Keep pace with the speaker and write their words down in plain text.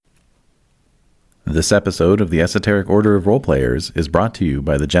This episode of the Esoteric Order of Roleplayers is brought to you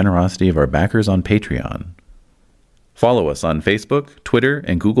by the generosity of our backers on Patreon. Follow us on Facebook, Twitter,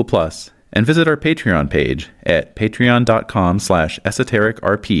 and Google+, and visit our Patreon page at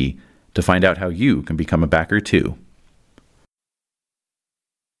patreon.com/esotericrp to find out how you can become a backer too.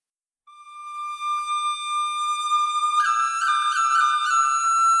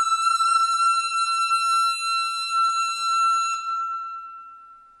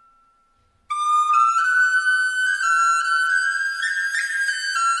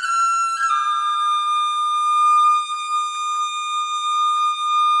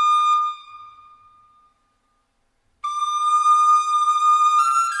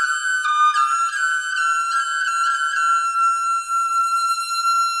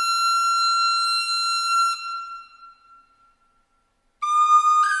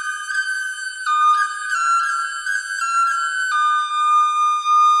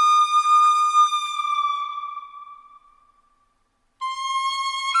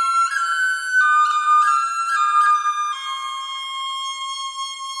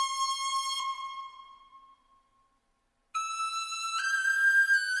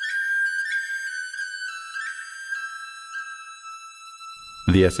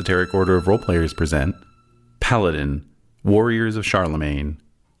 The Esoteric Order of Roleplayers present Paladin, Warriors of Charlemagne,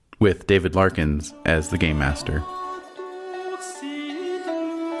 with David Larkins as the Game Master.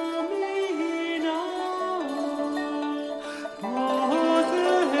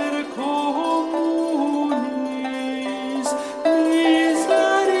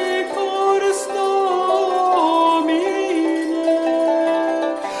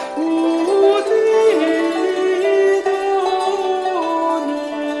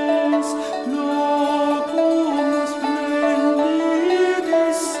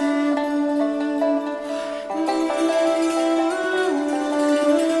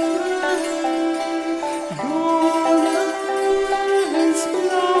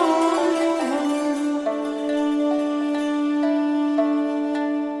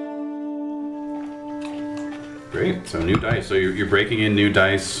 Great. So new dice. So you're breaking in new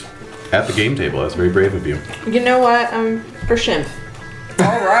dice at the game table. That's very brave of you. You know what? I'm for Shimp.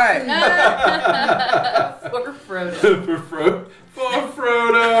 All right. For Frodo. For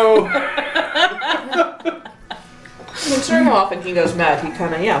Frodo. Considering how often he goes mad, he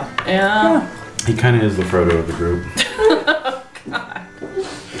kind of, Yeah. He kind of is the Frodo of the group. God.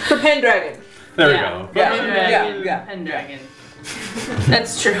 For Pendragon. There we go. Yeah. Pendragon.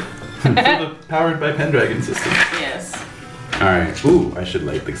 That's true. For the powered by Pendragon system. Yes. All right. Ooh, I should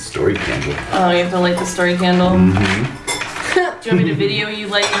light the story candle. Oh, you have to light the story candle? Mm-hmm. Do you want me to video you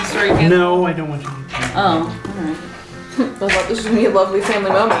lighting the story candle? No, I don't want you to. Oh, alright. I thought this was going to be a lovely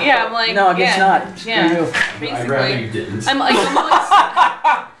family moment. Yeah, I'm like, No, I guess not. Yeah. Screw you. Basically. I'd rather you didn't. I'm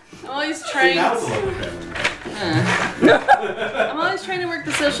always trying. That was a lovely family moment. I'm always trying to work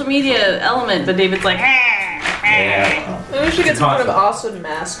the social media element, but David's like, Yeah. Maybe we should get some kind of awesome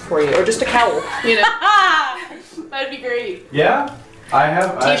mask for you, or just a cowl, you know? that'd be great. Yeah? I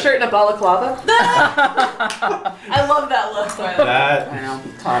have... T-shirt and a balaclava. I love that look. That... I know.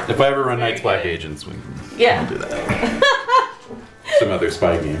 If I ever run Knights Black Agents, we'll Yeah. do that. Some other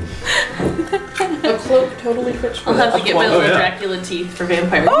spy game. A cloak totally fits for I'll have to get my little yeah. Dracula teeth for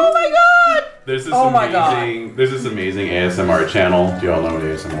vampires. Oh my god! There's this Oh my there's this amazing ASMR channel. Do y'all know what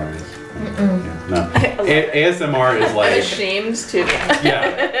ASMR is? Yeah, no. ASMR is I'm like... ashamed to.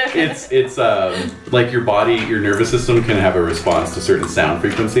 Yeah, it's like your body, your nervous system can have a response to certain sound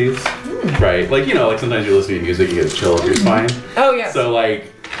frequencies, right? Like, you know, like sometimes you're listening to music, you get a chill up your spine. Oh, yeah. So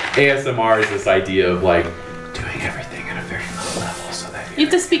like, ASMR is this idea of like doing everything at a very low level, so that You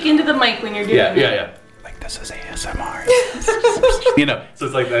have to speak into the mic when you're doing it. yeah. Like this is ASMR. You know, so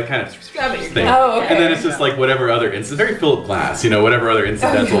it's like that kind of thing. Oh, okay. And then it's just like whatever other, it's very Philip Glass, you know, whatever other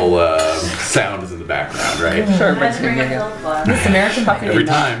incidental sound is in the background, right? Sure, but this American bucket. Every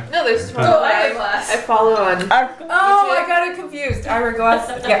time. No, there's one Oh, I follow on. I got it confused. Ira Glass.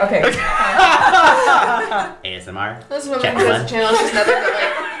 Yeah, okay. ASMR. This one has a channel, it's just nothing but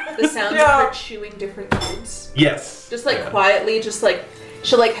like the sounds of her chewing different foods. Yes. Just like quietly, just like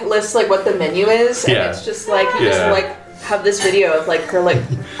she'll like list like what the menu is, and it's just like you just like have this video of like her like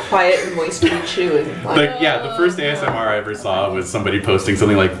quiet and moistly chewing. Like, The first ASMR I ever saw was somebody posting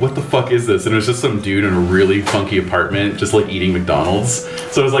something like, "What the fuck is this?" And it was just some dude in a really funky apartment, just like eating McDonald's.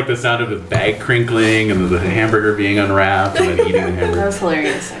 So it was like the sound of the bag crinkling and the hamburger being unwrapped and then eating the hamburger. That was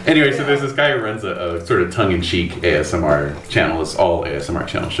hilarious. Anyway, so there's this guy who runs a sort of tongue-in-cheek ASMR channel, as all ASMR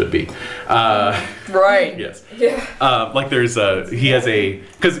channels should be. Right. Yes. Yeah. Like there's he has a,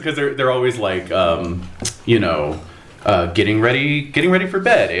 because they're always like, you know, getting ready for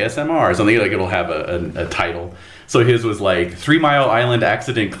bed, ASMR, or something like it'll have a title. So his was like 3 Mile Island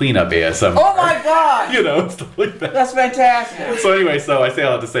accident cleanup ASMR. Oh my god! You know, stuff like that. That's fantastic. So anyway, so I say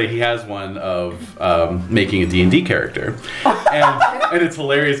all that to say he has one of making a D&D character. And it's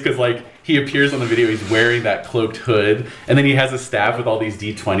hilarious because like he appears on the video, he's wearing that cloaked hood, and then he has a staff with all these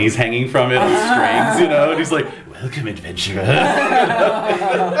D20s hanging from it on strings, you know, and he's like, welcome adventurer.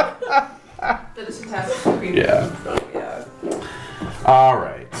 That is fantastic. Yeah. Yeah. All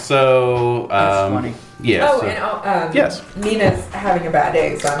right, so That's funny. yeah. Oh, so- and yes. Nina's having a bad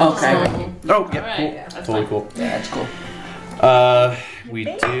day, so I'm just Okay. like, Oh, yeah, All cool. right, that's Totally fine. cool. Yeah, that's cool. We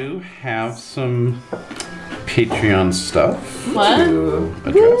do have some Patreon stuff What? to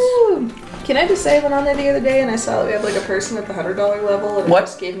address. Woo! Can I just say I went on there the other day and I saw that we have like a person at the $100 level and What? it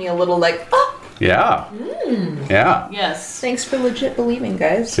just gave me a little like, oh, Yeah. Yeah. Yes. thanks for legit believing,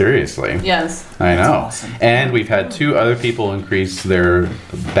 guys. Seriously. Yes. I know. awesome. And we've had 2 other people increase their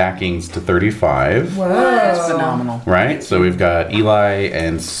backings to 35. whoa. That's phenomenal. Right? So we've got Eli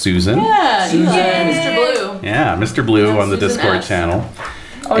and Susan. Yeah. Susan. Mr. Blue. Yeah, Mr. Blue And on the Susan Discord S. channel.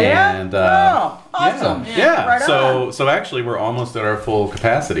 Oh yeah. And, oh, awesome. Yeah. Right on. So actually we're almost at our full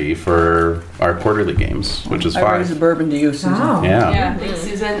capacity for our quarterly games, which is I raise a 5. bourbon to you, Susan. Oh. Yeah. Yeah. Thanks,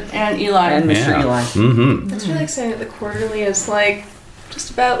 Susan and Eli. And Mr. Yeah. Eli. Mm-hmm. That's really exciting that the quarterly is like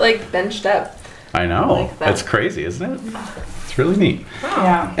just about like benched up. I know. like that. That's crazy, isn't it? It's really neat.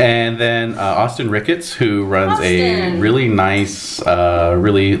 Yeah. And then Austin Ricketts, who runs a Austin. really nice,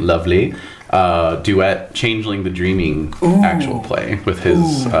 really lovely duet Changeling the Dreaming actual play with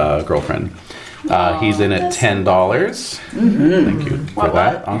his girlfriend. He's in at $10. Thank you for What?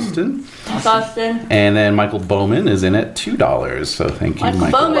 that, Austin. Thanks, Austin. And then Michael Bowman is in at $2. So thank you, Michael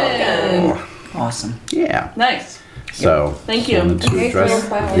Michael. Bowman. Awesome. Yeah. Nice. So Thank you. wanted to address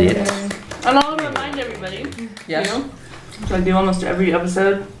that. And I'll remind everybody, Yes. you know, which I do almost every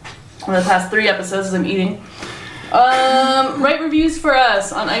episode, or the past 3 episodes as I'm eating. Write reviews for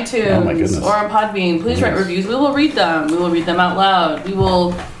us on iTunes Oh my goodness. or on Podbean. Please write Yes. reviews. We will read them. We will read them out loud. We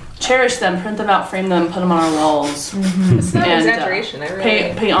will cherish them, print them out, frame them, put them on our walls. It's not an And, exaggeration. I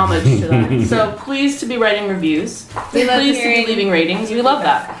really Pay homage to that. So please to be writing reviews. We love Please to be hearing- leaving ratings. We love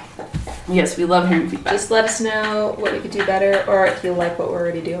that. Yes, we love hearing feedback. just let us know what we could do better or if you like what we're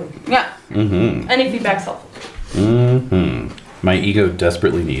already doing. Yeah. Mm-hmm. Any feedback's helpful. Mm-hmm. My ego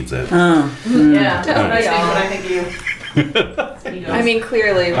desperately needs it. Yeah. That's what I we think all- when I think of you. I mean,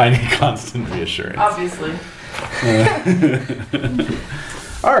 clearly. I need constant reassurance. Obviously.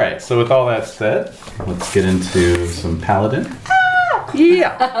 All right, so with all that said, let's get into some Paladin.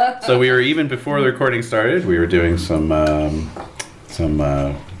 Yeah. So we were, even before the recording started, we were doing some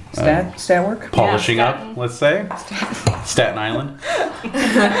Stat work. polishing Yeah, up, let's say. Staten Island.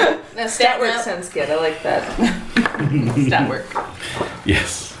 No, stat work sounds good. I like that. Stat work.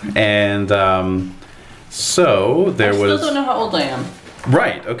 Yes. And so there I was... still don't know how old I am.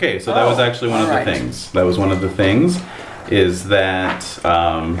 Right, okay, so that was Oh, actually one of the alright. things. That was one of the things, is that...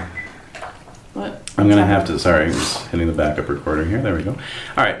 What? I'm gonna have to. Sorry, I'm just hitting the backup recorder here. There we go. All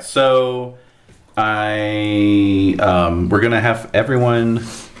right, so we're gonna have everyone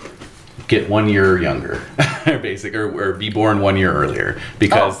get 1 year younger, or be born 1 year earlier,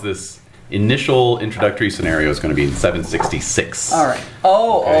 because this initial introductory scenario is going to be in 766. All right.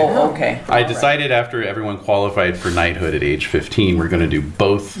 Oh, okay. I decided after everyone qualified for knighthood at age 15, we're going to do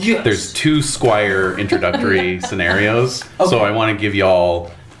both. Yes. There's 2 squire introductory scenarios, so I want to give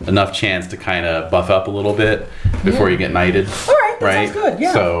y'all enough chance to kind of buff up a little bit before you get knighted. All right. That sounds good.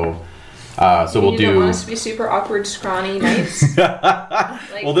 Yeah. So we'll You do. don't want us to be super awkward, scrawny knights.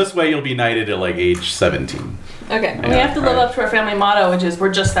 Well, this way you'll be knighted at like age 17. Okay. And we have to live up to our family motto, which is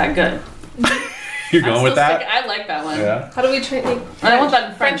we're just that good. You're going with that? I like that one. Yeah. How do we train? I want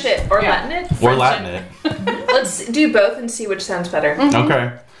that in French French. it or Yeah. Latin it? Or Latin it. Let's do both and see which sounds better.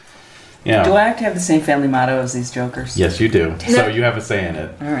 Okay. Yeah. Do I have to have the same family motto as these jokers? Yes, you do. So you have a say in it.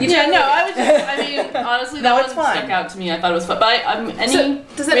 All right. Yeah, no, I was just, I mean, honestly, that No, one it's fine. stuck out to me. I thought it was fun. But So,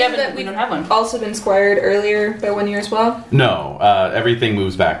 does that mean that we we don't have one? also been squired earlier by 1 year as well? No, everything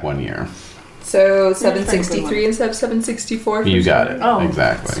moves back 1 year. So pretty good 763 instead of 764. You got it. Oh.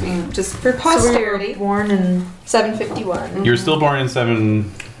 Exactly. Just for So we posterity. were born in 751. You're still born in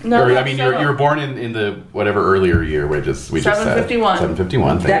 7. No, or, I that's mean, seven. you were born in the whatever earlier year we just said. 751.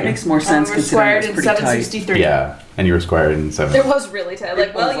 751. Thank That you. makes more And sense we're considering squired it's in pretty tight. 763. Yeah, and you were squired in 7. It was really tight.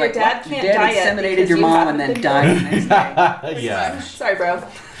 Like, well, your dad can't Your die dad yet. inseminated because your you mom haven't and then been died the next day. Yeah. Sorry, bro.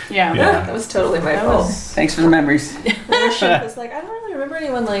 Yeah. Yeah. That was totally my That fault. was- Thanks for the memories. Worship was like, I don't really remember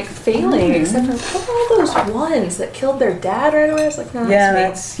anyone like failing except for what were all those ones that killed their dad right away. I was like, no, Yeah,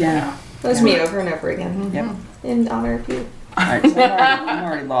 that's that's me. That was me over and over again. Yep. in honor of you. Alright, so I'm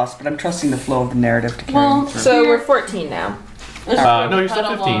already lost, but I'm trusting the flow of the narrative to carry me through. So we're 14 now. No, you're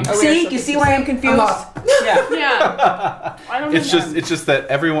still 15. See? You see why I'm confused? Yeah. Yeah. I don't It's just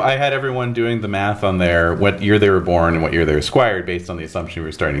that I had everyone doing the math on there, what year they were born and what year they were squired, based on the assumption we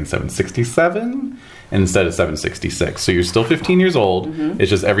were starting in 767 instead of 766. So you're still 15 years old. Mm-hmm. It's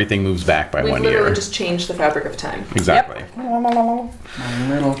just everything moves back by We've 1 year. literally just changed the fabric of time. Exactly. Yep. My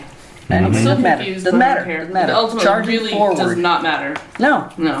little... I'm still Doesn't matter. confused. Doesn't matter. Doesn't matter. But ultimately, Charging really forward. does not matter. No.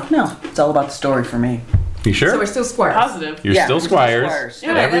 No. It's all about the story for me. You sure? So we're still squares. Positive. You're still squires.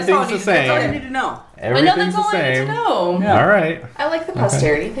 Yeah, Everything's the That's all you same. need to know. I know Everything's that's all the I need to same. know. Yeah. All right. I like the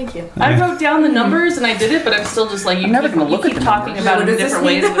posterity. Thank you. I wrote down the numbers and I did it, but I'm still just like, you I'm never keep, gonna you look at keep the talking numbers. about What it in does this different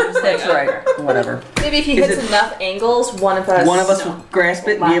ways. mean? And I'm just like, That's right. Whatever. Maybe if he Is hits it- enough angles, one of us. One of us will grasp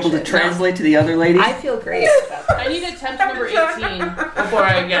it and be able to Latch it. translate to the other lady. I feel great about that. I need attempt number 18 before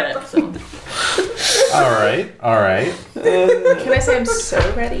I get it. So. All right. Can I say I'm so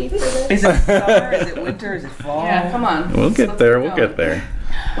ready for this? Is it summer? Is it winter? Is it fall? Yeah, come on. We'll get Let's there. go. We'll get there.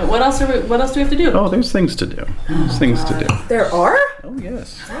 Wait, what else do we have to do? Oh, there's things to do. There's things to do. There are? Oh,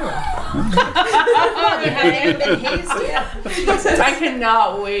 yes. Oh, we haven't even been hazed yet. I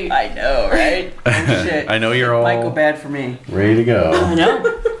cannot wait. I know, right? Oh, shit. I know you're Might go all bad for me. ready to I go. know.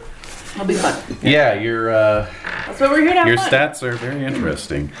 It'll be fun. Yeah, your That's what we're here to have fun. stats are very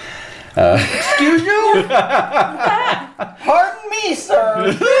interesting. Excuse you? Pardon me,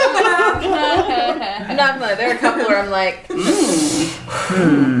 sir. I'm not gonna lie, there are a couple where I'm like,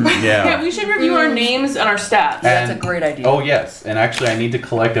 Yeah, Yeah. we should review our names and our stats. That's a great idea. Oh yes, and actually, I need to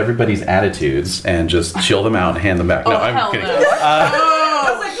collect everybody's attitudes and just chill them out and hand them back. No, Oh, I'm hell kidding. no. I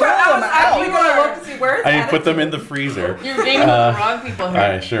was like, I was actually going to look to see where it's I need at. to put them in the freezer. You're naming the wrong people here.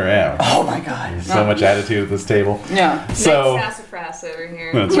 I sure am. Oh my god. So much attitude at this table. Yeah. So. nice sassafras over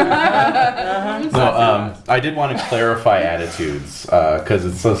here. That's right. So, I did want to clarify attitudes because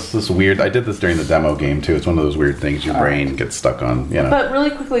it's this weird. I did this during the demo game too. It's one of those weird things your brain gets stuck on. You know. But really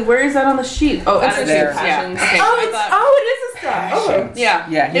quickly, where is that on the sheet? Oh, It's attitudes. there. passions. Yeah. Okay. Oh, it is a stuff. Okay. Yeah.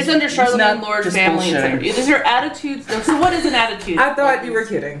 Yeah, It's he's- under he's Charlemagne, not Lord, just family, bullshitting. etc. These are attitudes. So what is an attitude? I thought you were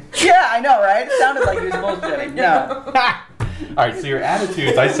kidding. Yeah, I know, right? It sounded like he was bullshitting. No. All right, so your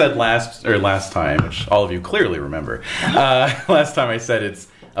attitudes. I said last time, which all of you clearly remember. Last time I said it's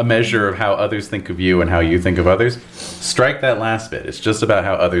a measure of how others think of you and how you think of others. Strike that last bit. It's just about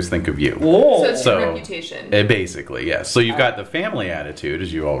how others think of you. So Whoa. it's So- your reputation. Basically, yes. So you've got the family attitude,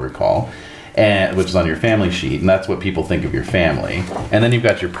 as you all recall, and which is on your family sheet, and that's what people think of your family. And then you've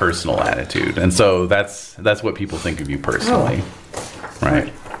got your personal attitude, and so that's what people think of you personally,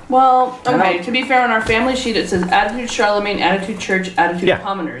 right? Well, okay. To be fair, on our family sheet it says attitude Charlemagne, attitude church, attitude Yeah.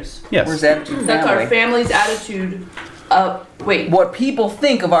 commoners. Yes. Where's attitude That's family? our family's attitude. Wait. What people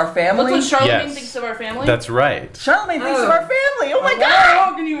think of our That's family? what Charlemagne Yes. thinks of our family. That's right. Charlemagne thinks of Oh. our family. Oh my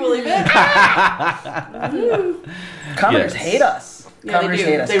god. Oh, can you believe it? Commoners Yes. hate us. Yeah, Commoners they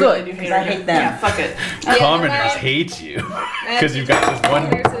do. hate us. They Good. really do hate 'cause I us. hate them. Yeah, fuck it. Commoners mine- hate you because you've got this one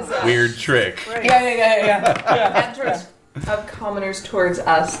Commoners is, weird trick. Yeah. Attitudes of commoners towards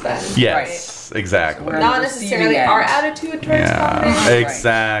us, then. Yes, exactly. We're Not on the necessarily receiving our end. attitude towards Yeah, commoners.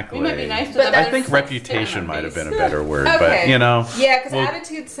 exactly. We might be nice to But them. I that's- think Sticks reputation in our might have face. been a better word, Okay. but you know, Yeah, because Well,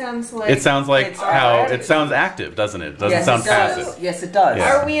 attitude sounds like. it sounds like It's how alright. it sounds active, doesn't it? It doesn't Yes, sound it does. passive. Yes, it does.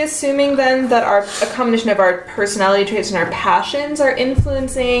 Yeah. Are we assuming then that a combination of our personality traits and our passions are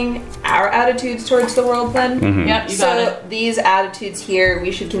influencing our attitudes towards the world then? Mhm. Yep, you So got it. these attitudes here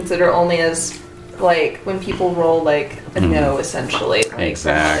we should consider only as like when people roll like a no essentially. Like,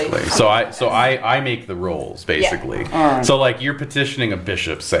 Exactly. really. So I make the rolls basically. Alright. So like you're petitioning a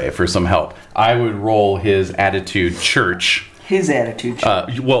bishop, say, for some help. I would roll his attitude church. His attitude.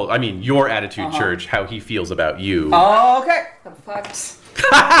 Well, I mean your attitude church, how he feels about you. Oh, okay. I'm fucked.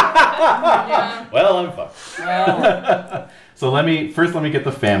 Well, I'm fucked. So let me get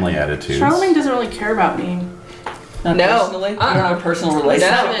the family attitudes. Charlemagne doesn't really care about me. Not No. personally. You don't have a personal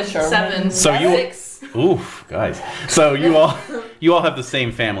relationship with Charlemagne. So you, Six. oof, guys. So you all have the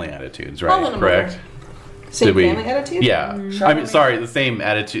same family attitudes, All of right? them Correct. Same Did we- family attitude? Yeah. I mean, sorry, the same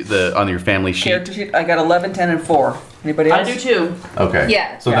attitude on your family sheet. Character sheet. I got 11, 10, and 4. Anybody I else? do too. Okay.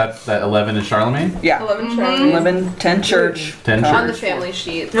 Yeah. So Yeah. that 11 is Charlemagne. Yeah. 11 Charlemagne. 11, 10 church. 10 On the church. family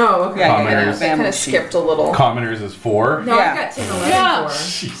sheet. No, okay. Yeah, yeah, Commoners. yeah. I kind Family of sheet. skipped a little. Commoners is 4. No, Yeah. I got 10, 11, Yeah.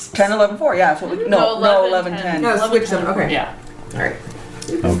 4. 10, 11, 4. Yeah, that's what we. No, 11, 10. No, switch them. Okay. Yeah. Alright.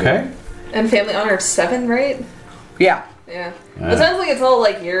 Okay. And family honor of 7, right? Yeah. Yeah. Yeah. It sounds like it's all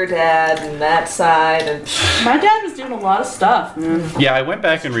like your dad and that side and My dad was doing a lot of stuff. Man. Yeah, I went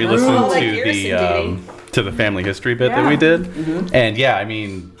back and re-listened Oh, like to Garrison the dating. to the family history bit that we did. And yeah, I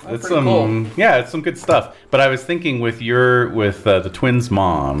mean, it's some it's some good stuff. But I was thinking with the twins'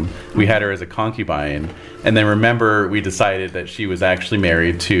 mom, we had her as a concubine, and then remember we decided that she was actually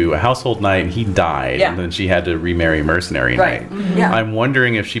married to a household knight and he died, and then she had to remarry mercenary knight. Yeah. I'm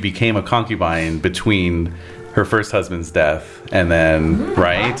wondering if she became a concubine between her first husband's death and then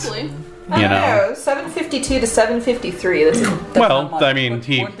Probably. You know, 752 to 753. I mean,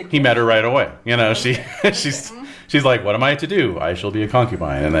 he met her right away. You know, she's like, what am I to do? I shall be a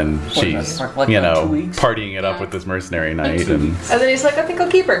concubine, and then she's partying it up with this mercenary knight, and then he's like, I think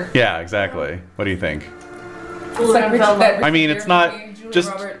I'll keep her. Yeah, exactly. What do you think? Like I mean, it's not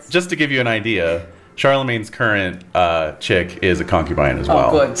just to give you an idea. Charlemagne's current chick is a concubine as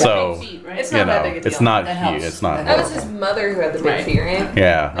well. Good. So it's not that big a deal. it's not huge. It's not. That was his mother who had the big feet, right?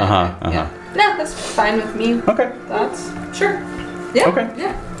 Yeah. Yeah. No, that's fine with me. Okay. Thoughts? Sure. Yeah. Okay.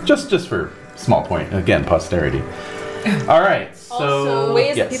 Yeah. Just for small point again, posterity. All right. So Also,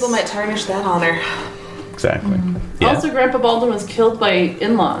 ways that people might tarnish that honor. Exactly. Yeah. Also, Grandpa Baldwin was killed by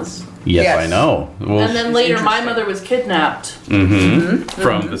in-laws. Yes, I know. Well, and then later, my mother was kidnapped.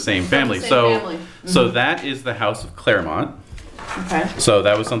 From the same family. So that is the House of Claremont. Okay. So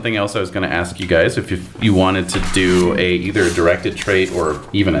that was something else I was going to ask you guys if you wanted to do either a directed trait or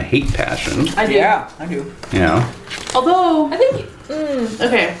even a hate passion. I do. Yeah, I do. Yeah. Although I think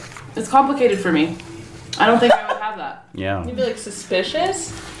okay, it's complicated for me. I don't think I would have that. Yeah. You'd be like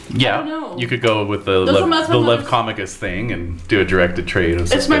suspicious. Yeah. I don't know. You could go with the Lev Comicus thing and do a directed trait of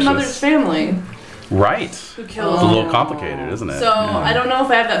suspicious. It's my mother's family. Right. Who killed? It's a little complicated, isn't it? So I don't know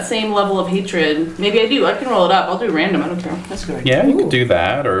if I have that same level of hatred. Maybe I do. I can roll it up. I'll do random. I don't care. That's good. Yeah, you could do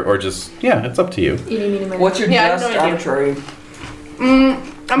that, or just it's up to you. What's your just arbitrary? I'm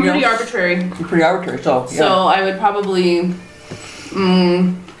pretty arbitrary. You're pretty arbitrary, so So I would probably.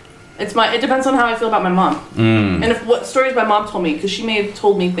 It depends on how I feel about my mom, and what stories my mom told me, because she may have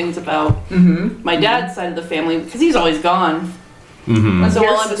told me things about my dad's side of the family, because he's always gone. So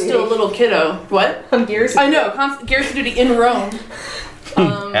while I was still a little kiddo, what? On Gears. I know, Garrison duty in Rome.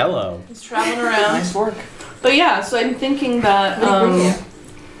 Hello. He's traveling around. Nice work. But yeah, so I'm thinking that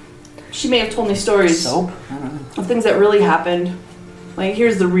she may have told me stories of things that really happened. Like,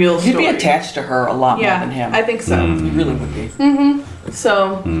 here's the real story. You'd be attached to her a lot more than him. I think so. You really would be.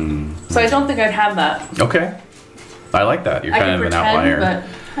 So I don't think I'd have that. Okay. I like that. You're kind of an outlier. But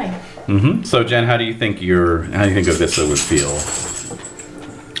hi. So Jen, how do you think Avissa would feel?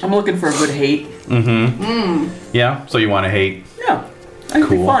 I'm looking for a good hate. Yeah. So you want to hate? Yeah. That'd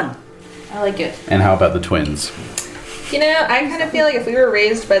be fun. I like it. And how about the twins? You know, I kind of feel like if we were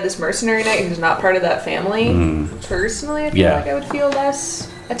raised by this mercenary knight who's not part of that family, personally, I feel like I would feel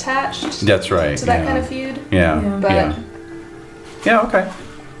less attached. That's right. To that kind of feud. Yeah. But yeah. Okay.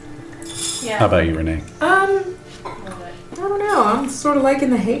 Yeah. How about you, Renee? I don't know. I'm sort of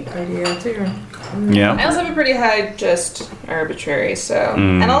liking the hate idea too. Yeah. I also have a pretty high just arbitrary,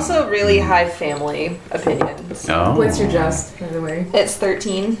 and also really high family opinions. Oh. What's your just, by the way? It's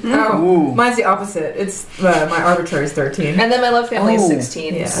 13. Oh, mine's the opposite. It's my arbitrary is 13. And then my love family is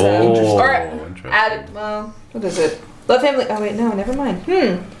 16. Yeah. So. Interesting. What is it? Love family. Oh wait, no, never mind.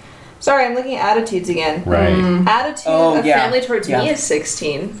 Sorry, I'm looking at attitudes again. Right. Attitude of family towards me is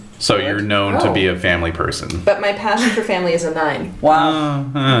 16. So you're known to be a family person. But my passion for family is a 9. Wow.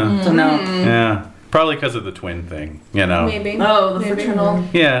 So no. Yeah. Probably because of the twin thing, you know. Maybe. Oh, the fraternal.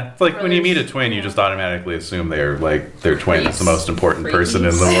 Yeah, it's like when you meet a twin, you just automatically assume their twin is the most important person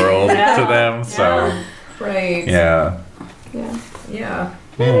in the world to them. So. Right. Yeah. Yeah.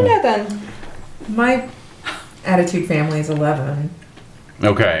 I don't know then. My attitude family is 11.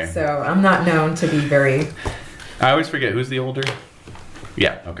 Okay. So I'm not known to be very. I always forget who's the older.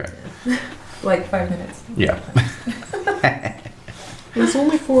 Yeah. Okay. Like 5 minutes. Yeah. It's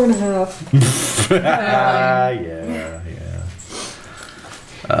only 4.5. Yeah.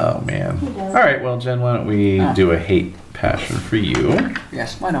 Oh man. All right. Well, Jen, why don't we do a hate passion for you?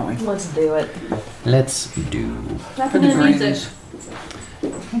 Yes. Why don't we? Let's do it. Let's do. Nothing in music.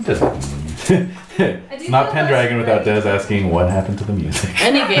 It's not Pendragon without Des asking what happened to the music.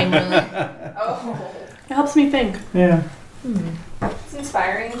 Any game, really. It helps me think. Yeah. It's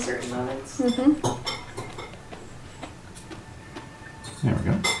inspiring in certain moments. There we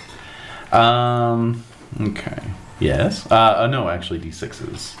go. Okay. Yes. No, actually,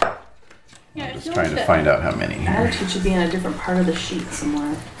 D6s. Yeah, I'm just trying to find out how many. Attitude should be in a different part of the sheet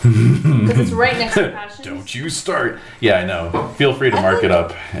somewhere. Because it's right next to passions. Don't you start. Yeah, I know. Feel free to mark it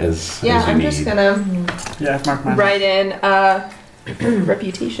up as you I'm need. just gonna mark mine. write in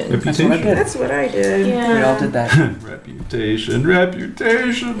reputation. That's what I did. Yeah. We all did that. Reputation.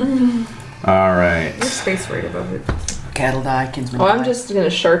 All right. There's space right above it. Cattle die, kinsmen Oh, die. I'm just gonna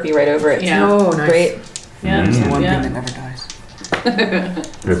Sharpie right over it. Yeah. Oh, nice. Great. Yeah. It's the one Yeah. thing that never dies.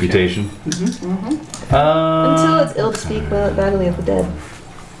 Reputation. Until it's ill to speak badly of the dead.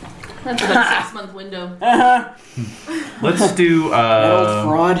 That's about a 6-month window. Let's do. That old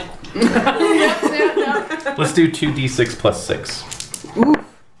fraud. Let's do 2d6 plus 6.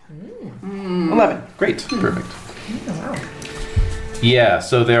 11. Great. Perfect. Oh, wow. Yeah.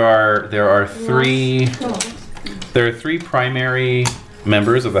 So there are three. There are three primary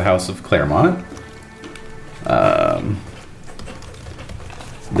members of the House of Claremont.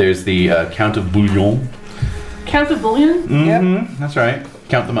 There's the Count of Bouillon. Count of Bullion? Mm-hmm. That's right.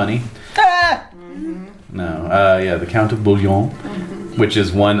 Count the money. Ah! No. Yeah, the Count of Bouillon, which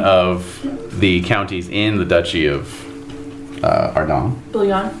is one of the counties in the Duchy of Ardon.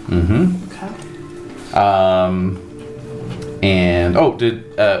 Bullion. Mm-hmm. Okay. And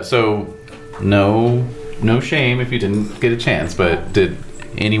so no shame if you didn't get a chance, but did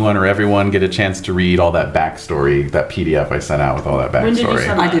anyone or everyone get a chance to read all that backstory, that PDF I sent out with all that backstory? When did you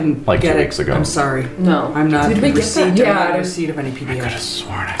send I didn't Like get 2 it. weeks ago. I'm sorry. No. I'm not Did we get received. that? Yeah, I'm not I in didn't- receipt of any PDF.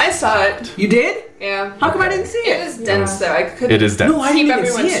 Sworn I saw it. You did? Yeah. How come I didn't see It it? was dense though. I couldn't It is dense. No, I keep didn't even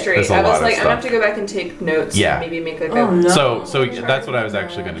everyone see it. straight. There's a I lot was of like, I'm gonna have stuff. to go back and take notes. Yeah. And maybe make like Oh, a. no. So that's what I was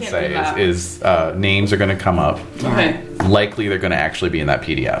actually going to Can't say do that. is names are going to come up. Okay. Likely they're going to actually be in that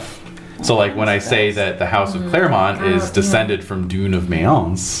PDF. So like when I say that the House of Claremont is descended from Dune of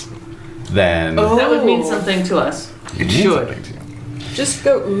Mayence, then That would mean something to us. it should. means something to you. Just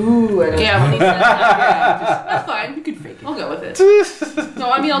go. Ooh. And Yeah, when he said that, that's fine. You could fake it. I'll go with it. No,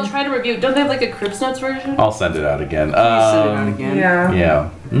 I mean, I'll try to review. Don't they have like a Crips Notes version? I'll send it out again. Send it out again. Yeah. Yeah.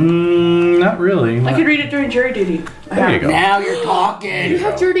 Not really. I could read it during jury duty. There you go. Now you're talking. you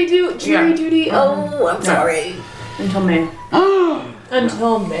have jury duty. Oh, I'm sorry. Until May.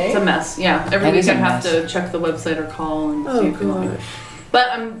 Until May. It's a mess. Yeah. Every That week is I a have mess. to check the website or call and see Oh if they want me. gosh. But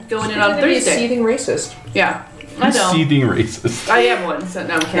I'm going in on You're gonna be a Thursday. seething racist. Yeah. I know. Seething racist. I am one, so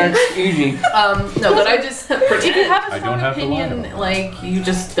no, I'm kidding. That's easy. No, but I just if you have a I strong don't have to lie opinion, about like you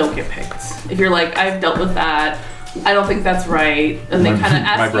just don't get picked. If you're like, I've dealt with that, I don't think that's right, and they My- kind of my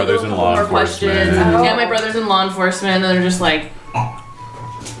ask you brother's a in couple law more enforcement. questions. Oh. Yeah, my brother's in law enforcement, and they're just like,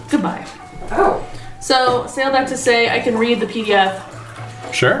 goodbye. Oh. So say all that to say, I can read the PDF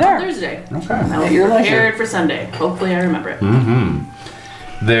Sure. There. Thursday. Okay. I'll be your leisure. prepared for Sunday. Hopefully, I remember it.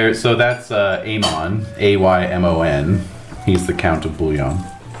 There. So that's Aymon. Aymon. He's the Count of Bouillon.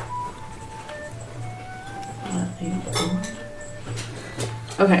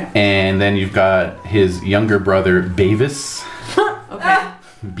 Okay. And then you've got his younger brother Bevis. Okay.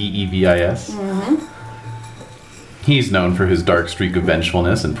 Bevis. He's known for his dark streak of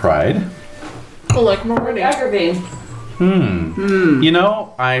vengefulness and pride. Oh, like I'm already. Aggravating. You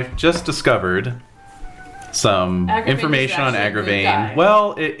know, I've just discovered some Agravain information is on actually a good Agravain. guy.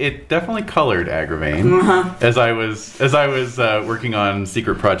 Well, it definitely colored Agravain as I was working on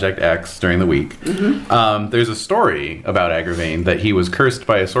Secret Project X during the week. There's a story about Agravain that he was cursed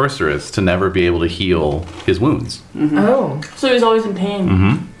by a sorceress to never be able to heal his wounds. Oh. So he's always in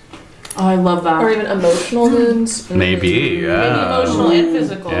pain. Oh, I love that. Or even emotional wounds. Maybe, yeah. Maybe emotional and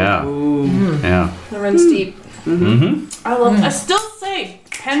physical. Yeah, yeah. It runs deep. I love. I still say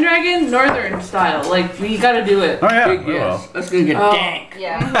Pendragon Northern style. Like you got to do it. Oh yeah. Big we yes. will. That's gonna get dank.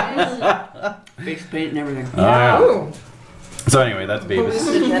 Yeah. Face paint and everything. Oh, yeah. Oh. So anyway, that's Bevis.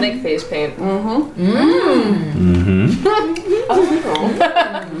 Hallucinogenic face paint.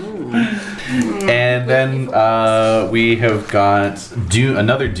 And then we have got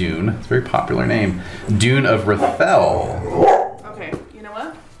another Dune. It's a very popular name. Dune of Rathel. Okay. You know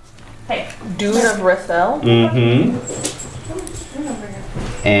what? Hey. Dune of Rathel.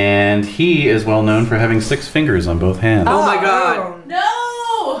 And he is well known for having 6 fingers on both hands. Oh my god.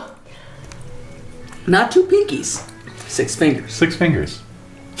 No. Not 2 pinkies. 6 fingers. 6 fingers.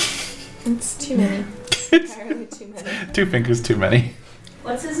 It's too many. Entirely too many. 2 fingers too many.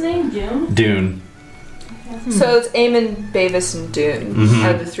 What's his name? Dune. Dune. So it's Aemon, Bevis, and Dune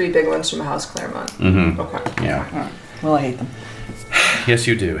are the 3 big ones from House Claremont. Okay. Yeah. Well, I hate them. Yes,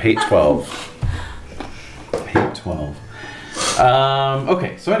 you do. Hate 12. Hate 12.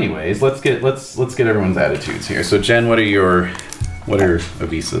 Okay. So, anyways, let's get everyone's attitudes here. So, Jen, what are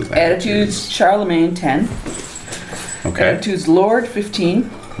Avisa's Attitudes, Charlemagne 10. Okay. Attitudes, Lord 15.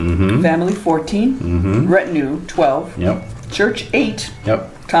 Family 14. Retinue 12. Yep. Church 8.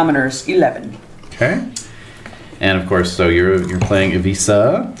 Yep. Commoners 11. Okay. And of course, so you're playing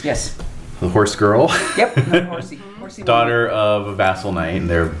Avisa, Yes. the horse girl, Yep. Horsey daughter of a vassal knight, and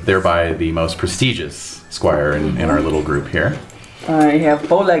thereby the most prestigious squire in our little group here. I have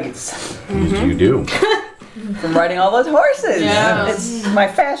bow legs You do. from riding all those horses. Yeah. It's my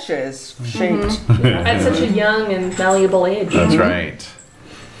fascia is shaped. At such a young and malleable age. That's right.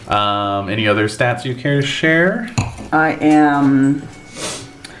 Any other stats you care to share? I am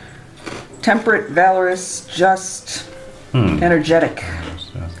temperate, valorous, just, energetic,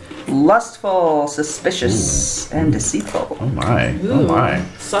 lustful, suspicious, and deceitful. Oh my. Oh my.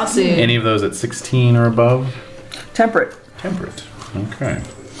 Saucy. Any of those at 16 or above? Temperate. Temperate. Okay.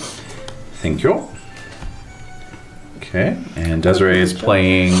 Thank you. Okay. And Desiree is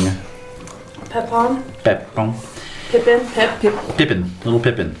playing Pepon. Pepon. Pippin. Pippin. Little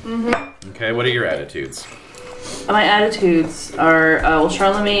Pippin. Okay. What are your attitudes? My attitudes are, well,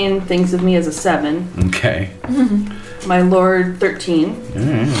 Charlemagne thinks of me as a 7. Okay. My lord, 13.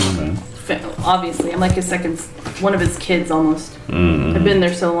 Mm. Obviously, I'm like one of his kids almost. I've been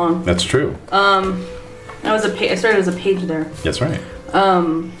there so long. That's true. I started as a page there. That's right.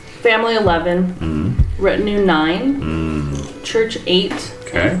 Family 11. Retinue 9. Church 8.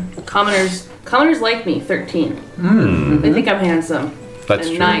 Okay. Commoners like me, 13. They think I'm handsome. That's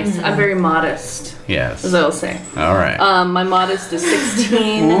and true. nice. I'm very modest, Yes. as I will say. All right. My modest is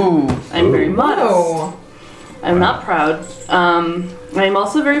 16. Ooh. I'm very modest. Oh. I'm not proud. I'm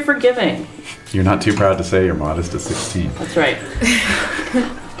also very forgiving. You're not too proud to say you're modest at 16. That's right.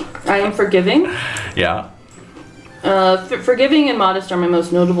 I am forgiving. Yeah. Forgiving and modest are my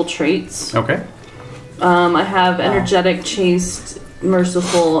most notable traits. Okay. I have energetic, chaste,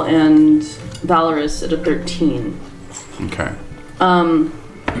 merciful, and valorous at a 13. Okay. I'm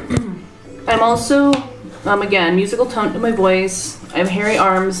also, again, musical tone to my voice. I have hairy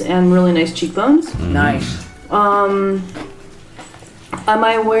arms and really nice cheekbones. Nice. Am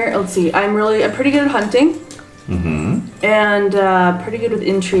I aware? Let's see. I'm pretty good at hunting. And pretty good with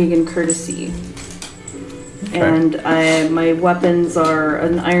intrigue and courtesy. Okay. And my weapons are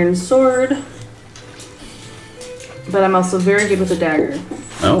an iron sword. But I'm also very good with a dagger.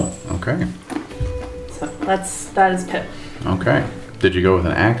 Oh, okay. So that is Pip. Okay. Did you go with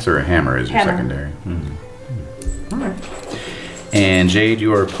an axe or a hammer as your Hammer. secondary? All right. And Jade,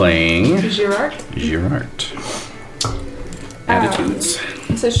 you are playing Girard. Girard. Attitudes.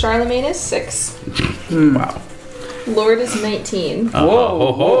 So Charlemagne is 6. Wow. Lord is 19. Ho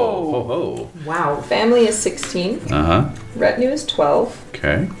ho ho ho. Wow. Family is 16. Retinue is 12.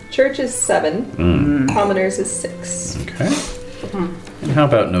 Okay. Church is 7. Commoners is 6. Okay. And how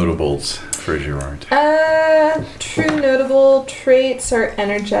about notables for Girard? True notable traits are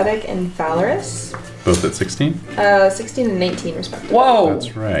energetic and valorous. Both at 16? 16 and 19 respectively. Whoa.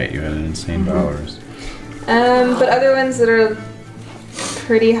 That's right. You had an insane valors. But other ones that are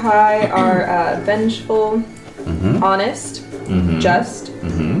pretty high are vengeful, honest, just,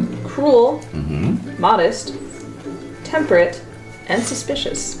 cruel, modest, temperate, and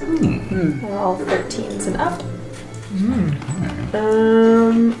suspicious. They're all 13s and up.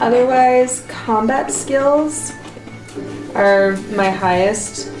 Otherwise, combat skills are my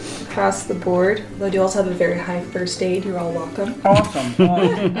highest across the board. Though I do also have a very high first aid. You're all welcome. Awesome.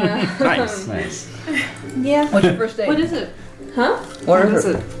 Nice, nice. Yeah. What's your first aid? What is it? Huh? What is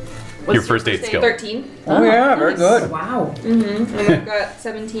it? What's Your first aid skill. 13. Oh yeah, very good. Wow. And I've got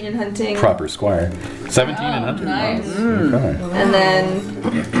 17 in hunting. Proper squire. 17 and hunter. nice. Okay. And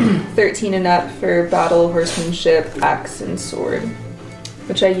then 13 and up for battle, horsemanship, axe, and sword.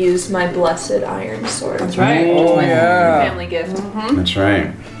 Which I use my blessed iron sword. That's right. Oh My yeah. family gift. That's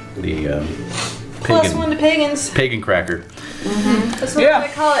right. The Plus 1 to pagans. pagan cracker. That's what Yeah. I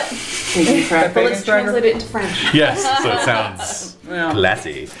call it. Pagan crap. But let's translate it into French. Yes, so it sounds Yeah.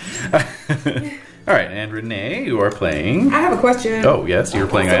 classy. All right, and Renee, you are playing. I have a question. Oh, yes, you're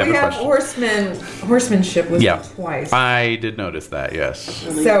playing. So I have we a have question. horsemanship was Yeah. twice. I did notice that, yes.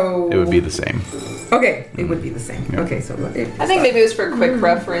 So It would be the same. okay, it would be the same. Yeah. Okay, so I think maybe it was for a quick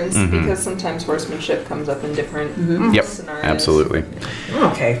reference because sometimes horsemanship comes up in different Yep, scenarios. absolutely.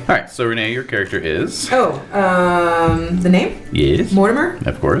 okay. All right, so Renee, your character is. Oh, the name Yes. Mortimer.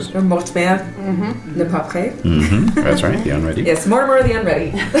 Of course. Or Mortimer. Le pas prêt. That's right, the unready. Yes, Mortimer the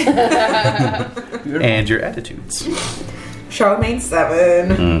Unready. And your attitudes. Charlemagne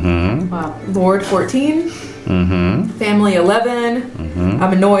 7. Wow. Lord 14. Family 11.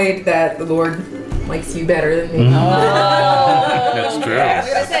 I'm annoyed that the Lord likes you better than me. That's true. I was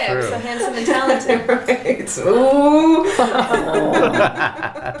gonna That's say, I'm true. so handsome and talented. Right. Ooh.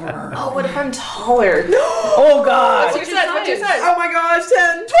 Oh, what if I'm taller? Oh God. What's your size? What's your size? Oh my gosh,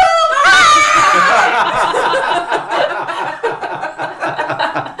 10.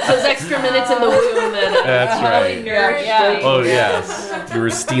 Those extra minutes in the womb that That's Really right. nourished. yeah. Oh, yes. You were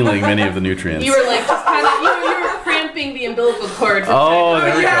stealing many of the nutrients. You were like just kind of you were cramping gripping the umbilical cord. Oh,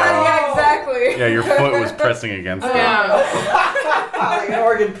 there we go. Yeah, exactly. Yeah, your foot was pressing against it. Yeah. Like an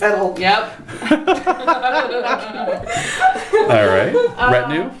organ pedal. Yep. All right.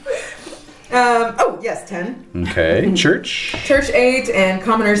 Retinue? Yes, 10. Okay. Church? Church 8, and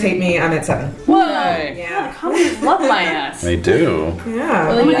commoners hate me. I'm at 7. Whoa. Right. Yeah. Commoners love my ass. They do. Yeah.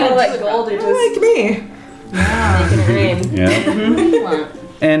 Well, you Yeah. gotta let gold or just Like me. make it rain. Yeah.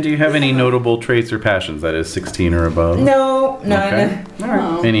 And do you have any notable traits or passions? That is 16 or above. No, none. Okay. All right.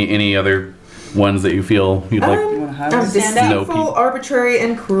 Oh. Any other ones that you feel you'd like? You want to I'm hide? Stand out. deceitful, arbitrary,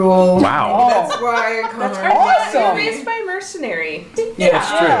 and cruel. Wow. That's why commoners. awesome. You're raised by a mercenary. Yeah, That's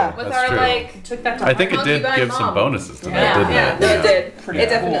true. With That's our true. like. Took that to I think it Monkey did by give some mom. bonuses to that, Yeah, didn't yeah, it? no, it did. Pretty It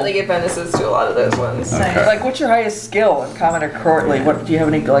definitely gave bonuses to a lot of those ones. Okay. Like, what's your highest skill in Common or Courtly? What do you have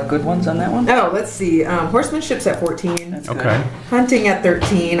any like good ones on that one? Oh, let's see. Horsemanship's at 14. That's good. Okay. Hunting at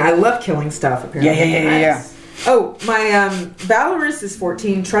 13. I love killing stuff, apparently. Yeah. Oh, my valorous is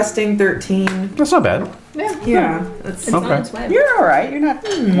 14. Trusting 13. That's not bad. Yeah. That's, It's Okay. on its way. You're all right. You're not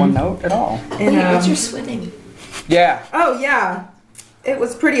one note at all. and, What's your swimming? Yeah. oh, yeah. It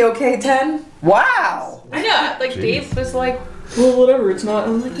was pretty okay. 10. Wow. I know. Like Jeez. Dave was like, well, whatever. It's not.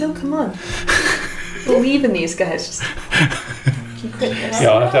 I'm like, no, come on. Believe in these guys. Just keep quitting. Yeah,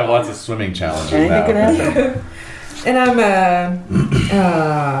 I'll have to have lots of swimming challenges Anything now. can happen. And I'm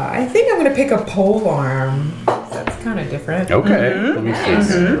I think I'm gonna pick a pole arm. That's kind of different. Okay. Let me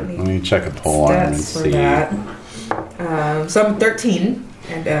see. Let me check a pole arm and Stats for see. that. So I'm 13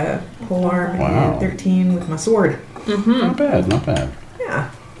 and pole arm Wow. and 13 with my sword. Not bad. Not bad. Yeah.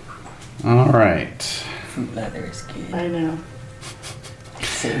 All right. Fruit leather is good. I know.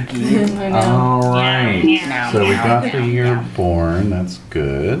 So good. I know. All right. So we got the year born. That's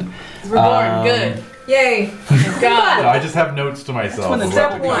good. We're born. Good. Yay. God. I just have notes to myself. When the of what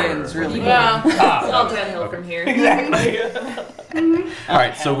double to cover. one's really good. Yeah. It's all downhill from here. All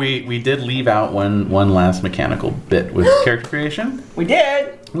right. So we did leave out one last mechanical bit with character creation. We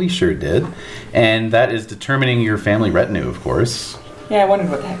did. We sure did, and that is determining your family retinue, of course. Yeah, I wondered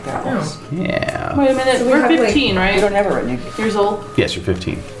what the heck that was. Yeah. Wait a minute. So we We're have, like- 15, We right? don't have a retinue. Years old. Yes, you're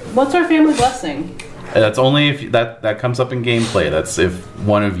 15. What's our family blessing? That's only if that comes up in gameplay. That's if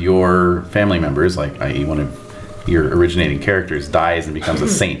one of your family members, like i.e. one of your originating characters, dies and becomes a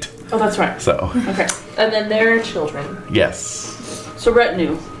saint. Oh, that's right. So, Okay. And then there are children. yes. So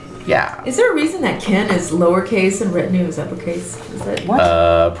retinue. Yeah. Is there a reason that Ken is lowercase and retinue is uppercase? Is that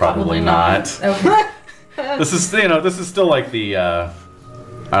What? Probably not. okay? This is still like the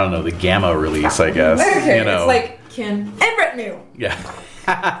I don't know, the gamma release, I guess. Okay, You know. it's like Ken and retinue. Yeah.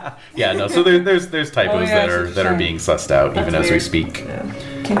 Yeah, no. So there's typos Oh, yeah, that it's are shame. being sussed out even That's as we weird. speak.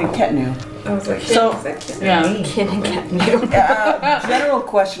 Ken and Ketnu. I was like, So- is that Ken or Yeah. me? Kin and Ketnu. General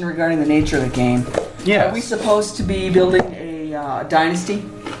question regarding the nature of the game. Yeah. Are we supposed to be building a dynasty?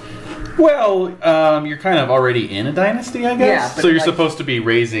 Well, you're kind of already in a dynasty, I guess. Yeah, but so you're like- supposed to be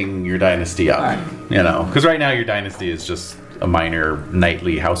raising your dynasty up. Alright. You know, because right now your dynasty is just a minor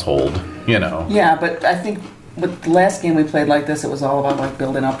knightly household. You know. Yeah, but I think with the last game we played like this, it was all about like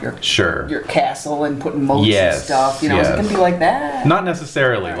building up your Sure. castle and putting moats Yes, and stuff. You know, is it yes. gonna be like that? Not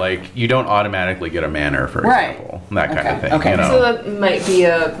necessarily. Like you don't automatically get a manor, for Right. example. That kind Okay, of thing. okay. You know. So that might be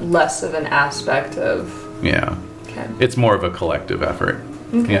a less of an aspect of Yeah. Ken. It's more of a collective effort.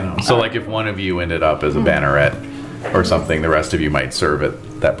 You know. So like if one of you ended up as a banneret or something, the rest of you might serve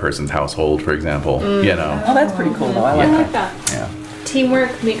at that person's household, for example. You know. Oh, that's pretty cool though. I like Yeah. that. that. Yeah.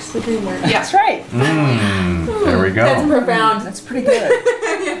 Teamwork makes the dream work. That's right. There we go. That's profound. That's pretty good.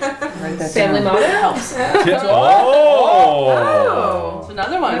 Write that Family down. motto? Helps. Oh. It's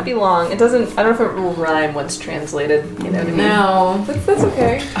another Might one. be long. It doesn't. I don't know if it will rhyme once translated. You know what I mean? No, that's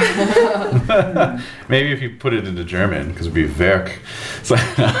okay. Maybe if you put it into German, because it'd be Werk. So,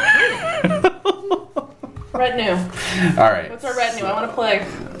 Retinue. all right. What's our retinue? I want to play.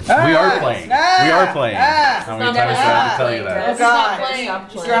 We are playing. We are playing. How many not times do I have to tell you This that? is not God. playing. Stop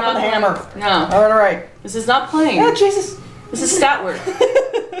This is playing. Strap not on the playing. hammer. No. All right. This is not playing. Oh Jesus. This is stat work.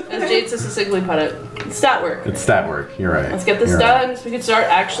 As Jade Sisigli put it. It's stat work. It's stat work. You're right. Let's get this You're done so we can start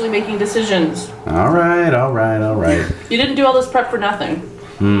actually making decisions. Right. All right. All right. All right. You didn't do all this prep for nothing.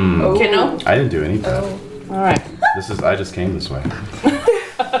 Okay, no? I didn't do any prep. All right. I just came this way.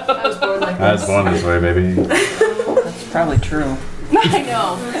 I was born like I was born this way, baby. That's probably true. I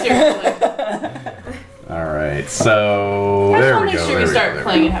know. Seriously. All right. So I just there want we to go. make sure we there start go, there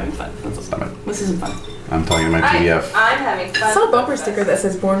playing we and having fun. That's all. Stop it. This isn't fun. I'm telling you my PDF. I'm having I fun. saw a bumper sticker that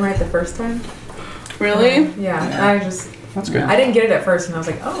says "Born Right the First Time." Really? Yeah, I just That's good. I didn't get it at first, and I was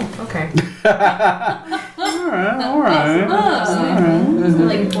like, oh, okay. All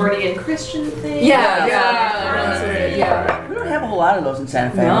Like Bordean Christian thing. Yeah. We don't have a whole lot of those in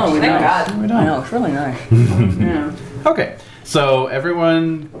Santa Fe. No, we Thank don't. God. We I don't. know, it's really nice. Yeah. Okay, so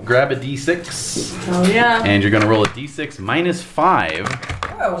everyone grab a d6, Oh yeah. and you're gonna roll a d6 minus 5.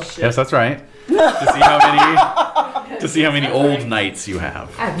 Oh shit. Yes, that's right. To see how many old knights you have.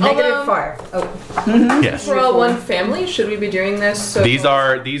 I have -5. Oh. Yes. We're all one family. Should we be doing this? So These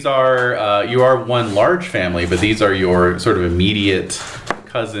are you are one large family, but these are your sort of immediate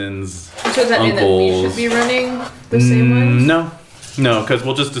cousins, So does that mean that we uncles. should be running the same ones? No, because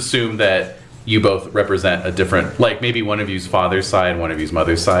we'll just assume that you both represent a different, like maybe one of you's father's side, one of you's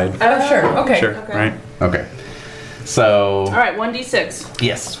mother's side. Oh, sure. Okay. Sure, Okay. right? Okay. So, All right, 1d6.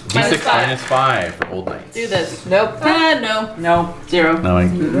 yes, Minus d6 5. minus 5 for old knights. Do this. Nope. No. No. 0. No, all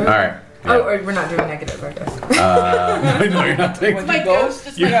right. Oh, or we're not doing negative, I guess. No, you're not taking. My ghost.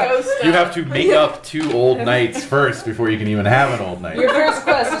 It's You, my ghost. you have to make up 2 old knights first before you can even have an old knight. Your first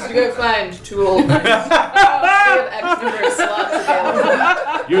quest is to go find 2 old knights. We have X number of slots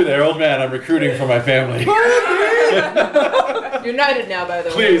available. You there, old man, I'm recruiting for my family. You're knighted now, by the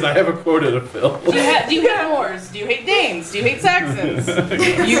way. Please, I have a quota to fill. Do you hate Moors? Do you hate Danes? Do you hate Saxons?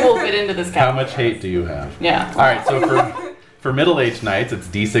 You will fit into this How category. much hate do you have? Yeah. Alright, so for middle-aged knights, it's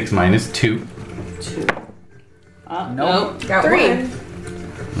d6 minus 2. 2. Nope. Got 3. 1.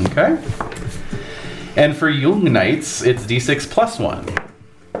 Okay. And for young knights, it's d6 plus 1.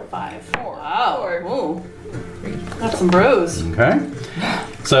 5. Wow. 4. Ooh. Got some bros. Okay.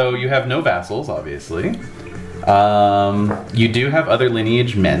 So you have no vassals, obviously. You do have other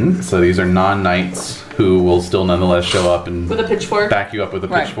lineage men, so these are non-knights who will still nonetheless show up and With a pitchfork. back you up with a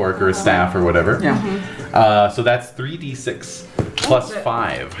Right. pitchfork or a staff or whatever. Yeah. So that's 3d6 plus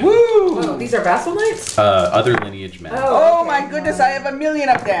 5. Woo! Oh, these are vassal knights? Other lineage men. Oh my goodness, I have a million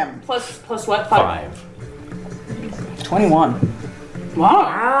of them. Plus what? 5. 21. Wow.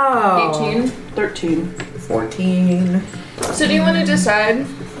 Wow. 18. 13. 14. So do you want to decide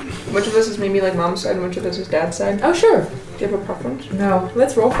which of us is maybe like mom's side and which of us is dad's side? Oh, sure. Do you have a preference? No,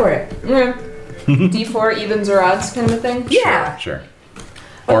 let's roll for it. Yeah. D4 evens or odds kind of a thing? Yeah. Sure.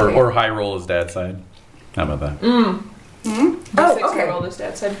 Okay. Or high roll is dad's side. How about that? Oh, D6 okay. roll this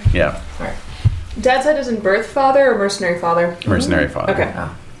dad's side. Yeah. Dad's side is in birth father or mercenary father? Mercenary father. Okay.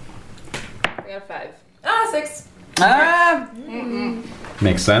 Oh. We got a 5. Ah, 6. Ah,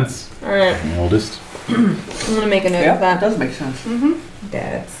 Makes sense. Alright. The oldest. I'm gonna make a note yeah, of that that. does make sense.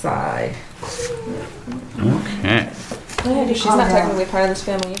 Dad's side. Okay. She's not technically part of this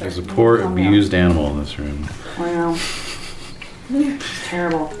family either. There's a poor abused animal in this room. Wow. It's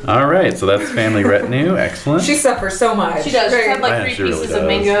terrible. All right, so that's family retinue. Excellent. She suffers so much. She does. She's had Yeah, like 3 she really pieces of does.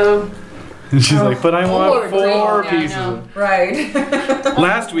 mango. She's like, but I want 4 Yeah, I pieces. know. Right.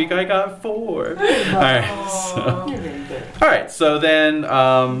 Last week I got 4. All right. So, You're very good. all right. So then,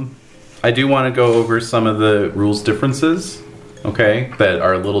 I do want to go over some of the rules differences. Okay, that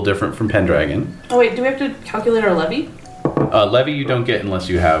are a little different from Pendragon. Oh wait, do we have to calculate our levy? Levy you don't get unless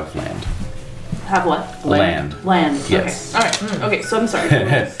you have land. Have what? Land. Land. Yes. Okay. All right. Okay. So I'm sorry.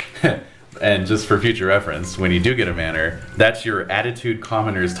 And just for future reference, when you do get a manor, that's your attitude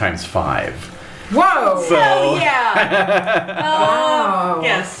commoners times 5. Whoa. So, Hell yeah! Wow.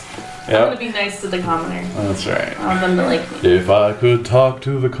 Yes. I'm Yep. gonna be nice to the commoner. That's right. I want them to like me. If I could talk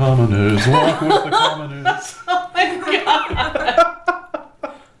to the commoners, walk with the commoners. Oh my god!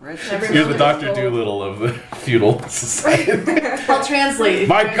 You're the Dr. Doolittle of the feudal society. I'll translate.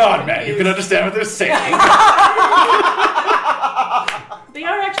 My God, man, you can understand what they're saying. They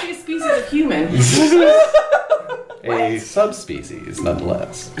are actually a species of human. A subspecies,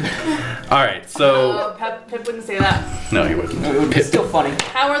 nonetheless. All right, so Pip wouldn't say that. no, he wouldn't. It would be still funny.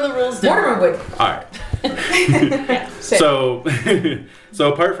 How are the rules Mortimer different? would. All right. So,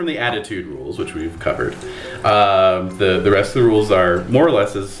 so apart from the attitude rules, which we've covered, the rest of the rules are more or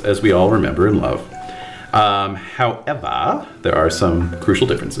less as we all remember and love. However, there are some crucial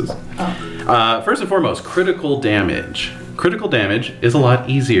differences. First and foremost, critical damage. Critical damage is a lot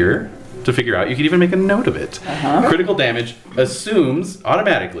easier to figure out. You can even make a note of it. Critical damage assumes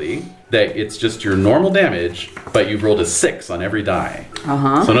automatically that it's just your normal damage, but you've rolled a 6 on every die.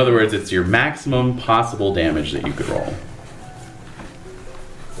 So in other words, it's your maximum possible damage that you could roll.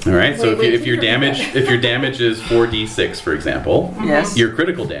 All right. So if your damage is 4d6, for example, Yes. your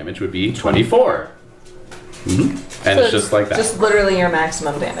critical damage would be 24. And it's just like that. Just literally your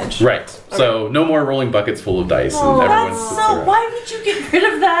maximum damage. Right. So no more rolling buckets full of dice and everyone sits around. Why would you get rid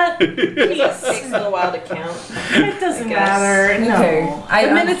of that? It takes a little while to count. It doesn't I guess. matter. No. Okay. The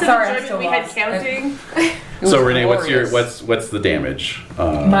I'm minutes sorry, I'm of still enjoyment we had lost. counting. So Renee, what's the damage?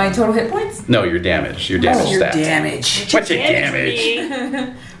 My total hit points? No, your damage. Your damage stat. damage. What's your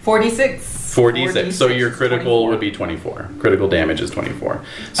damage? 46. 46. So your critical 24. Would be 24. Critical damage is 24.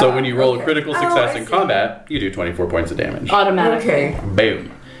 So when you roll a critical success in combat, you do 24 points of damage. Automatically. Okay.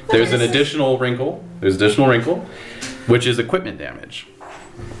 Boom. There's an additional wrinkle. Which is equipment damage.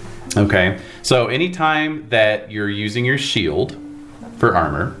 Okay. So anytime that you're using your shield for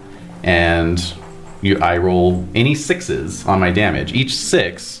armor, and I roll any 6s on my damage, each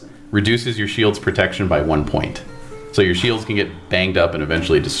 6 reduces your shield's protection by 1 point. So your shields can get banged up and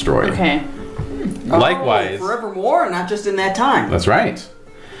eventually destroyed. Okay. Likewise, forevermore, not just in that time. That's right.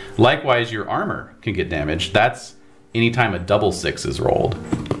 Likewise, your armor can get damaged. That's anytime a double 6 is rolled.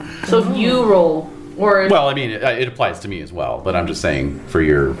 So if you roll, or well, I mean, it applies to me as well, but I'm just saying for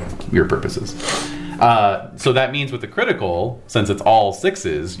your purposes. So that means with the critical, since it's all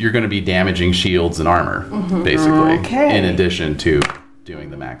 6s, you're going to be damaging shields and armor, basically, in addition to doing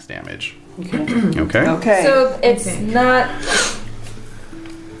the max damage. Okay. So it's not...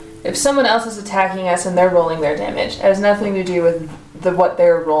 If someone else is attacking us and they're rolling their damage, it has nothing to do with what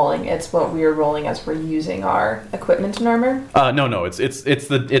they're rolling. It's what we are rolling as we're using our equipment and armor. No. It's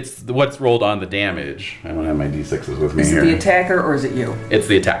what's rolled on the damage. I don't have my d6s with me here. Is it the attacker or is it you? It's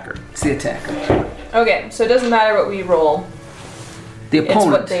the attacker. It's the attacker. Okay, so it doesn't matter what we roll. The opponent.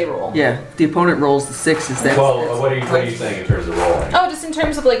 It's what they roll. Yeah, the opponent rolls the 6s. That's, what are you saying in terms of rolling? Oh, just in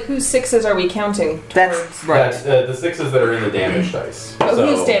terms of like whose 6s are we counting? That's right. That's the 6s that are in the damage dice. Oh, So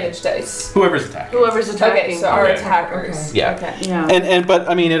whose damage dice? Whoever's attacking. whoever's attacking. Okay, so our Okay. attackers. Okay. Yeah. Okay. Yeah. But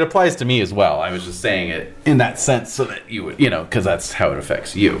I mean, it applies to me as well. I was just saying it in that sense so that you would, because that's how it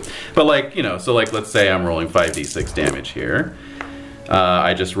affects you. But so let's say I'm rolling 5d6 damage here.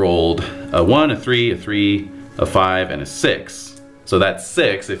 I just rolled a 1, a 3, a 3, a 5, and a 6. So that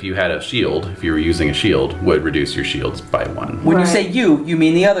 6, if you had a shield, if you were using a shield, would reduce your shields by 1. When you say you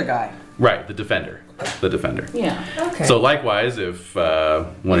mean the other guy. Right, the defender. Yeah. Okay. So likewise, if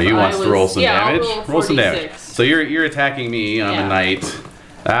one of you wants to roll some damage, roll some damage. So you're attacking me. I'm a knight.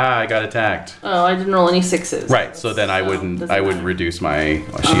 I got attacked. Oh, I didn't roll any 6s. Right. So then I wouldn't reduce my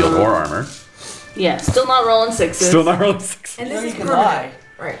shield or armor. Yeah, still not rolling 6s. Still not rolling 6. And this You is can permanent. lie.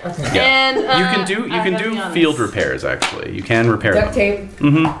 Right, okay. And You can do field repairs. Actually, you can repair Duct them.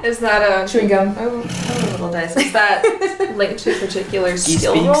 tape, Is that a chewing gum. Oh, little dice. Is that linked to a particular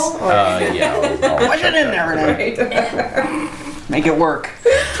skill speaks. roll? Or? Yeah. I'll Push it in there, Renee. Right. Make it work.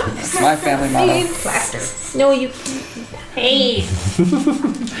 My family motto. Plaster. No, you. hey,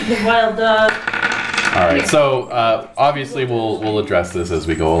 wild dog. All right. So obviously we'll address this as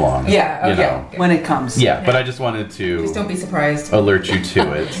we go along. Yeah, You okay. know. When it comes. Yeah, but I just wanted Just don't to be surprised. alert you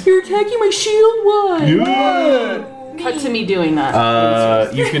to it. You're attacking my shield. What? Yeah. Cut to me doing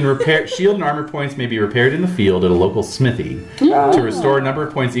that. You can repair shield and armor points may be repaired in the field at a local smithy to restore a number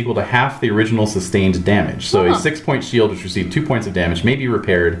of points equal to half the original sustained damage. So a 6-point shield which received 2 points of damage may be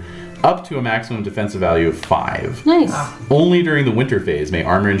repaired up to a maximum defensive value of 5. Nice. Only during the winter phase may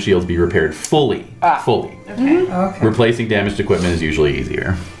armor and shields be repaired fully. Fully. Okay. Replacing damaged equipment is usually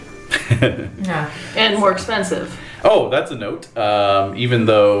easier. Yeah. And more expensive. Oh, that's a note. Even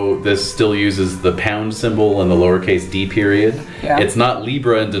though this still uses the pound symbol and the lowercase d period, it's not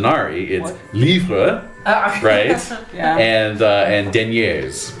libra and denari. It's livre, right? Yeah. And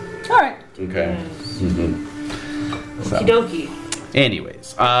deniers. All right. Okay. Okie dokie.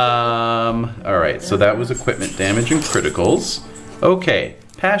 Anyways, all right. So that was equipment damage and criticals. Okay,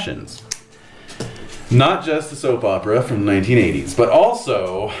 passions. Not just a soap opera from the 1980s, but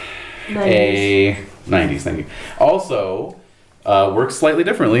also 90s. Thank you. Also, works slightly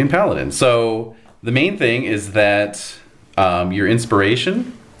differently in Paladin. So the main thing is that your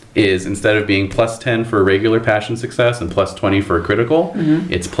inspiration is, instead of being plus 10 for a regular passion success and plus 20 for a critical,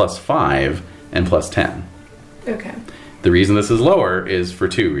 it's plus 5 and plus 10. Okay. The reason this is lower is for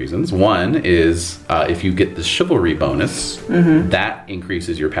 2 reasons. One is if you get the chivalry bonus, that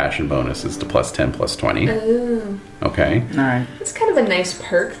increases your passion bonuses to plus 10, plus 20. Oh. Okay. All right. It's kind of a nice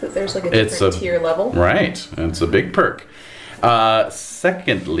perk that there's like a It's different a- tier level. Right. It's a big perk.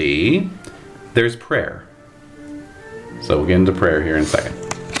 Secondly, there's prayer. So we'll get into prayer here in a second.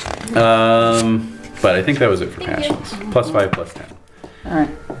 But I think that was it for passions. Plus 5, plus 10. All right.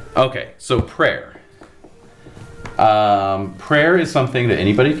 Okay, so prayer. Prayer is something that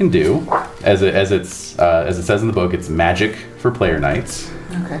anybody can do, as it says in the book. It's magic for player knights,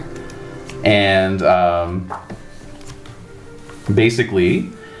 Okay. and basically,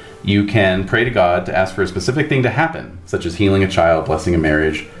 you can pray to God to ask for a specific thing to happen, such as healing a child, blessing a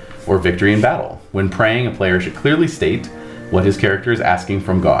marriage, or victory in battle. When praying, a player should clearly state what his character is asking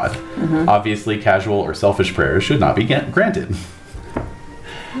from God. Obviously, casual or selfish prayers should not be granted.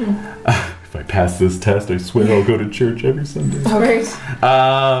 If I pass this test, I swear I'll go to church every Sunday. All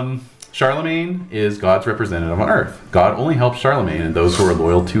right. Charlemagne is God's representative on earth. God only helps Charlemagne and those who are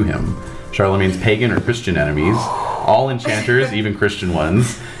loyal to him. Charlemagne's pagan or Christian enemies, all enchanters, even Christian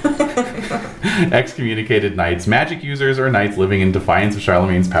ones, excommunicated knights, magic users, or knights living in defiance of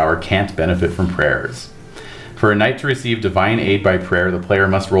Charlemagne's power can't benefit from prayers. For a knight to receive divine aid by prayer, the player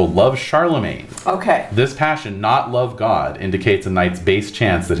must roll Love Charlemagne. Okay. This passion, not love God, indicates a knight's base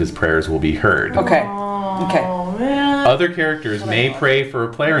chance that his prayers will be heard. Okay. Oh, man. Other characters may pray for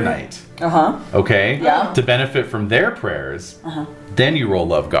a player knight. Okay? Yeah. To benefit from their prayers, then you roll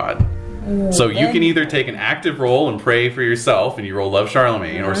Love God. So you can either take an active role and pray for yourself and you roll Love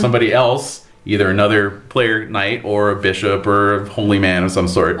Charlemagne, or somebody else, either another player knight or a bishop or a holy man of some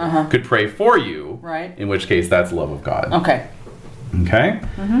sort, could pray for you. Right. In which case, that's love of God. Okay. Okay?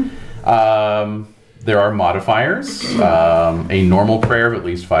 There are modifiers. A normal prayer of at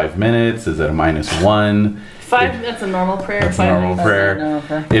least 5 minutes is at a -1. That's a normal prayer. That's a normal prayer.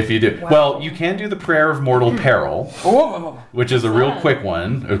 Okay. If you do, well, you can do the prayer of mortal peril, which is a real quick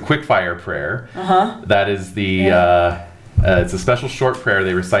one, a quick fire prayer. That is the, it's a special short prayer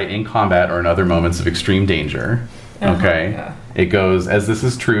they recite in combat or in other moments of extreme danger. Okay. It goes, as this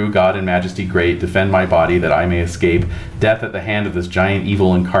is true, God in majesty great, defend my body that I may escape death at the hand of this giant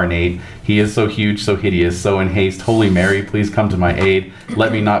evil incarnate. He is so huge, so hideous, so in haste. Holy Mary, please come to my aid.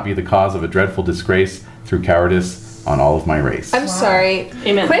 Let me not be the cause of a dreadful disgrace through cowardice on all of my race. I'm sorry.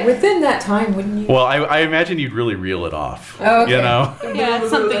 Amen. Quick. Within that time, wouldn't you? Well, I imagine you'd really reel it off. Oh, okay. You know? Yeah, it's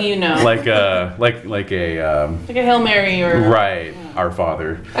something you know. Like a Like a Hail Mary or... right, Our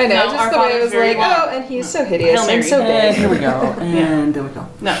Father. I know, No, just Our the way it Father's was very like, long. oh, and he's so hideous Hail Mary. and so big. Here we go. And there we go.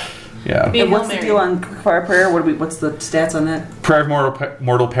 No. Yeah. Be And Hail what's the Mary. deal on quickfire prayer? What's the stats on that? Prayer of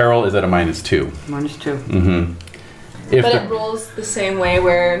mortal peril is at a -2. -2. If But the it rules the same way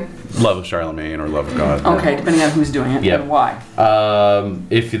where... love of Charlemagne or love of God. Okay, depending on who's doing it Yep. and why.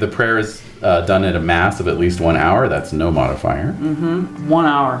 If the prayer is done at a mass of at least 1 hour, that's no modifier. 1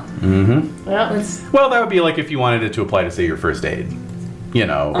 hour. Yeah. Well, that would be like if you wanted it to apply to, say, your first aid. You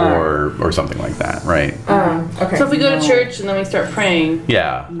know, or something like that, right? Okay. So if we go to church and then we start praying,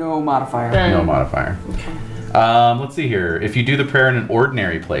 Yeah. No modifier. then... No modifier. Okay. Let's see here. If you do the prayer in an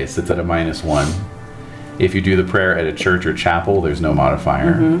ordinary place, it's at a -1. If you do the prayer at a church or chapel, there's no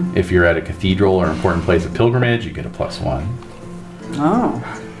modifier. If you're at a cathedral or important place of pilgrimage, you get a +1. Oh.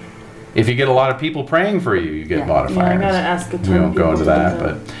 If you get a lot of people praying for you, you get Yeah. modifiers. Yeah, I gotta ask a ton We of won't go people into to do that,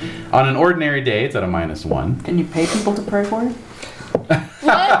 but on an ordinary day, it's at a -1. Can you pay people to pray for you?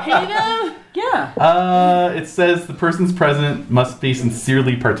 What? Pay them? Yeah. It says the person's present must be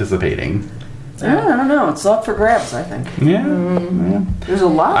sincerely participating. Yeah, I don't know. It's up for grabs, I think. Yeah. There's a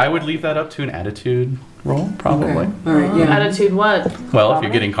lot. I would leave that up to an attitude roll, probably. All right, yeah. Attitude what? Well, if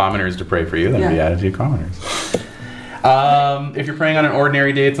you're getting commoners to pray for you, then it'd be Yeah. attitude commoners. If you're praying on an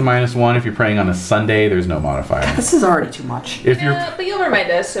ordinary day, it's a -1. If you're praying on a Sunday, there's no modifier. This is already too much. If you're, Yeah, but you'll remind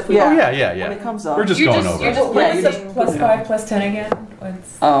us if we... Yeah. oh yeah. When it comes up. We're just You're going just- over. you're it. just- What Yeah, is you the +5, +10 again?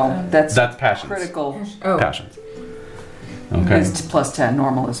 What's, Oh, that's That's passions. critical. oh. Passions. Okay. It's +10.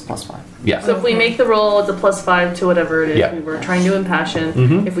 Normal is +5. Yeah. So if we make the roll, it's a +5 to whatever it is Yeah. we were trying to impassion.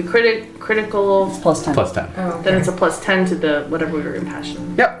 Mhm. If we critical, +10. +10. Oh, okay. then it's a +10 to the whatever we were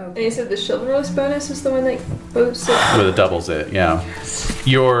impassion. Yep. And you said the chivalrous bonus is the one that boosts it? With it doubles it. Yeah.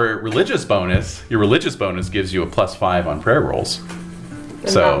 Your religious bonus gives you a +5 on prayer rolls. I'm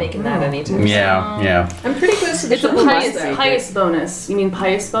So- not making that anytime. Yeah. I'm pretty close to the It's a chivalrous. pious bonus. You mean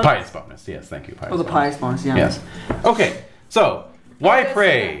pious bonus? Pious bonus. Yes. Thank you. Pious. Oh, the bonus. pious bonus, yeah. Yes. Okay. So why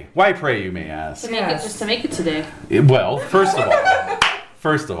pray? Why pray? You may ask. To make it, just to make it today. Well, first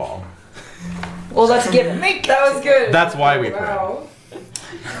of all, Well, that's given. That was good. that's why we pray. Wow.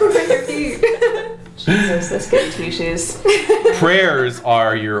 Jesus, that's good two-shoes. Prayers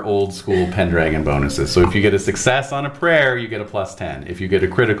are your old school Pendragon bonuses. So if you get a success on a prayer, you get a +10. If you get a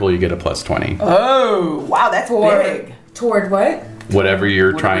critical, you get a +20. Oh, wow, that's big. Toward what? Whatever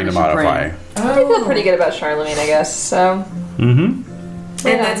you're Whatever trying to you're modify. praying. I feel pretty good about Charlemagne, I guess, so... And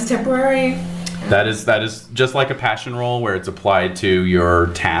that's temporary? That is just like a passion roll where it's applied to your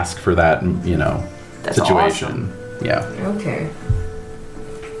task for that, That's situation. Yeah. Okay.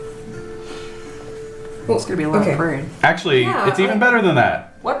 It's going to be a lot Okay. of praying. Actually, Yeah, it's even better than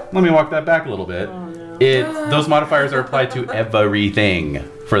that. What? Let me walk that back a little bit. Those modifiers are applied to everything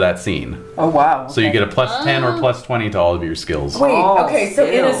for that scene. Oh, wow. So you get a +10 or +20 to all of your skills. Wait, Oh, okay, so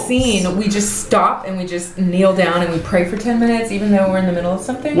in a skills. scene, we just stop and we just kneel down and we pray for 10 minutes even though we're in the middle of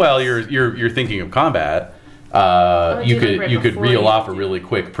something? Well, you're thinking of combat, you could reel off a really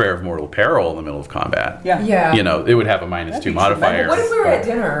quick prayer of mortal peril in the middle of combat. Yeah. You know, it would have a -2 modifier. What if we were at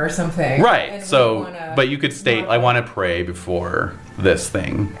dinner or something? Right. So, but you could state, I want to pray before this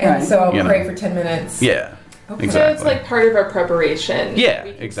thing. And so I'll pray for 10 minutes. Yeah. Okay. Exactly. So it's like part of our preparation. Yeah,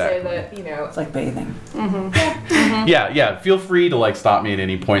 we can exactly. Say that, you know, It's like bathing. Yeah. Feel free to like stop me at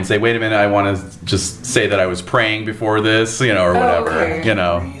any point. Say, wait a minute, I want to just say that I was praying before this, you know, or whatever. Okay. You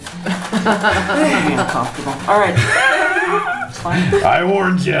know. Being uncomfortable. All right. It's fine. I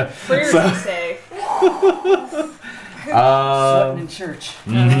warned you. prayers to say. Sweating in church.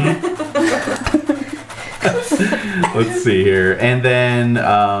 Let's see here, and then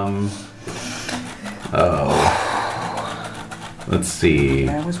let's see.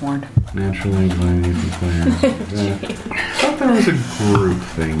 I was warned. Naturally anxiety from players. I thought there was a group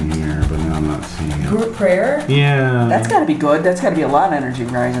thing here, but now I'm not seeing it. Group prayer? Yeah. That's got to be good. That's got to be a lot of energy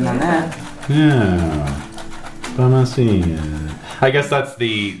rising on that. Yeah. But I'm not seeing it. I guess that's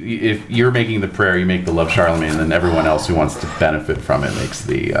if you're making the prayer, you make the Love Charlemagne, and then everyone else who wants to benefit from it makes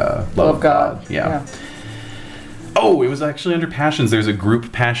the Love God. Yeah. Oh, it was actually under passions. There's a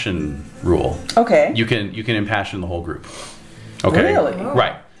group passion rule. Okay. You can impassion the whole group. Okay. Really? Oh.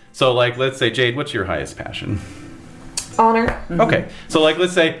 Right. So like, let's say, Jade, what's your highest passion? Honor. Mm-hmm. Okay. So like,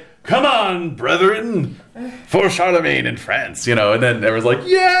 let's say, come on, brethren, for Charlemagne in France, you know, and then everyone's like,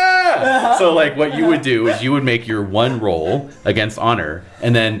 yeah! So like, what you would do is you would make your one roll against honor,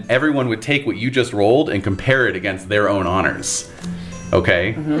 and then everyone would take what you just rolled and compare it against their own honors.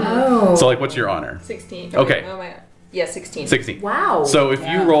 Okay? Oh. So like, what's your honor? 16. Okay. Oh my god. Yeah, 16. 16. Wow. So if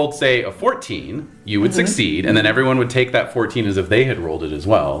you rolled, say, a 14, you would succeed, and then everyone would take that 14 as if they had rolled it as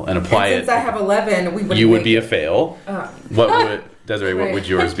well, and apply and it. since I have 11, we would You would be a fail. What would Desiree? What would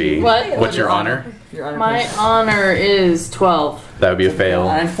yours be? What? What's your honor? Your honor, My please. honor is 12. That would be a fail,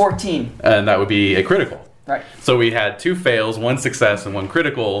 And 14. and that would be a critical. Right. So we had 2 fails, 1 success, and 1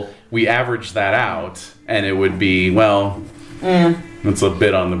 critical. We averaged that out, and it would be it's a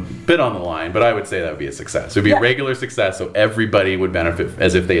bit on the line, but I would say that would be a success. It would be a regular success, so everybody would benefit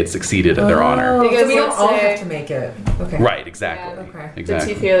as if they had succeeded at their honor. Oh, Because so we don't let's all say- have to make it. Okay. Right, exactly. Yeah. Okay. The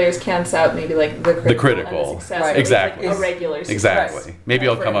Exactly. 2 failures cancel out maybe like the critical. And critical. the success. Right. Or Exactly. Like a regular success. Exactly. Maybe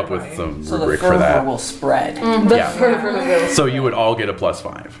I'll For come up with everybody. some So the rubric for fervor that. will spread. The Yeah. fervor will. So you would all get a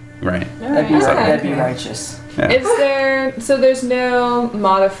 +5, right? That'd be, Okay. that'd be righteous. Yeah. Is there, so there's no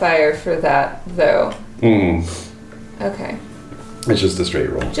modifier for that though? Okay. It's just a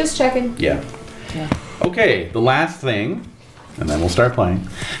straight roll. Just checking. Yeah. Yeah. Okay, the last thing, and then we'll start playing.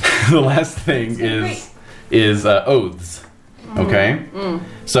 The last thing is oaths. Okay.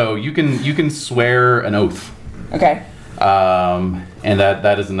 So you can swear an oath, Okay. and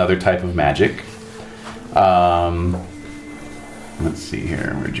that is another type of magic. Let's see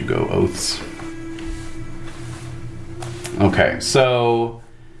here. Where'd you go? Oaths. Okay, so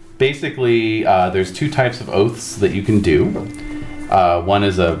basically, there's 2 types of oaths that you can do. One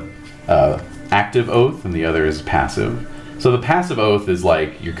is a active oath, and the other is passive. So the passive oath is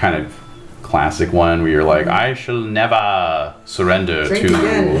like your kind of classic one where you're like, I shall never surrender Drink to,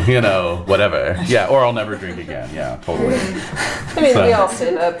 again. you know, whatever. Yeah, or I'll never drink again. Yeah, totally. I mean, So- we all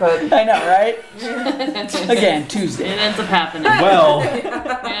say that, but I know, right? Again, Tuesday. It ends up happening. Well,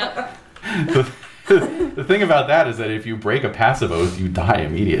 Yeah. the thing about that is that if you break a passive oath, you die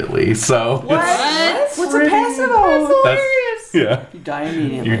immediately. So What? What's a passive oath? that's yeah, You die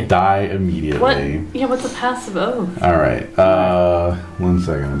immediately. you die immediately. What? Yeah, what's a passive oath? All right. 1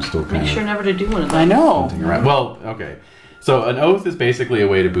 second. I'm still kind Make of sure never to do one of those. I know. hunting around. Well, okay. So an oath is basically a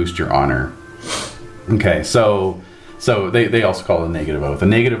way to boost your honor. Okay. So they also call it a negative oath. A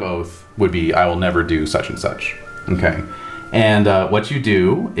negative oath would be I will never do such and such. Okay. And what you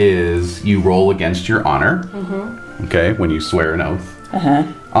do is you roll against your honor. Okay. When you swear an oath.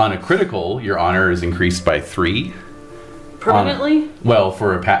 On a critical, your honor is increased by 3. Permanently? Well,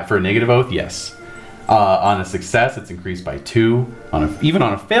 for a negative oath, yes. On a success, it's increased by 2. Even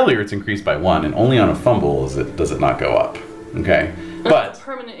on a failure, it's increased by 1, and only on a fumble does it not go up. Okay, That's but a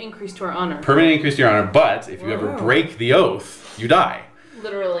permanent increase to our honor. permanent increase to your honor. But if you ever break the oath, you die.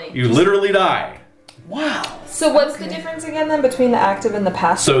 literally. You literally die. Wow. So what's the difference again then between the active and the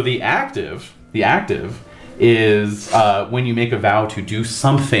passive? So the active is when you make a vow to do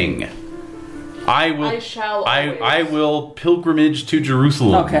something. I will pilgrimage to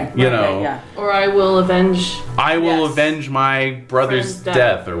Jerusalem. Okay. You okay, know. Yeah. Or I will avenge. I will Yes. avenge my brother's Friend's death.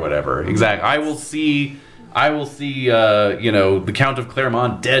 death or whatever. Exactly. I will see I will see, the Count of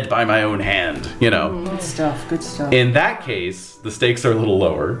Claremont dead by my own hand, Good stuff. In that case, the stakes are a little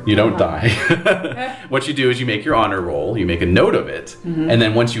lower. You don't die. What you do is you make your honor roll, you make a note of it, and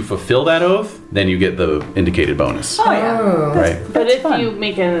then once you fulfill that oath, then you get the indicated bonus. Oh, yeah. Right. But if you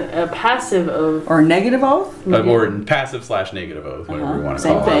make a passive oath, Or a negative oath? Or passive/negative oath, whatever you want to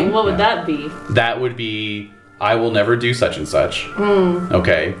Same call thing. it. what would that be? That would be, I will never do such and such.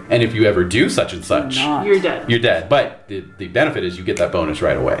 Okay? And if you ever do such and such, Not. You're dead. you're dead. But the benefit is you get that bonus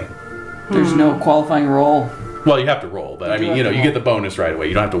right away. There's no qualifying roll. Well, you have to roll, but I mean, you get the bonus right away.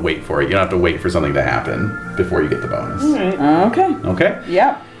 You don't have to wait for it. You don't have to wait for something to happen before you get the bonus. Okay. Okay?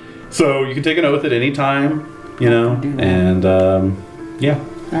 Yeah. So you can take an oath at any time, do that. and yeah.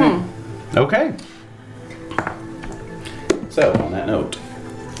 Okay. So on that note,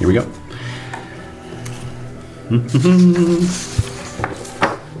 here we go.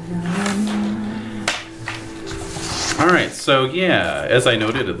 All right. So yeah, as I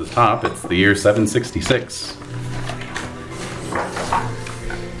noted at the top, it's the year 766.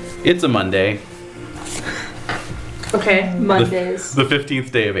 It's a Monday. Okay. Mondays. The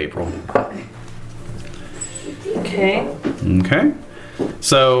 15th day of April. Okay. Okay.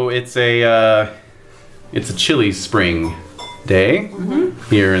 So it's a chilly spring day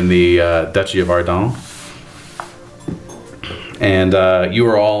here in the Duchy of Ardan. And you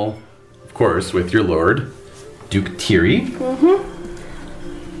are all, of course, with your lord, Duke Thierry.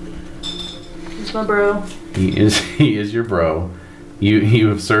 He's my bro. He is your bro. You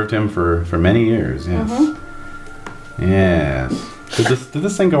have served him for many years, yes. Yes. Did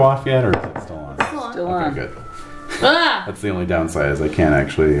this thing go off yet, or is it still on? Still Okay, on. good. Ah! That's the only downside, is I can't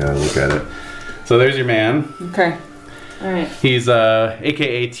actually look at it. So there's your man. Okay. Alright. He's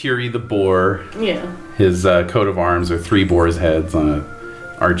aka Thierry the Boar. Yeah. His coat of arms are 3 boar's heads on an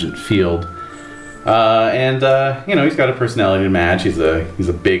argent field. And he's got a personality to match. He's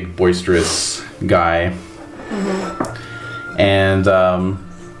a big, boisterous guy. And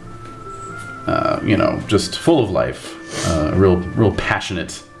just full of life. A real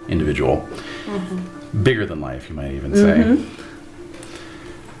passionate individual. Bigger than life, you might even say.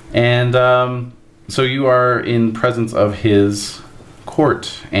 And so you are in presence of his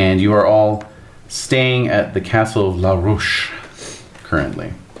court, and you are all staying at the castle of La Roche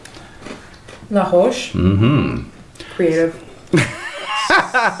currently. La Roche. Creative.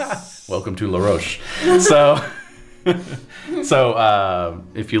 Welcome to La Roche. So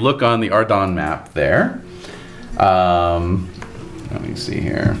if you look on the Ardan map there, let me see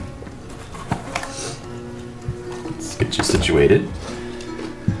here. Let's get you situated.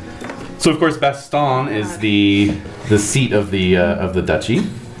 So of course, Baston is the seat of the duchy.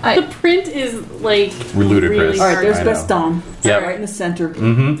 The print is like Ludicrous. really All right, hard. there's I know. Baston. Yep. Right in the center.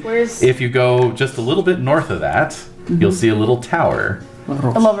 Where's If you go just a little bit north of that, you'll see a little tower. La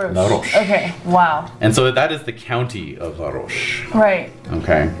Roche. La Roche. Okay. Wow. And so that is the county of La Roche. Right.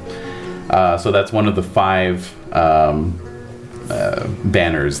 Okay. So that's one of the 5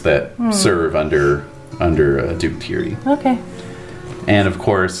 banners that serve under Duke Thierry. Okay. And of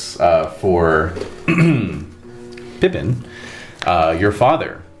course, for Pippin, your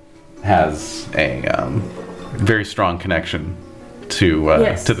father has a very strong connection to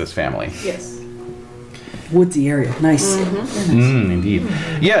Yes. to this family. yes. Woodsy area. Nice. Indeed.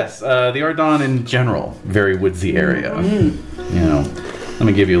 Yes, the Ardan in general, very woodsy area. Let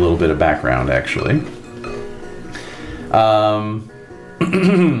me give you a little bit of background, actually.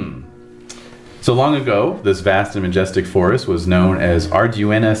 So long ago, this vast and majestic forest was known as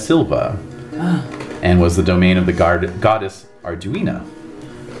Arduina Silva, and was the domain of the goddess Arduina,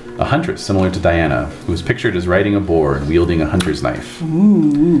 a huntress similar to Diana, who was pictured as riding a boar and wielding a hunter's knife.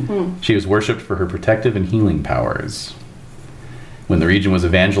 She was worshipped for her protective and healing powers. When the region was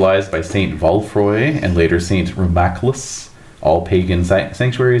evangelized by Saint Volfroy and later Saint Rumaclus, all pagan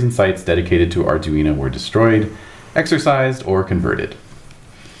sanctuaries and sites dedicated to Arduina were destroyed, exorcised, or converted.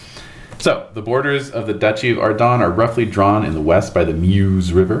 So, the borders of the Duchy of Ardan are roughly drawn in the west by the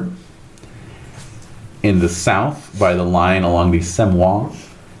Meuse River, in the south by the line along the Semois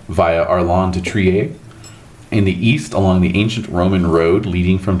via Arlon to Trier, in the east along the ancient Roman road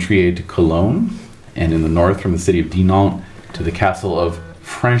leading from Trier to Cologne, and in the north from the city of Dinant to the castle of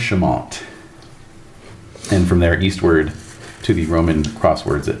Franchemont, and from there eastward to the Roman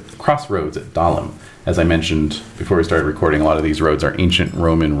crossroads at Dahlem. As I mentioned before we started recording, a lot of these roads are ancient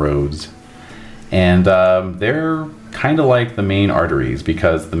Roman roads. And they're kind of like the main arteries,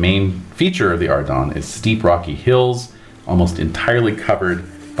 because the main feature of the Ardan is steep rocky hills, almost entirely covered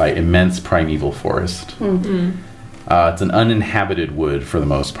by immense primeval forest. It's an uninhabited wood for the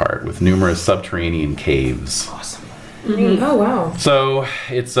most part, with numerous subterranean caves. Awesome. Mm-hmm. Oh wow. So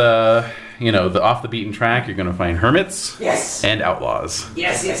it's the off the beaten track. You're going to find hermits, Yes. and outlaws.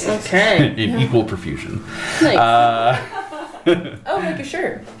 Yes. Okay. In equal profusion. Nice. Oh, like your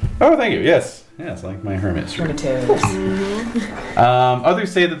shirt. Oh, thank you. Yes, like my hermit shirt. Hermitage.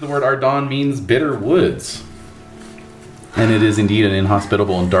 Others say that the word Ardon means bitter woods, and it is indeed an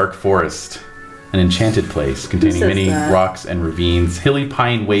inhospitable and dark forest, an enchanted place containing says many that? rocks and ravines, hilly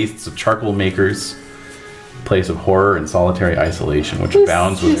pine wastes of charcoal makers, place of horror and solitary isolation, which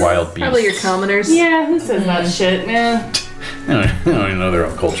abounds with wild beasts. Probably your commoners. Yeah, who says that shit, man? They don't even know their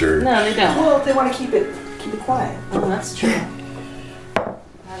own culture. No, they don't. Well, they want to keep it quiet. Oh, that's true.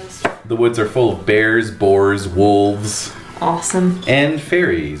 The woods are full of bears, boars, wolves, Awesome. and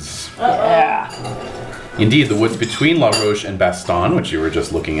fairies. Yeah. Indeed, the woods between La Roche and Baston, which you were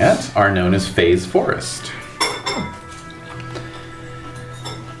just looking at, are known as Faye's Forest.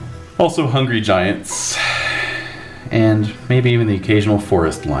 Also hungry giants, and maybe even the occasional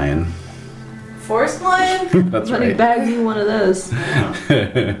forest lion. Forest lion? That's Money right. bag me one of those.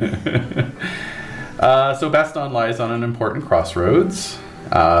 So Baston lies on an important crossroads.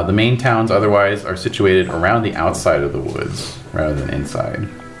 The main towns otherwise are situated around the outside of the woods rather than inside.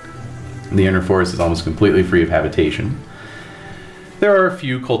 The inner forest is almost completely free of habitation. There are a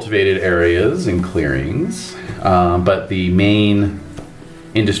few cultivated areas and clearings, but the main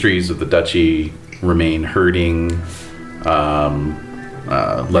industries of the duchy remain herding,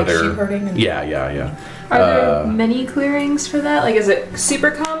 leather. sheep herding and- Yeah. Are there many clearings for that? Like, is it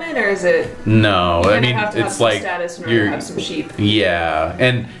super common or is it? No, You I kind of mean have to have it's some like status in order to you're. have some sheep. Yeah,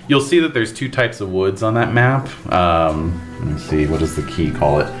 and you'll see that there's two types of woods on that map. Let me see, what does the key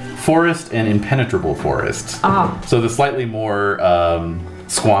call it? Forest and impenetrable forests. Ah. So the slightly more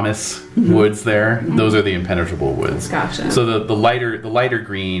squamous woods there, those are the impenetrable woods. Gotcha. So the lighter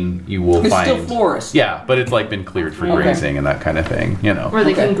green you will It's find. still forest. Yeah, but it's like been cleared for Okay. grazing and that kind of thing, you know. Where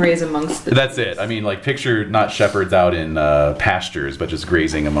they Okay. can graze amongst the. That's it. I mean, like, picture not shepherds out in pastures, but just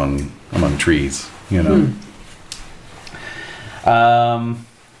grazing among trees. You know.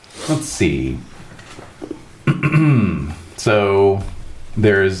 Let's see. So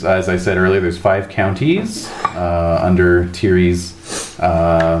there's, as I said earlier, there's 5 counties under Thierry's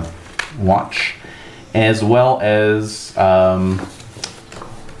watch, as well as 3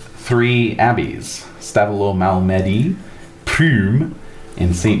 abbeys: Stavelot Malmedy, Prume,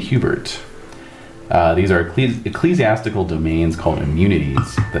 and St. Hubert. These are ecclesiastical domains called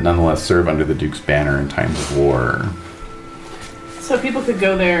immunities that nonetheless serve under the Duke's banner in times of war. So people could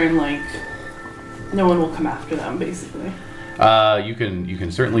go there and, like, no one will come after them, basically. You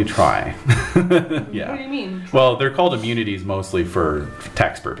can certainly try. Yeah. What do you mean? Well, they're called immunities mostly for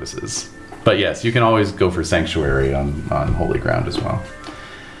tax purposes. But yes, you can always go for sanctuary on holy ground as well.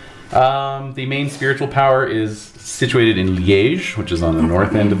 The main spiritual power is situated in Liège, which is on the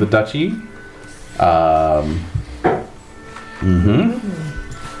north end of the duchy. And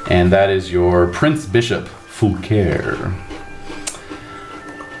that is your Prince Bishop Fulker.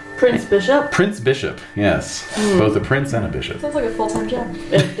 Prince Bishop? Prince Bishop, yes. Both a prince and a bishop. Sounds like a full-time job.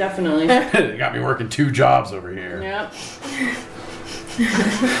 Definitely. They got me working 2 jobs over here. Yep.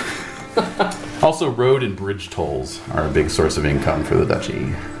 Also, road and bridge tolls are a big source of income for the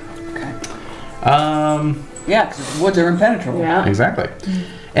duchy. Okay. Yeah, because the woods are impenetrable. Yeah. exactly.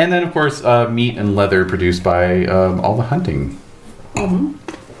 And then, of course, meat and leather produced by all the hunting. All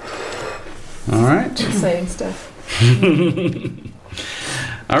right. Exciting stuff.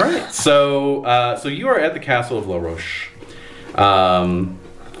 All right. So you are at the castle of La Roche.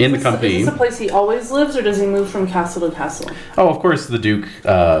 In the company. Is this a place he always lives, or does he move from castle to castle? Oh, of course, the Duke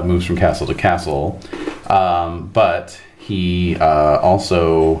moves from castle to castle, but he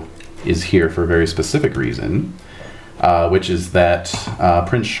also is here for a very specific reason, which is that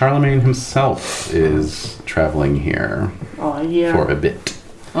Prince Charlemagne himself is traveling here Oh, yeah. for a bit.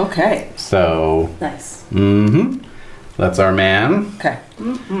 Okay. So, Nice. that's our man. Okay. He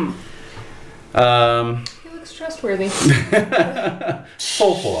looks trustworthy.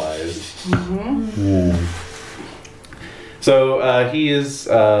 Soulful eyes. So he is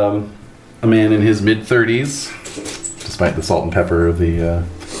a man in his mid-30s, despite the salt and pepper of the.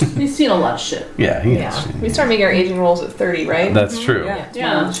 He's seen a lot of shit. Yeah, he Yeah. is. We start making our aging rolls at 30, right? That's true. Yeah. It's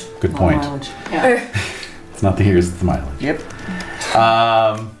Yeah. mileage. Good All point. mileage. Yeah. It's not the years, it's the mileage. Yep.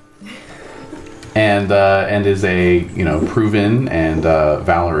 And is a proven and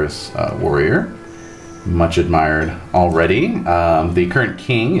valorous warrior, much admired already. The current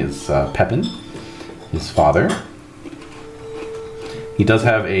king is Pepin, his father. He does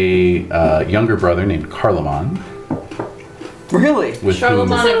have a younger brother named Carloman, Really? With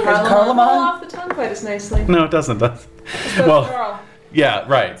Charlemagne whom? and Carloman? Roll off the tongue quite as nicely. No, it doesn't. Well, yeah,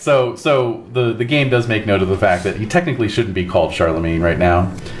 right. So the game does make note of the fact that he technically shouldn't be called Charlemagne right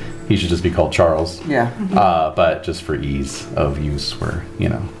now. He should just be called Charles. Yeah. But just for ease of use, we're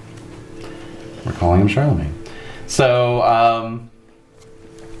calling him Charlemagne. So,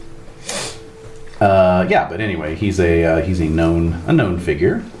 but anyway, he's a known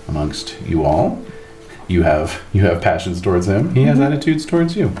figure amongst you all. You have passions towards him. He has attitudes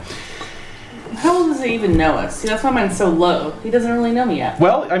towards you. How well does he even know us? See, that's why mine's so low. He doesn't really know me yet.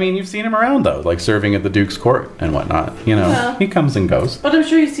 Well, I mean, you've seen him around though, like serving at the Duke's court and whatnot. Yeah. He comes and goes. But I'm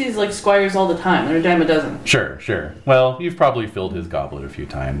sure he sees like squires all the time. They're a dime a dozen. Sure. Well, you've probably filled his goblet a few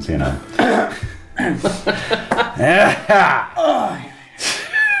times,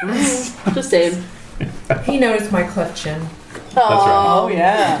 Just saying. He noticed my cleft chin. That's right. Oh,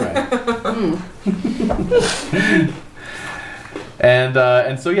 yeah. That's right.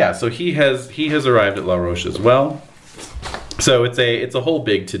 And so he has arrived at La Roche as well. So it's a whole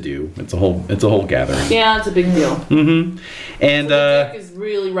big to do. It's a whole gathering. Yeah, it's a big deal. Mm-hmm. And the Duke is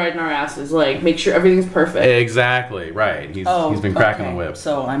really riding our asses, like make sure everything's perfect. Exactly right. He's been cracking the whip.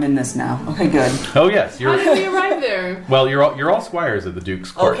 So I'm in this now. Okay, good. Oh yes, How did we arrive there? Well, you're all squires at the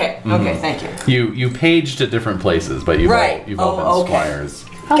Duke's court. Okay, Mhm. okay, thank you. You paged at different places, but you've all been squires.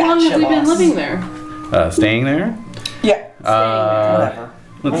 How long have we been boss. living there? Staying there. Yeah. Whatever.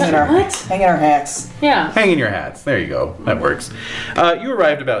 Hanging our hats. Yeah. Hanging your hats. There you go. That works. You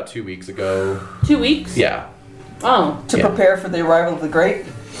arrived about 2 weeks ago. 2 weeks? Yeah. Oh. To prepare for the arrival of the great?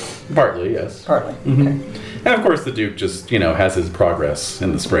 Partly, yes. Partly. Mm-hmm. Okay. And of course, the Duke just has his progress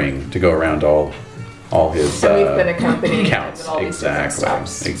in the spring to go around all his And we've been accompanying counts. him at all these different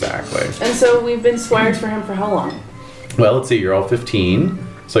stops. Exactly. And so we've been squires for him for how long? Well, let's see. You're all 15,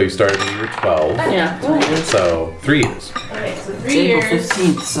 so you started when you were 12. Yeah. So 3 years. Alright, so It's 3 April years.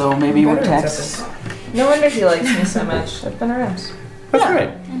 15th, so maybe we're Veterans Texas. No wonder he likes me so much. I've been around. That's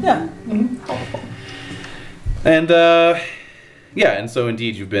right. Yeah. And and so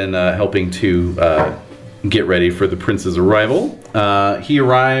indeed you've been helping to get ready for the prince's arrival. He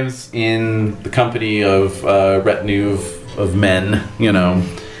arrives in the company of retinue of men,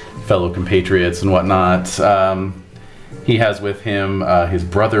 fellow compatriots and whatnot. He has with him his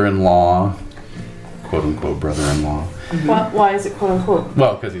brother-in-law, quote-unquote brother-in-law. Mm-hmm. Why is it quote unquote?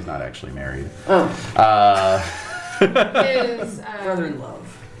 Well, because he's not actually married. Oh. His Brother-in-law.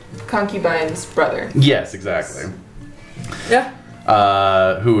 concubine's brother. Yes, exactly. Yeah.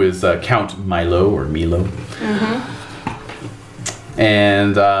 Who is Count Milo or Milo. Mm-hmm.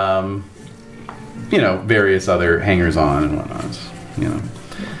 And, various other hangers-on and whatnot,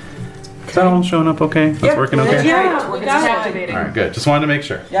 Is that all showing up okay? That's working okay? Yeah, we It's got it. activating. All right, good. Just wanted to make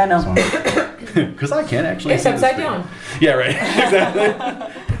sure. Yeah, I know. Because I can't actually It's see the upside screen. down. Yeah, right.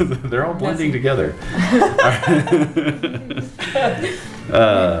 Exactly. They're all blending together.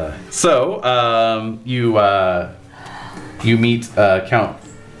 You meet Count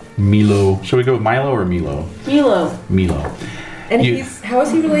Milo. Should we go with Milo or Milo? Milo. Milo. And You- how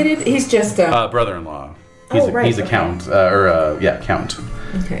is he related? He's just Brother-in-law. right, He's a okay. count. Count.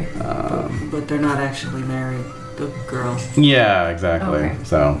 Okay. But they're not actually married. The girl. Yeah, exactly. Okay.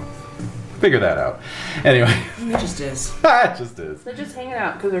 So, figure that out. Anyway, It just is. it just is. They're just hanging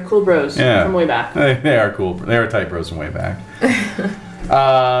out because they're cool bros Yeah. from way back. They are cool. They are type bros from way back.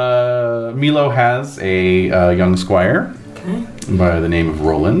 Milo has a young squire Okay. by the name of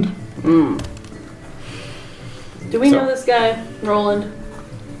Roland. Do we So- know this guy, Roland?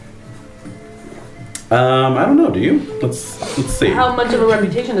 I don't know. Do you? Let's see. How much of a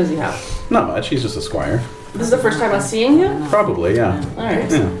reputation does he have? Not much. He's just a squire. This is the first time I'm seeing him? Probably, yeah. Alright.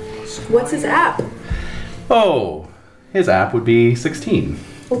 Yeah. What's his app? Oh, his app would be 16.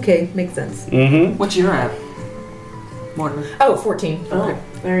 Okay, makes sense. Mm-hmm. What's your app? Mortimer. Oh, 14. Oh, Okay.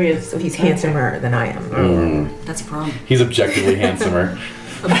 there he is. So he's handsomer than I am. That's a problem. He's objectively handsomer.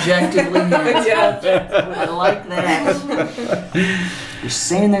 Objectively, I like that. You're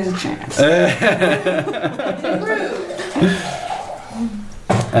saying there's a chance.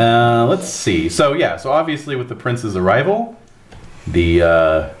 Let's see. So obviously with the prince's arrival, the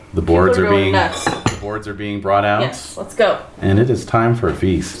boards People are are going being nuts. the boards are being brought out, Yes, let's go. and it is time for a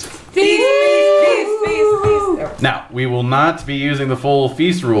feast. Feast, feast, feast, feast. Now we will not be using the full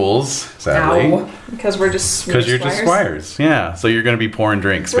feast rules, sadly, Ow. Because we're just because you're just squires. Yeah, so you're going to be pouring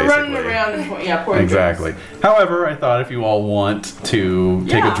drinks, We're basically. running around and pouring Exactly. However, I thought if you all want to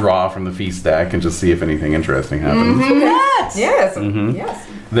take a Yeah. draw from the feast deck and just see if anything interesting happens, Yes! Yes. Mhm. Yes.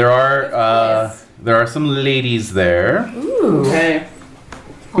 there are some ladies there. Ooh. Okay.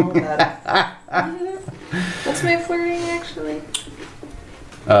 All of that. Well, What's my flirting actually?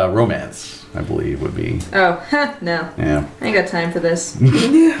 Romance, I believe, would be. Oh, no. Yeah. I ain't got time for this.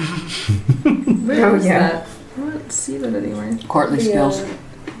 Where is that? I don't see that anywhere. Courtly skills.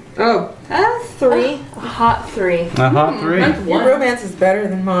 Oh, 3. A hot 3. A hot 3. Your romance is better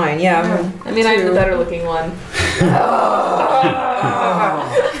than mine. Yeah. I mean, I'm the better looking one.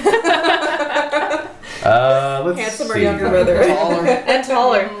 Let's Handsomer see. younger brother. And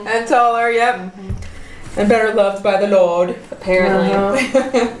taller. And taller, yep. And better loved by the Lord. Apparently.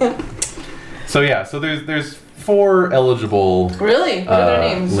 So yeah, so there's 4 eligible Really? What are their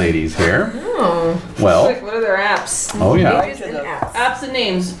names? ladies here. Oh. Well, What are their apps? oh yeah. Pages and apps. Apps and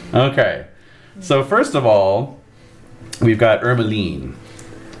names. Okay. So first of all, we've got Ermeline.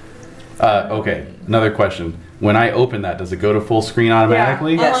 Okay, another question. When I open that, does it go to full screen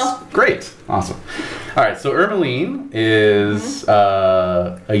automatically? Yes. Great. Awesome. All right, so Ermeline is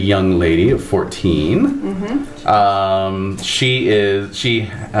a young lady of 14. She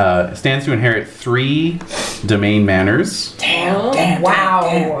stands to inherit 3 domain manors,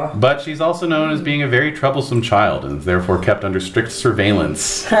 Wow. but she's also known as being a very troublesome child and is therefore kept under strict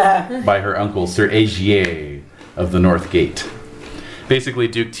surveillance by her uncle Sir Agier of the North Gate. Basically,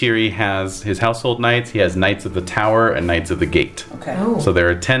 Duke Thierry has his household knights. He has Knights of the Tower and Knights of the Gate. Okay. Oh. So there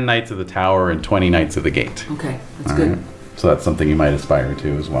are 10 Knights of the Tower and 20 Knights of the Gate. Okay, that's All good. right. So that's something you might aspire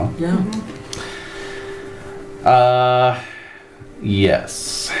to as well. Yeah.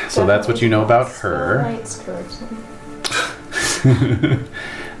 Yes. So that's what you know about her.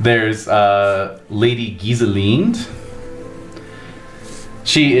 There's Lady Giselinde.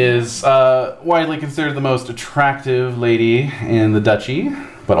 She is widely considered the most attractive lady in the duchy,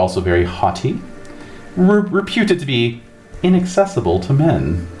 but also very haughty. Reputed to be inaccessible to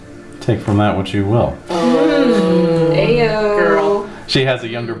men. Take from that what you will. Ayo. Girl. She has a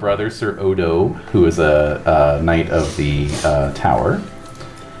younger brother, Sir Odo, who is a knight of the tower.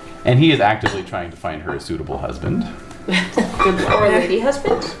 And he is actively trying to find her a suitable husband. Or lady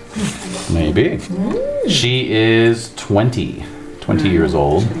husband? Maybe. She is 20 years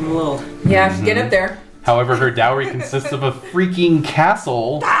old. Yeah, get up there. However, her dowry consists of a freaking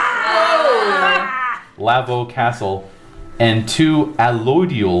castle, Lavo Castle, and 2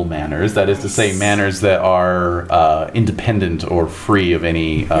 allodial manors, that is to say, manors that are independent or free of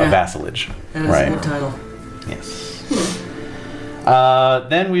any vassalage. That is a good title. Yes.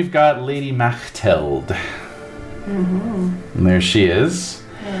 Then we've got Lady Machteld. And there she is.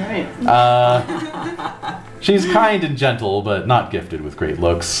 Alright. She's kind and gentle, but not gifted with great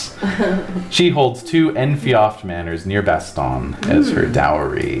looks. She holds 2 Enfioft manors near Baston as her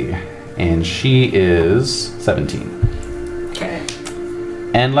dowry. And she is 17. Okay.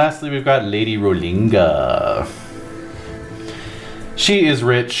 And lastly, we've got Lady Rolinga. She is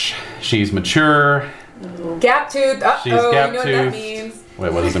rich. She's mature. Gap tooth. She's You know what that gap-toothed. means.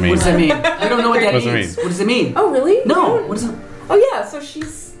 Wait, what does it mean? What does that mean? I don't know what that What does it means. mean? What does it mean? Oh, really? No. What is it? Oh, yeah. So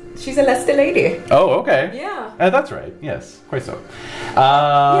she's a Leicester lady. Oh, okay. Yeah. That's right. Yes, quite so. You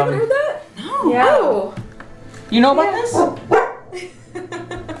haven't heard that? No. Yeah. Oh. You know about this?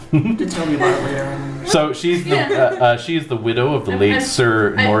 You did tell me about it later. So she's the widow of the late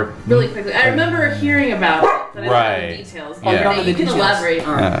Sir Nor. Really quickly, I remember hearing about it, but I don't know Right. the details. Yeah. You don't know You the can details. elaborate.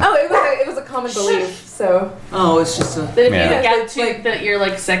 All right. Oh, it was a common belief. So Oh, it's just a. That if Yeah. you Yeah. got to that you're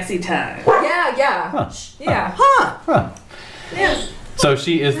like sexy time. yeah. Huh. Yeah. Huh. Yeah. So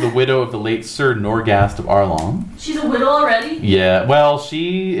she is the widow of the late Sir Norgast of Arlong. She's a widow already? Yeah, well,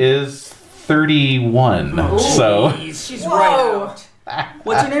 she is 31. So She's Whoa. right out.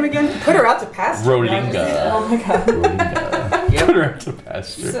 What's her name again? Put her out to pasture. Rolinga. Oh my god. Rolinga. Put her out to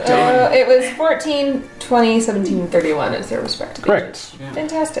pasture. It was 14, 20, 17, 31 is their respective Correct. ages.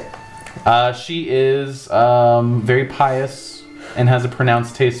 Fantastic. She is very pious and has a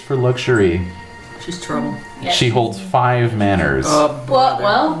pronounced taste for luxury. She's trouble. Yes. She holds 5 manors.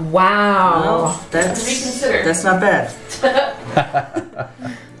 Well, Wow. That's reconsider. That's not bad.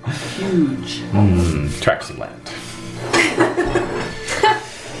 Huge. Tracts of land.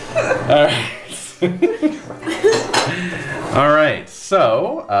 All right.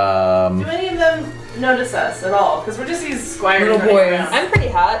 So, do any of them notice us at all? Because we're just these squires Little running boys. around. I'm pretty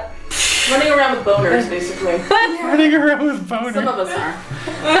hot. Running around with boners, basically. running around with boner. Some of us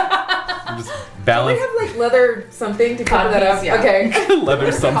are. Just We balance have like leather something to cover that up. Codpiece, yeah. Okay.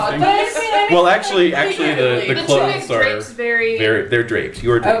 leather something. But I mean, Well, actually, the figuratively. The clothes tunic are drapes very they're draped.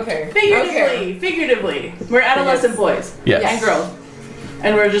 You're draped. Okay. figuratively. We're adolescent boys Yes. and girls,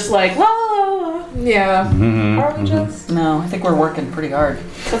 and we're just like, la, la, la, la. Yeah. Mhm. Are we just? No, I think we're working pretty hard.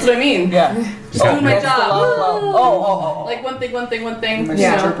 That's what I mean. Yeah. Just doing my Okay. job. Oh. Like one thing. I Yeah.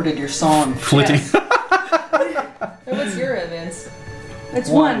 misinterpreted your song. Flitting. It's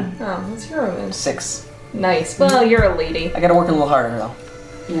 1. Oh, what's your romance? 6. Nice. Well, you're a lady. I gotta work a little harder though.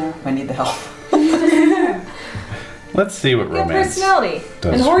 Yeah. I need the help. Let's see what You have romance personality.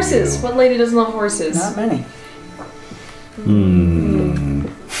 does And for horses. you. What lady doesn't love horses? Not many.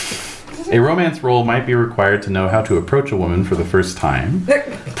 A romance role might be required to know how to approach a woman for the first time,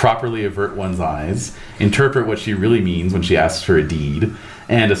 properly avert one's eyes, interpret what she really means when she asks for a deed,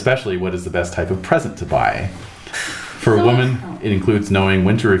 and especially what is the best type of present to buy. For a woman, it includes knowing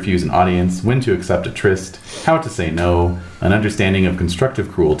when to refuse an audience, when to accept a tryst, how to say no, an understanding of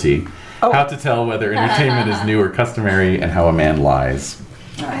constructive cruelty, how to tell whether entertainment is new or customary, and how a man lies.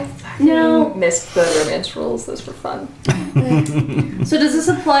 No. Missed the romance rules. Those were fun. So does this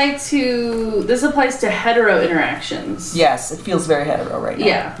apply to... This applies to hetero interactions? Yes, it feels very hetero right now.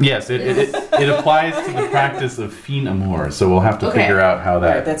 Yeah. Yes, it applies to the practice of fin amour, so we'll have to figure out how Right,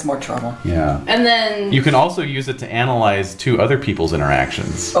 that... that's more trouble. Yeah. And then... You can also use it to analyze two other people's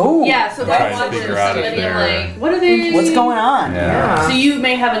interactions. Oh, Yeah, so if Try I to watch figure out if somebody they're- like, what are they... what's going on? Yeah. So you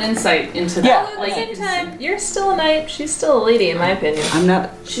may have an insight into that. Yeah. At Like, the you same can time, you're still a knight. She's still a lady, in my opinion. I'm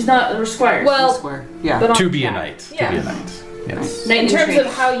not see- She's not required. Well, square. Yeah. but on To be a track. knight. Yeah. To be a knight. Yes. In terms of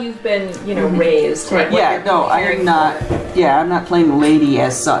how you've been, raised. Right. like, what Yeah, you're no, I preparing am not. for. Yeah, I'm not playing lady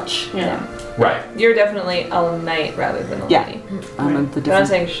as such. Yeah. Right. You're definitely a knight rather than a Yeah. lady. I'm the But I'm different.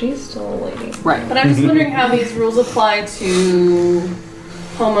 saying she's still a lady. Right. But I'm just wondering how these rules apply to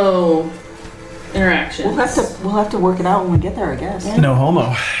homo interactions. We'll have to work it out when we get there, I guess. No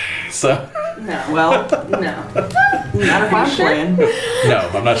homo. So, No. Well, No. not if I'm playing. no,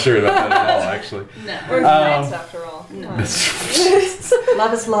 I'm not sure about that at all, actually. No. We're knights after all.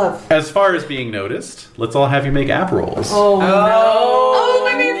 Love is love. As far as being noticed, let's all have you make app rolls. Oh, Oh,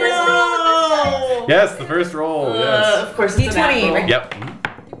 my very first roll. Yes, the first roll, yes. Of course, it's an D20, apple. right? Yep.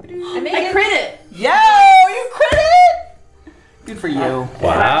 I made I it. crit it. Yo, you crit it! Good for you.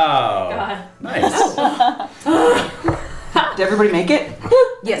 Wow. God. Nice. Did everybody make it?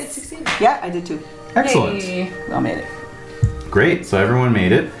 Yes. Yeah, I did too. Excellent. Hey. I made it. Great, so everyone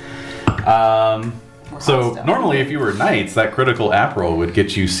made it. So stuff. normally if you were knights, that critical app roll would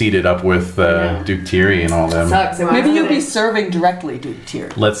get you seated up with Duke Thierry and all them. Sucks. Maybe you'd be serving directly to tier.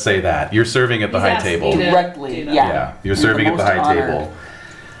 Let's say that. You're serving at the He's high asking table. you to Directly, do that. yeah. Yeah, you're serving at the most high honored. table.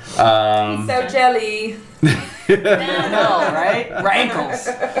 So jelly. No, right? Rankles.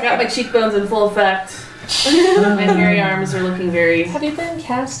 Got my cheekbones in full effect. My hairy arms are looking very... Have you been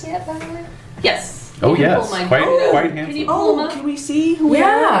cast yet, by the way? Yes. Oh Can you yes, pull my- quite Can you handsome. pull them Oh, up? can we see who we Yeah.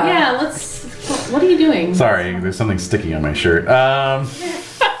 are? Yeah, let's... What are you doing? Sorry, there's something sticky on my shirt.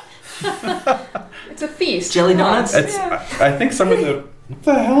 It's a feast. Jelly donuts? It's. I think some of the. What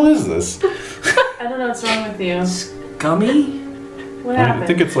the hell is this? I don't know what's wrong with you. Gummy? What I happened?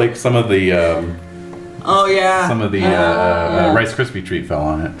 think it's like some of the Oh, yeah. Rice Krispie treat fell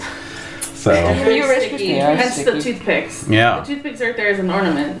on it. So Are you a Rice sticky. Krispie? Yeah, Hence the sticky. toothpicks. yeah. The toothpicks are there as an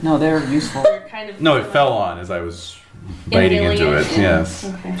ornament. No, they're useful. They're kind of... No, it fell on as I was biting into it. Yes.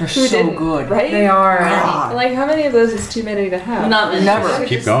 Okay. They're Who so didn't, good. Right? They are. God. Like, how many of those is too many to have? Not many. Never.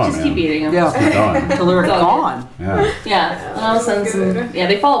 Keep going, Just man. keep eating them. Yeah. Keep going. Until they're It's all gone. Yeah. Yeah. And all of a sudden, some, yeah,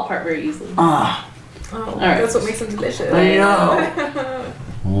 they fall apart very easily. Ah, Oh, right. that's what makes them delicious. I know.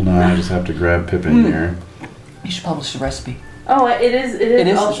 Hold on, I just have to grab Pippin here. You should publish the recipe. Oh, it is. It is. It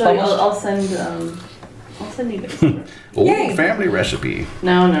is, I'll it's show you. published? I'll send you guys. Old Yay. family recipe.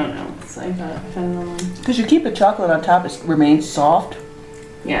 No. It's, I found it online. Because you keep the chocolate on top, it remains soft.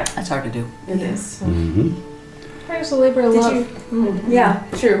 Yeah, That's hard to do. it is. Mm-hmm. Here's the labor of Did love. you? Yeah,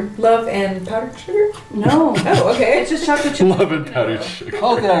 true. Love and powdered sugar? No. Oh, okay. It's just chocolate chip. Love and powdered sugar.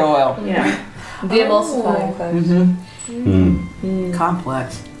 Coconut oil. Yeah. The emulsifying thing. Mm-hmm.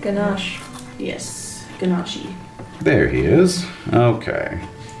 Complex. Ganache. Yes. Ganache. There he is. Okay.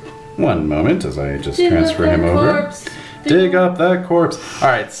 One moment as I just transfer him over. Dig up that corpse. All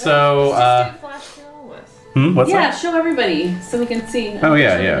right, so what's Yeah, that? show everybody so we can see. Oh,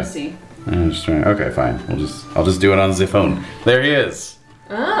 yeah, Show yeah. them to see. I'm just trying. Okay, fine. I'll just do it on the phone. There he is.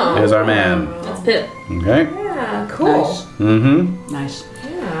 Oh. There's our man. That's Pip. Okay. Yeah, cool. Nice. Mm-hmm. Nice.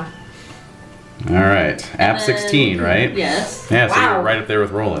 Yeah. All right. App 16, right? Yes. Yeah. So Wow. you're right up there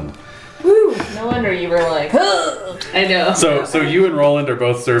with Roland. Woo! No wonder you were like, I know. So you and Roland are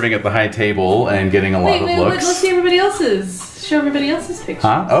both serving at the high table and getting a lot wait, of wait, looks. let's see everybody else's. Show everybody else's pictures.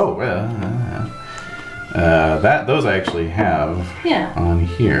 Huh? Oh, well. Those I actually have Yeah. on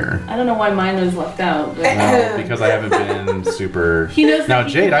here. I don't know why mine was left out. But Well, because I haven't been super. He knows Now, that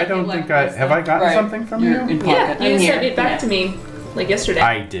he Jade, can I be don't like think I this, have. I gotten Right. something from You're you. in yeah, pocket. you I'm sent here. it back Yeah. to me like yesterday.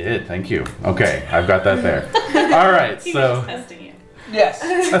 I did. Thank you. Okay, I've got that there. All right. He So was testing you. Yes.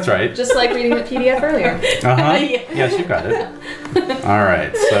 That's right. Just like reading the PDF earlier. Uh-huh. Yes, you got it. All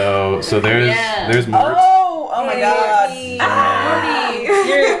right. So there's Mort. Oh my God.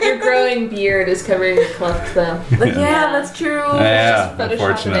 Your growing beard is covering your cleft though. Yeah, that's true. Yeah, Just Photoshop it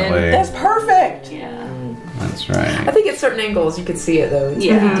unfortunately. That's perfect. Yeah. That's right. I think at certain angles you can see it though. It's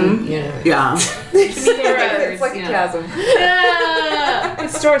Yeah. really deep, you know. Yeah. It's like a chasm. Yeah.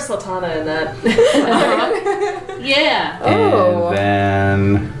 It's Star Sultana in that. Yeah. Oh.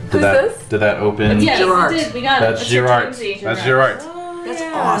 And then Who's did that open? Yes, Gerard. it did. We got it. That's Gerard. That's Gerard. That's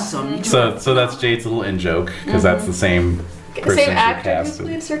awesome. So that's Jade's little in joke because that's the same person Same who actor cast who it.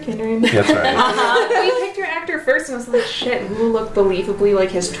 played Sir Kindred. That's right. We picked your actor first and I was like, shit, who will look believably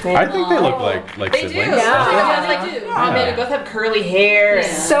like his twin? I think they look like They do. siblings. Yeah, they do. Oh man, they both have curly hair.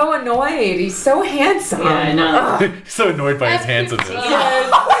 Yeah. So annoyed. He's so handsome. Yeah, I know. So annoyed by his handsomeness.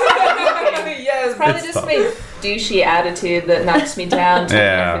 Yes. Probably It's just tough. my douchey attitude that knocks me down to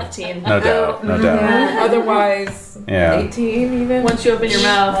Yeah. 15. No doubt. No doubt. Yeah. Otherwise, Yeah. 18 even. Once you open your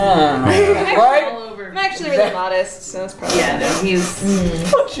mouth, Right? all over. I'm actually really modest, so it's probably Yeah, no, he's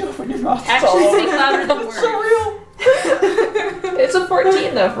Put you open your mouth. actually speak louder than words. So real. It's a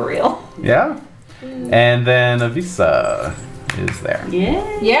 14 though, for real. Yeah. And then Avisa is there.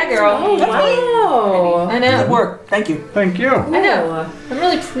 Yeah. Yeah, girl. Oh, wow. I Good know. work. Thank you. Thank you. I know. I'm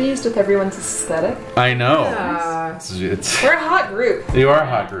really pleased with everyone's aesthetic. I know. Yeah. It's We're a hot group. you are a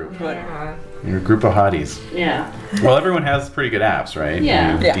hot group. Yeah. You're a group of hotties. Yeah. Well, everyone has pretty good apps, right?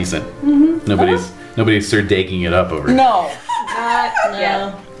 Yeah. You're Yeah. decent. Nobody's sort of daking it up over here. No. Not yet.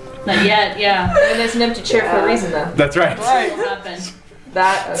 No. Not yet. Yeah. And there's an empty chair for a reason though. That's right. Right. What happened?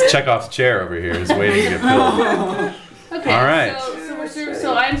 That. Chekhov's chair over here is waiting to get filled. Okay. All right.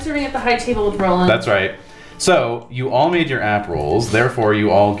 So I'm serving at the high table with Roland. That's right. So you all made your app rolls, therefore you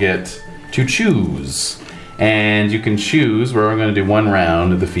all get to choose. And you can choose, we're going to do one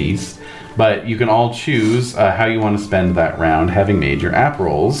round of the feast, but you can all choose how you want to spend that round having made your app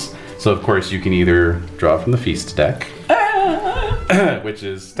rolls. So of course you can either draw from the feast deck, which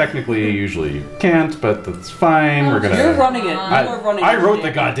is technically usually you can't, but that's fine. We're gonna. You're running it. You're running I it. wrote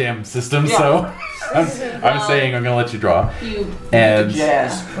the goddamn system, Yeah. so I'm saying I'm gonna let you draw. You. And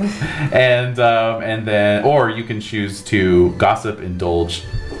Jazz. and then, or you can choose to gossip, indulge,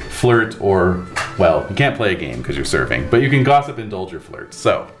 flirt, or well, you can't play a game because you're serving, but you can gossip, indulge, or flirt.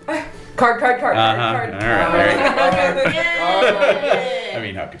 So. Card. All right. There you go. I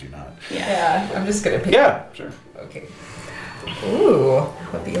mean, how could you not? Yeah, I'm just gonna pick. Yeah, sure. Okay. Ooh,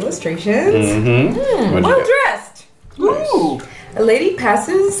 with the illustrations. Mm-hmm. What'd you Well get? dressed. Ooh. A lady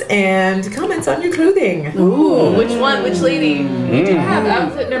passes and comments on your clothing. Ooh, which one? Which lady? Mm. I have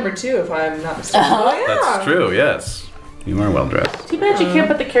outfit number 2 if I'm not mistaken. Oh yeah. That's true. Yes, you are well dressed. Too bad you can't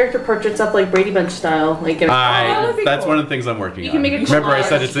put the character portraits up like Brady Bunch style. Like in that'd be That's cool. one of the things I'm working You on. can make a Remember, I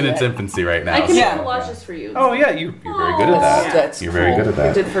said collage. it's in its infancy right now. I can Yeah. make collages for you. Oh yeah, you're very good at that. That's You're very cool. good at I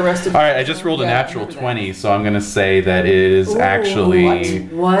that. did for Rusted. All right, I just rolled a Yeah, natural remember that. 20, so I'm gonna say that it is actually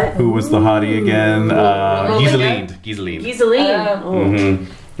What? who was the hottie again? Giseline. Giseline. Oh. Mm-hmm.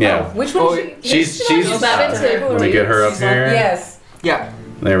 Yeah. Which one? Oh, is she? She's. Go back into Let me get her up here. Yes. Yeah.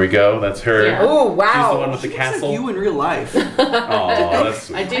 There we go. That's her. Yeah. Oh wow. She's the one with the She looks like castle. you in real life. Oh, that's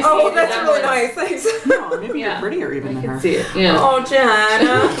sweet. I do see Oh, it that's in really that nice. Thanks. No, maybe Yeah. you're prettier even than her. one. See it. Yeah. Oh,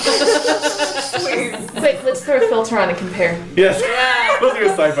 Johanna. Please. Wait, let's throw a filter on and compare. Yes. We'll do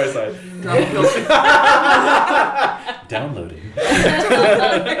it side by side. Downloading.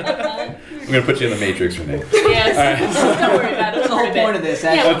 I'm gonna put you in the Matrix, Renee. Yes. Don't worry about it. That's the whole point of this,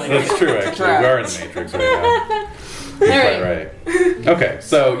 Yeah. actually. That's true, actually. We are in the Matrix right now. You're quite right. Okay,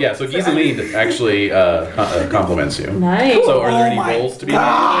 so Giseline actually compliments you. Nice. So, are there any my rolls to be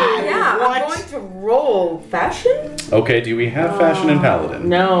Yeah, I'm going to roll fashion. made? Okay, do we have fashion in Paladin?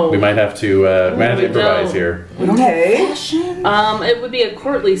 No. We might have to improvise No. here. We don't have Okay. fashion. It would be a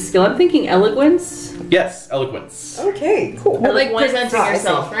courtly skill. I'm thinking eloquence. Yes, eloquence. Okay, cool. Like Eloquence. presenting I see.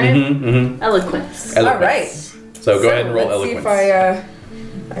 yourself, right? Mm-hmm, mm-hmm. Eloquence. All right. So go ahead and roll let's eloquence. See if I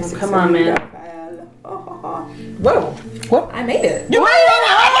Oh, come on, man. Whoa. What? I made it.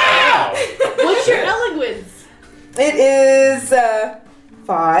 Wow! What's your eloquence? It is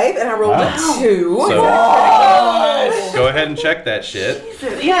 5, and I rolled Wow. a 2. So go ahead and check that shit.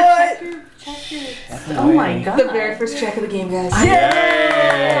 Yeah. Check your. Oh my god. The very first check of the game, guys.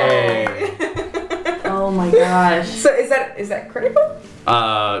 Yay! Oh my gosh. So is that critical?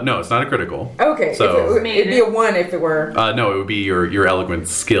 No, it's not a critical. Okay. So- it'd be a 1 if it were. No, it would be your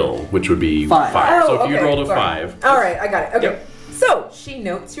eloquence skill, which would be 5. five. So Oh, if you okay, rolled a sorry. 5. All right, I got it. Okay. Yep. So she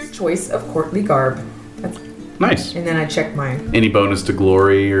notes your choice of courtly garb. That's Nice. And then I check mine. Any bonus to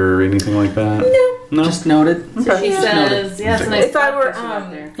glory or anything like that? No. Just noted. So she says, yeah, it's a nice If I were podcast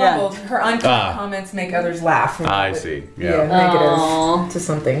out there. fumbled, her unkind comments make others laugh. And I that would- see. Yeah, Yeah. negative to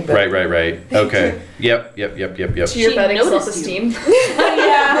something. But Right. Okay. Yep. To your She budding noticed self-esteem.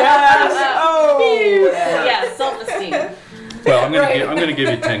 Oh. Yeah, self-esteem. Well, I'm gonna give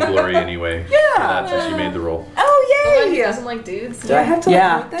you 10 glory anyway. Yeah. For that, since you made the roll. Oh, He yay! doesn't like dudes. Do I have to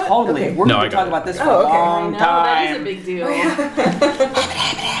Yeah, like that? totally. Okay. We're No, going I to got talk it. about this for Oh, a okay. long No, that is a time. big deal.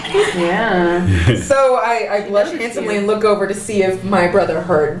 Yeah. So I blush handsomely and look over to see if my brother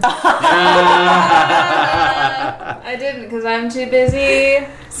heard. I didn't because I'm too busy.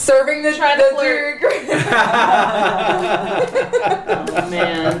 Serving the Trying to flirt. Oh,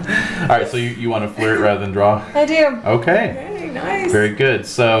 man. All right. So you want to flirt rather than draw? I do. Okay. Very nice. Very good.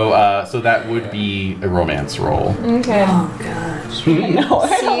 So so that would be a romance roll. Okay. Oh, gosh. No, I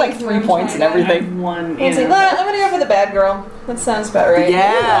got like 3 points and everything. One. Let's see. I'm gonna go for the bad girl. That sounds about right.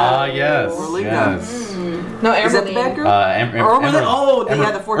 Ah, Yeah. yes. Orlinda. Yes. No, Is that the bad girl?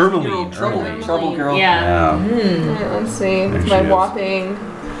 The 14-year-old trouble girl. Yeah. Let's see. There she My is. whopping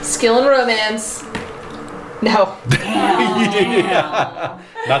skill in romance. No. Yeah.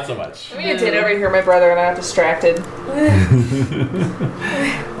 Not so much. I mean, I did overhear my brother and I got distracted.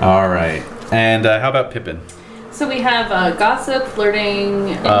 All right. And how about Pippin? So we have gossip, flirting,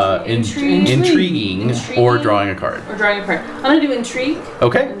 Intriguing, or drawing a card. Or drawing a card. I'm gonna do intrigue.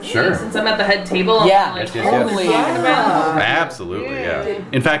 Okay, sure. Since I'm at the head table. Yeah. I'm like, Yes. Totally. Absolutely, yeah.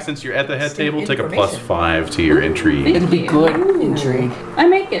 In fact, since you're at the head table, take a +5 to your intrigue. It'll be good intrigue. I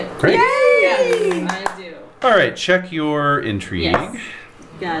make it. Great. Yes, I do. All right, check your intrigue. Yes.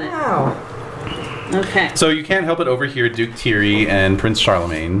 Got it. Wow. Okay. So you can't help but overhear Duke Thierry and Prince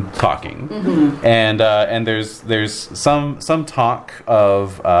Charlemagne talking, and there's some talk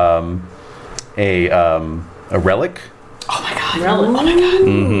of a relic. Oh my god. Relic.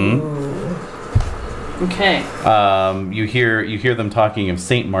 Okay. You hear them talking of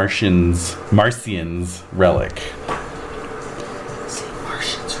Saint Marcian's relic. St.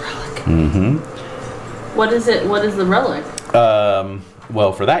 Martian's relic. What is it? What is the relic?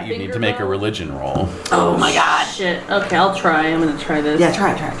 Well, for that you need Finger to make a bow? religion roll. Oh my god. Shit. Okay, I'll try. I'm gonna try this. Yeah,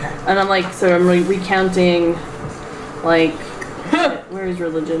 try it. And I'm like, so I'm recounting, like, shit, where is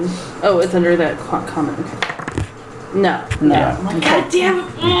religion? Oh, it's under that comment. Okay. No. Yeah. I'm like, God damn it.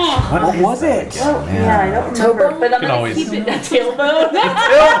 Ugh. What was it? Oh, yeah, I don't remember. But I'm can gonna always- keep it. Tailbone.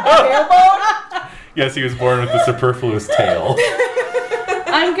 Yes, he was born with the superfluous tail.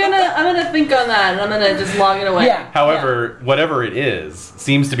 I'm gonna think on that, and I'm gonna just log it away. Yeah. However, whatever it is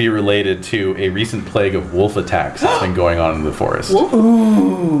seems to be related to a recent plague of wolf attacks that's been going on in the forest.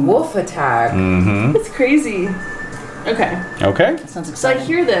 Wolf attack. It's crazy. Okay. Okay. That sounds So I exciting.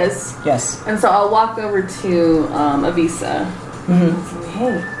 hear this, Yes. and so I'll walk over to Avisa. And say,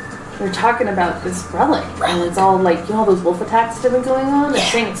 hey, they're talking about this relic, and it's all like, you know, all those wolf attacks that have been going on. They're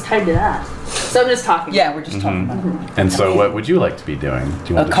saying it's tied to that. So I'm just talking. Yeah, we're just talking about it. And so, what would you like to be doing? Do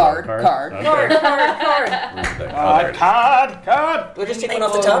you want A to draw card. Okay. Card. Card. We'll just take one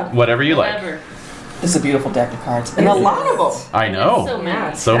off the top. Whatever you like. Whatever. This is a beautiful deck of cards. And a lot of them. I know.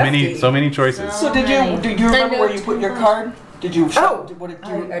 So many. So many choices. So do you remember where you put your card? Did you? Oh, what did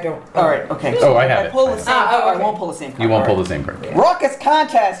you? I don't. All right. Okay. Oh, I have I it. pull the same. Ah, oh, I okay. won't pull the same card. You won't All pull right. the same card. Raucous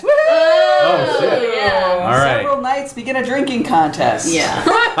contest. Woohoo! Oh shit. Yeah. All right. Several nights begin a drinking contest. Yeah.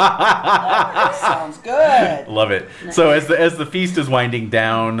 That sounds good. Love it. So as the feast is winding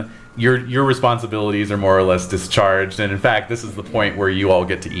down, your responsibilities are more or less discharged, and in fact, this is the point where you all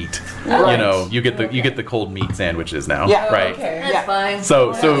get to eat. Right. You know, you get the cold meat sandwiches now. Yeah. Right. Okay. That's Yeah. fine.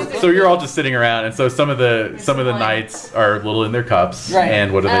 So you're all just sitting around, and so some of the knights are a little in their cups, Right.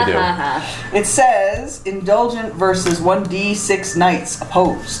 and what do they do? It says indulgent versus 1d6 knights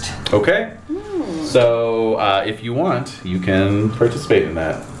opposed. Okay. So if you want, you can participate in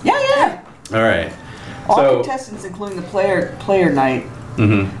that. Yeah. All right. All So contestants, including the player knight.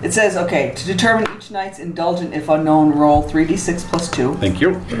 It says, okay, to determine each knight's indulgent if unknown, roll 3d6 plus 2. thank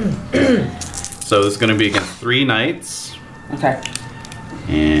you. So this is going to be against 3 knights. Okay.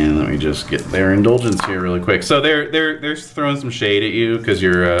 And let me just get their indulgence here really quick. So they're throwing some shade at you because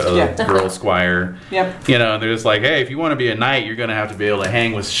you're a Yeah. girl squire. Yep. You know, they're just like, hey, if you want to be a knight, you're gonna have to be able to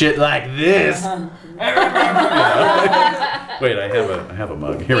hang with shit like this. Wait, I have a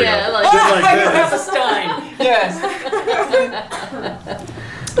mug. Here we Yeah, go. like- Shit like this. Stein. Yes.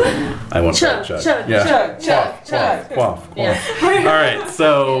 I won't Chug, chug. chug, Yeah. chug, chug, Quaff, chug. quaff, quaff. Yeah. All right.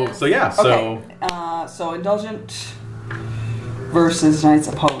 So yeah. So Okay. So indulgent versus knights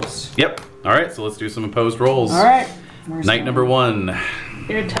opposed. yep. All right. So let's do some opposed rolls. All right. Where's Knight the- number 1.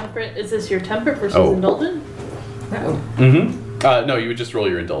 Your temperate. Is this your temperate versus Oh. indulgent? No, you would just roll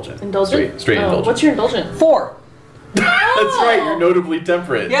your indulgent. Indulgent? Straight indulgent. What's your indulgent? 4. That's right, you're notably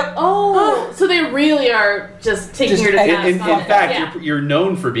temperate. Yep. Oh, so they really are just taking Just her to in- task. In on it. fact, Yeah. you're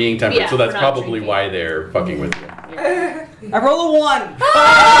known for being temperate, Yeah, so that's for not probably drinking. why they're fucking with you. I roll a 1.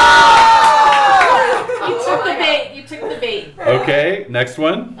 You took the bait. You took the bait. Okay, next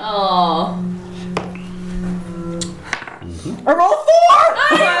one. Oh. I roll a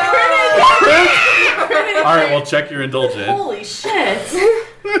 4. All right, well, check your indulgent. Holy shit.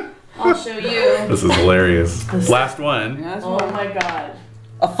 I'll show you. This is hilarious. Last one. Oh my god.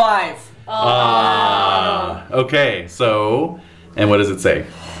 A 5. Okay, so, and what does it say?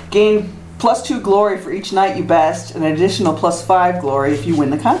 Gain +2 glory for each night you best, and an additional +5 glory if you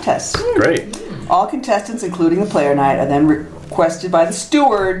win the contest. Great. All contestants, including the player knight, are then requested by the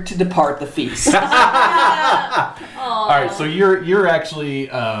steward to depart the feast. All right, so you're actually,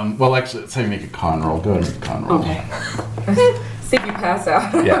 well, actually, let's say make a con roll. Go ahead and make a con roll. Okay. See if you pass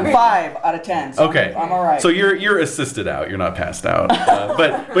out. Yeah. 5 out of 10. So Okay. I'm all right. So you're assisted out. You're not passed out.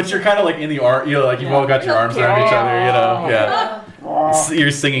 But you're kind of like in the arm. You know, like you've all got your arms around each other. You know, yeah.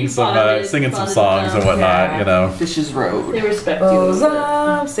 You're singing some songs and whatnot. You know. Fishes Road. They respect Aux you.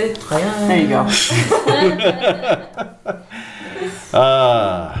 armes citoyens. There you go.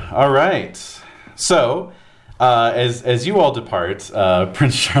 All right. So, as you all depart,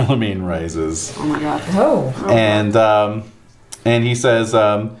 Prince Charlemagne rises. Oh my god. Oh. And he says,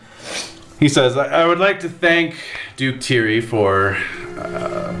 I would like to thank Duke Thierry for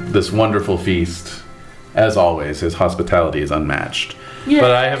this wonderful feast. As always, his hospitality is unmatched. Yeah.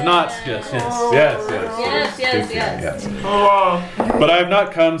 But I have not. Yes. Duke Thierry, yes. But I have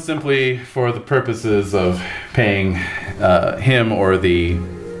not come simply for the purposes of paying him or the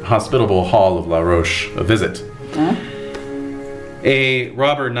hospitable hall of La Roche a visit. Huh? A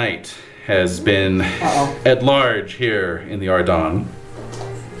robber knight has been at large here in the Ardennes.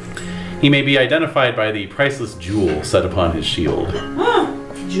 He may be identified by the priceless jewel set upon his shield.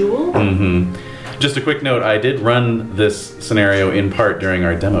 Jewel? Mm-hmm. Just a quick note, I did run this scenario in part during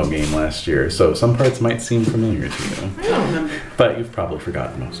our demo game last year, so some parts might seem familiar to you. I don't remember. But you've probably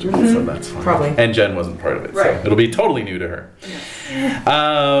forgotten most of it, so that's fine. Probably. And Jen wasn't part of it, Right. so it'll be totally new to her.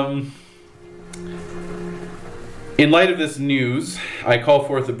 In light of this news, I call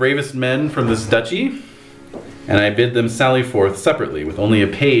forth the bravest men from this duchy, and I bid them sally forth separately, with only a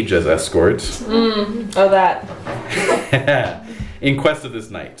page as escort, Oh, that. in quest of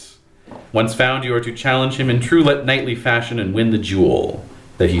this knight. Once found, you are to challenge him in true knightly fashion and win the jewel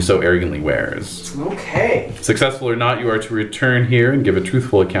that he so arrogantly wears. Okay. Successful or not, you are to return here and give a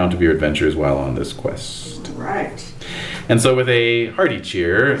truthful account of your adventures while on this quest. Right. And so with a hearty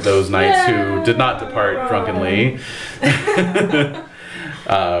cheer, those knights who did not depart drunkenly,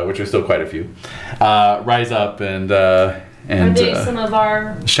 which are still quite a few, rise up and Are they some of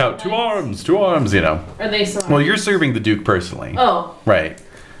our... shout, to arms, you know. Are they some... Well, you're serving the Duke personally. Oh. Right.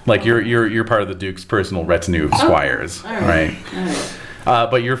 Like you're part of the Duke's personal retinue of squires, All right.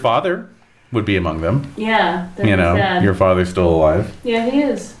 But your father would be among them. Yeah. You know, your father's still alive. Yeah, he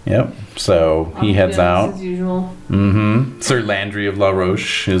is. Yep. So he heads out. As usual. Mm-hmm. Sir Landry of La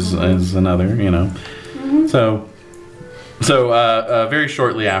Roche is another. You know. Mm-hmm. So very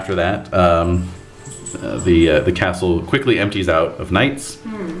shortly after that, the castle quickly empties out of knights,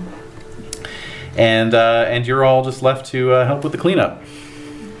 and you're all just left to help with the cleanup.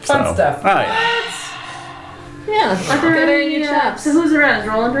 Fun stuff. Oh, yeah. Yeah. Are there Get any any chaps. So who's around? Is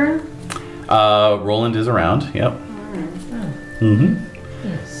Roland around? Roland is around. Yep.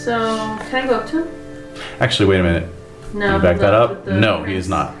 Mm-hmm. So, can I go up to him? Actually, wait a minute. No. Can you back he that left up? with the No, prince. he is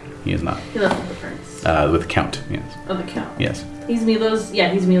not. He is not. He left with the prince. With the count. Yes. Oh, the count. Yes. He's Milo's. Yeah,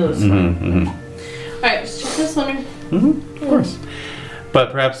 he's Milo's son. Mm-hmm. All right, just wondering. Mm-hmm. Of course.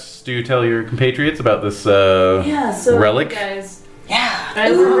 But perhaps do you tell your compatriots about this Yeah. So relic? you guys. Yeah. I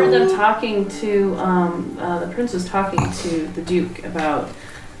remember them talking to the prince was talking to the duke about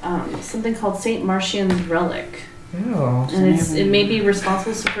something called Saint Martian's relic, Oh. and it may be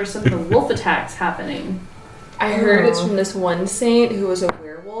responsible for some of the wolf attacks happening. I heard it's from this one saint who was a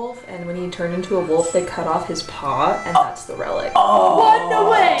werewolf, and when he turned into a wolf, they cut off his paw, and that's the relic. What? No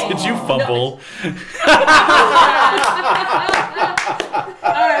way! Did you fumble?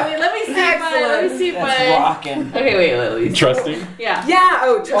 All right, wait. Let me see if That's I. rocking. Okay, wait. Let me see. Trusting? Yeah. Yeah.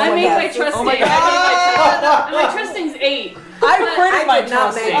 Oh, I made my trusting. Oh my God. My trusting's 8. I printed my did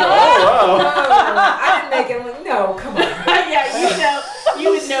not trusting. make it. Oh, I didn't make it. I'm like, no, come on. Yeah, you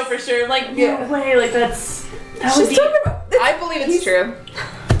would know for sure. Like, no way. Like that would She's be. talking about. I believe it's true.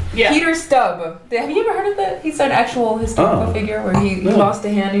 Yeah. Peter Stubb. Have you ever heard of that? He's an actual historical figure where he lost a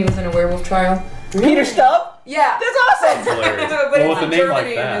hand. He was in a werewolf trial. Peter Stubb? Yeah. That's awesome. Hilarious. But Well, it's with a in name like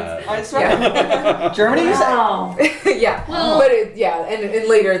Germany and that. That's right. Germany, you say? Wow. yeah. Well- but and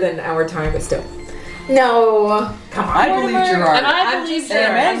later than our time, but still. No. Come on. I believe Gerard. And I I'm believe just And I'm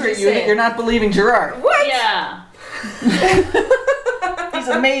Gerard. angry at you that you're not believing Gerard. What? Yeah. He's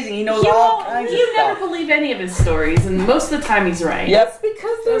amazing. He knows all kinds of You never stuff. believe any of his stories, and most of the time he's right. Yep.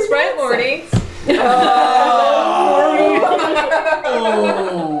 Because That's right, Morty.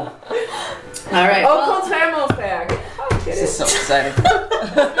 Oh. All right. Oh, well, cold thermophag. This is so exciting.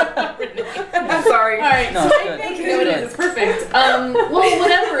 I'm sorry. all right. No, So it's I good. think It's you know what it good. is. Perfect. Well,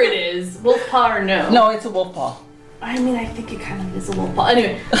 whatever it is, wolf paw or no. No, it's a wolf paw. I mean, I think it kind of is a wolf paw.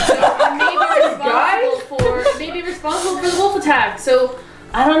 Anyway, so it may be responsible for the wolf attack. So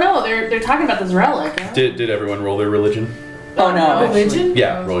I don't know. They're talking about this relic. Right? Did everyone roll their religion? Oh no. Religion?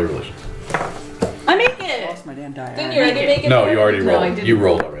 Yeah, roll your religion. I make it. Lost my damn diary. Didn't you already make it? No, you already No, I rolled. didn't. You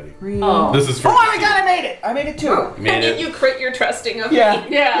rolled already. Oh. This is for. Oh my god, I made it! I made it too. You made And it. you crit your trusting of Yeah.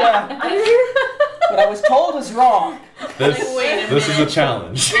 me. Yeah. What I was told was wrong. This Wait a this is a minute.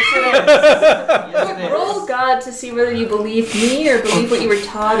 challenge. Yes, it is. Roll God to see whether you believe me or believe what you were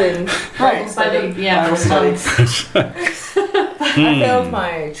taught in Right. By the Bible study. I failed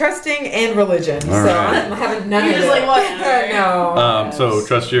my trusting and religion, so right. I'm having none You're of just it. like, what? No. So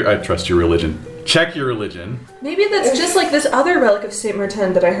trust your religion. Check your religion. Maybe that's just like this other relic of Saint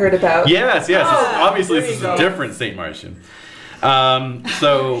Martin that I heard about. Yes. Obviously, there this is you a go. different Saint Martian.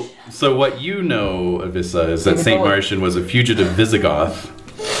 So what you know, Avissa, is that Saint Martian was a fugitive Visigoth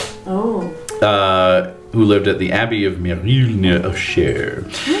Oh. who lived at the Abbey of Meril near Auxerre.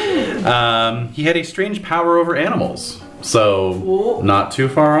 He had a strange power over animals, so not too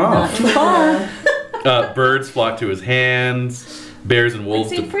far off. Too far. Birds flocked to his hands. Bears and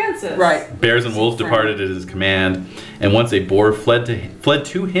wolves. St. Francis. Right. Bears and wolves departed at his command, and once a boar fled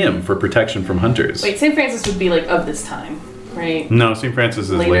to him for protection from hunters. Wait, St. Francis would be like of this time, right? No, St.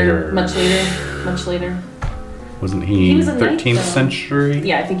 Francis is later. Much later. Wasn't he He was a knight, 13th though. century?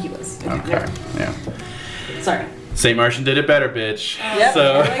 Yeah, I think he was. Okay, yeah. Sorry. St. Martian did it better, bitch. Yep.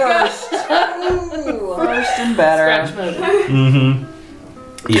 So, First and better. Scratch mode.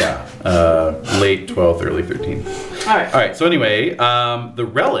 yeah, late 12th, early 13th. All right. All right, so anyway, the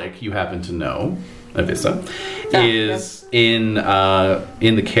relic you happen to know, Avissa, is in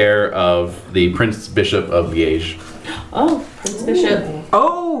the care of the Prince Bishop of Liège. Oh, Prince Bishop.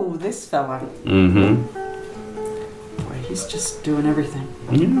 Oh, this fella. Mm-hmm. Boy, he's just doing everything.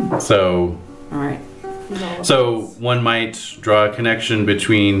 Yeah. So All right. So one might draw a connection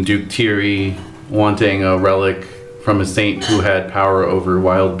between Duke Thierry wanting a relic from a saint who had power over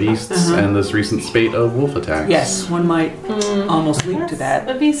wild beasts and this recent spate of wolf attacks. Yes, one might almost leap to that.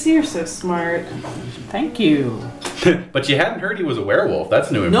 Avisa, you're so smart. Thank you. But you hadn't heard he was a werewolf. That's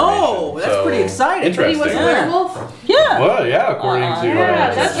new information. No, that's So, pretty exciting. Interesting. He was a Yeah. werewolf? Yeah. Well, yeah, according to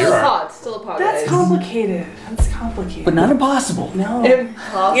yeah, that's Still a Gerard. pot. Still a pot. That's guys. complicated. That's complicated. But not impossible. No.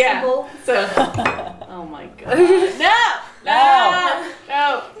 Impossible. Yeah. So. Oh my god. No! No!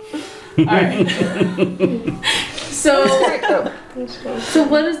 No! Alright. So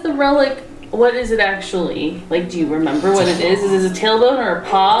what is the relic? What is it actually? Like, do you remember what it is? Is it a tailbone or a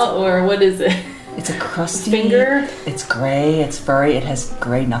paw or what is it? It's a crusty Finger? It's gray. It's furry. It has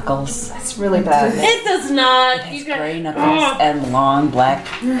gray knuckles. That's really bad. It does not. It has You got- gray knuckles and long black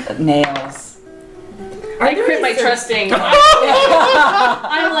nails. I crit my trusting.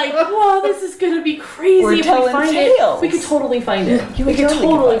 I'm like, whoa, this is gonna be crazy. We're if we telling find tales. it, we could totally find it. You we would could totally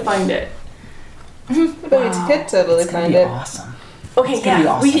totally find find it. But you could totally It's gonna find be it. awesome. Okay, It's gonna be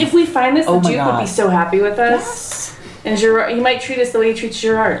yeah. awesome. If we find this, the Oh my Duke would be God. so happy with us. Yes. And Gerard, he might treat us the way he treats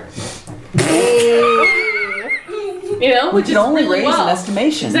Gerard. You know, We which can is only really raise well. an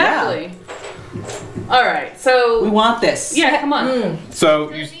estimation. Exactly. All right, Yeah. We so want this. yeah, come on.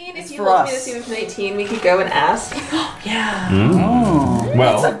 So you. If you for want me us. to see with 19, we could go and ask. Yeah, Oh.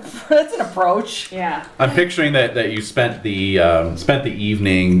 Well, That's an approach. yeah. I'm picturing that you spent the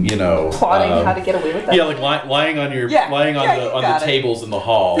evening, you know, Plotting how to get away with that. yeah, like lying on your Yeah, lying on yeah, the you on got the it. tables in the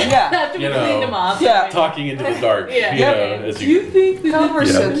hall, Yeah. After we You know, cleaned them off. Yeah. talking into the dark. Yeah. You know, Yeah. as Do you think that Oh, we're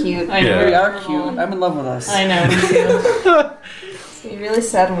Yeah. so cute. I know. Yeah. we are cute? I'm in love with us. I know. Me too. It's gonna be really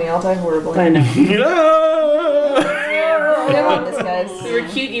sad when we all die horribly. I know. We don't want this, guys. We were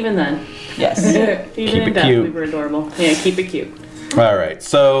cute even then. Yes. Even Keep in it death, cute. we were adorable. Yeah, keep it cute. All right.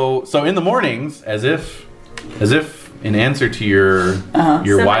 So in the mornings, as if in answer to your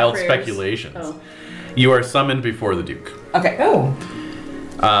wild Semi-prayers. speculations, Oh. you are summoned before the Duke. Okay. Oh.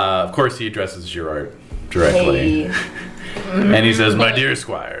 Of course, he addresses Gerard directly, Hey. and he says, "My dear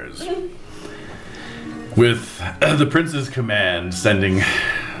squires, with the prince's command sending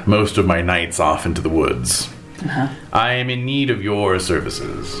most of my nights off into the woods. I am in need of your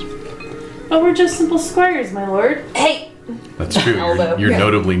services. But we're just simple squires, my lord. Hey! That's true. You're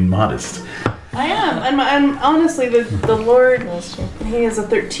notably modest. I am. And honestly, the Lord, he is a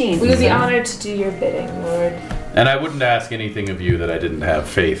 13. We would be honored to do your bidding, Lord. And I wouldn't ask anything of you that I didn't have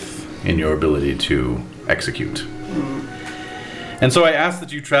faith in your ability to execute. And so I ask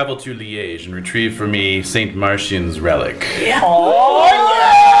that you travel to Liège and retrieve for me Saint Martian's relic. Yeah. Oh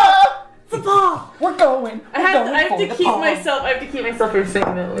yeah! The paw. We're going. I have to keep myself from saying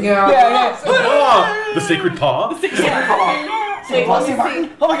that. Yeah. Oh, the sacred paw? Wait, let me see.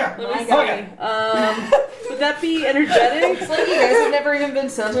 Oh my god. Let me see. Would that be energetic? It's like you guys have never even been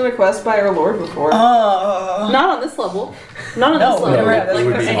sent on a quest by our lord before. Not on this level. Not on this level. never had. It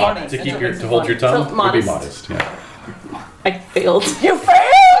would be That's modest. funny. To hold your tongue? So It would be modest. modest, yeah. I failed. You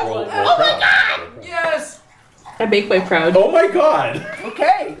failed. Roll proud. Yes. I make my proud. Oh my god!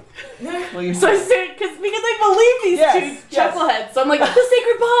 Okay. Well, you So I say, because I believe these Yes, two yes. chuckleheads, so I'm like, the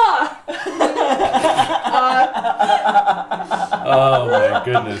sacred paw. Oh my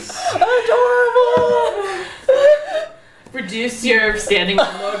goodness. adorable. Reduce your standing by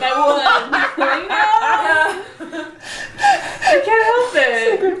 1. I can't help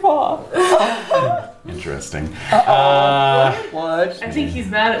it. Good paw. Interesting. What? I think he's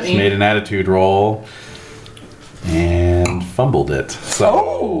mad at Just me. made an attitude roll and fumbled it.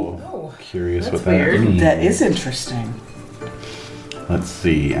 So curious That's what that weird. means. That is interesting. Let's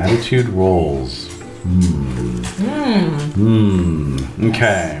see. Attitude rolls.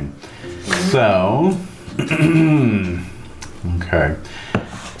 Okay. So. Okay.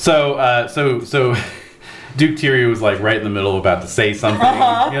 So Duke Tyrion was like right in the middle about to say something,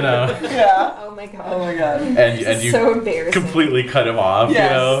 you know, Yeah. Oh my god. Oh my god. and you So embarrassing. completely cut him off,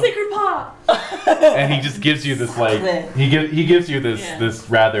 Yes. you know, Sacred paw. and he just gives you this like he gives you this Yeah. this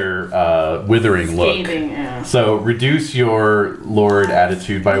rather withering look. Scathing, yeah. So reduce your lord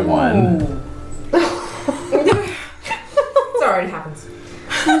attitude by 1. It's already happens.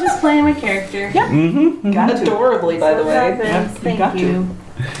 I'm just playing my character. Got to. Adorably, by the way. Happens. you Thank got to. you.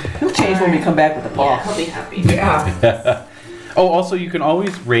 He'll change when we come back with the paw. Yeah, I'll be happy. Yeah. Oh, also you can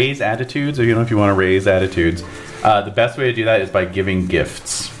always raise attitudes, or if you want to raise attitudes. The best way to do that is by giving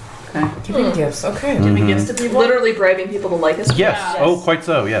gifts. Giving gifts. Okay. Giving gifts to people. Literally bribing people to like us. Yes. Yes. Oh, quite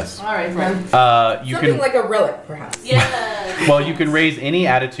so. Yes. All right, then. You Something can. like a relic, perhaps. Yeah. Well, you can raise any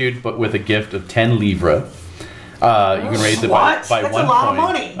attitude, but with a gift of 10 livres. You can raise it by What? 1 That's point. a lot of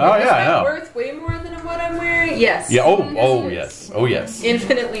money. Oh Is yeah, I that know. worth way more than what I'm wearing? Yes. Yeah. Oh yes. Oh yes.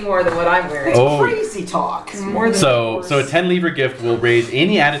 Infinitely more than what I'm wearing. Oh. Crazy talk. More than So a 10 livre gift will raise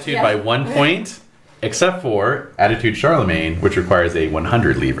any attitude by 1 point, except for attitude Charlemagne, which requires a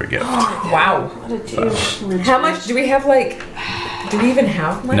 100 livre gift. Wow. What a douche. How much do we have? Do we even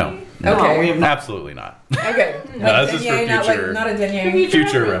have money? No. Okay. we have not. Absolutely not. Okay. No, that's just for Denier, not future. not a denier.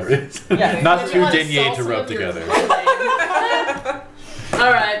 Future reference. Yeah. Not You too want a denier to salsa rub of your together. clothing.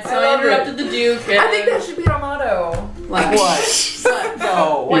 All right, so I I love interrupted the Duke. I think that should be our motto. What? What?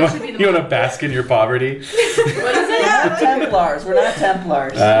 No. What should be the You want to bask in your poverty? What is it? We're Templars. We're not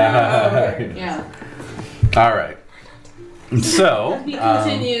Templars. Yeah. All right. So He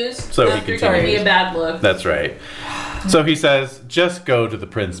continues. so he after giving me continues. a bad look. that's right. So he says, just go to the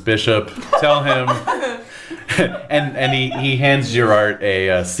Prince Bishop, tell him, and he hands Gerard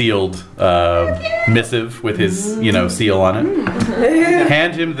a sealed missive with his seal on it.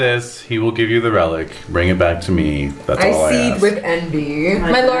 Hand him this. He will give you the relic. Bring it back to me. That's all I I seed ask. with envy.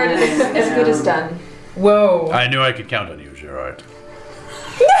 My lord, it is as good as done. Whoa. I knew I could count on you, Gerard.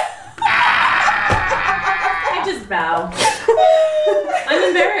 I just bow. I'm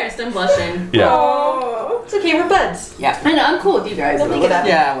embarrassed. I'm blushing. Yeah. Oh, it's okay. We're buds. Yeah. I know. I'm cool with you guys. Don't though. make it up.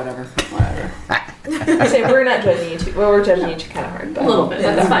 Yeah, whatever. Whatever. I say we're not judging you too. Well, we're judging you kind of hard, but A little bit.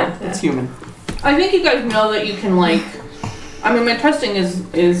 That's fine. It's human. I think you guys know that you can I mean, my trusting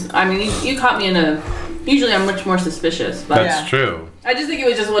is. I mean, you caught me in a. Usually, I'm much more suspicious, but That's true. I just think it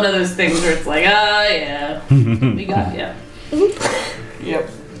was just one of those things where it's like, yeah, we got ya. Yep.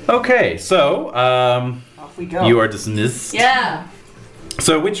 Okay, so Off we go. you are dismissed. Yeah,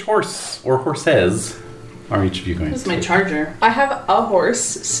 So which horse or horses are each of you going this is to? my charger. I have a horse,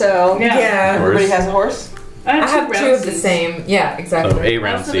 so Yeah. Everybody has a horse? I have two of the Rouncies. same. Yeah, exactly. So a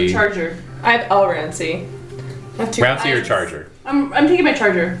I also have a Rouncy. charger. I have L Rancy. I have two. Rouncy or Charger? I'm taking my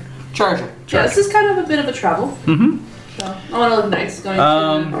charger. Charger. Yeah, this is kind of a bit of a travel. Mm-hmm. So I want to look nice going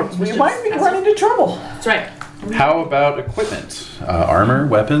to. We might be running into trouble. That's right. How about equipment? Armor,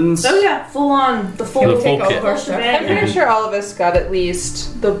 weapons? Oh yeah, full on the full. The full Take all kit. of our stuff. I'm shebang. pretty sure all of us got at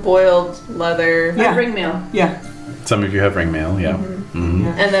least the boiled leather. I have ring mail. Yeah. Some of you have ring mail, yeah.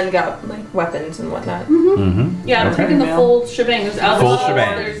 And then got like weapons and whatnot. Yeah, I'm taking the full shebang. There's Full outlaws,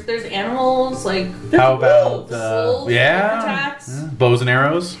 shebang. there's animals, like How about wolves, attacks. bows and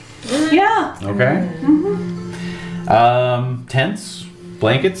arrows? Yeah. Okay. Tents,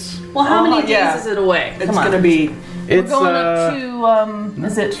 blankets. Well, how many days yeah. is it away? It's Come on. gonna be. It's We're going up to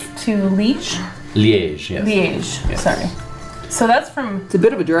is it to Liège? Liège. Yes. Liège. Yes. Sorry. So that's from It's a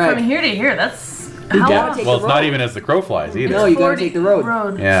bit of a drag. here to here. That's You how gotta long? take Well, the it's not road. even as the crow flies either. No, you gotta take the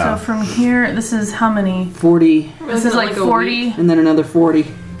road. Yeah. So from here, this is how many? 40, This is like 40, and then another 40.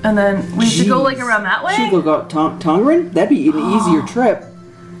 and then we should go like Jeez. around that way. Should go Tongeren? That'd be an easier trip,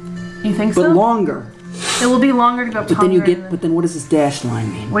 You think but so? longer. It will be longer to go up. But then you Tongeren get. But then what does this dash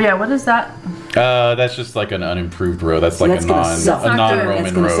line mean? Well, yeah. What is that? That's just like an unimproved road. That's like that's gonna suck. a non-Roman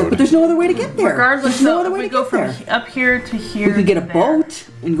That's gonna suck. road. But there's no other way to get there. Regardless, there's no though, other if way we to go get from there. up here to here, We could get a to there. boat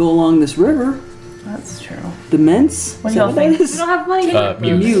and go along this river. That's true. The Ments. What Is do that y'all that think? We is? don't have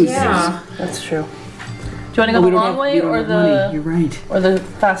money. Muse. Yeah. That's true. Do you want to Oh, go we the don't long have- way we don't or have money. the You're right.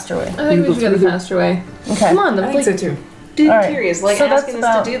 faster way? I think we should go the faster way. Okay. Come on, I think so too. Dude, All right. curious. Like So that's asking us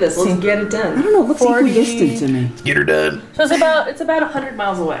about- to do this. Let's get it I done. don't know. It looks 40. equidistant to me. Get her done. So it's about 100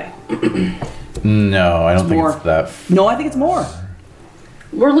 miles away. No, I don't think more. it's that. No, I think it's more.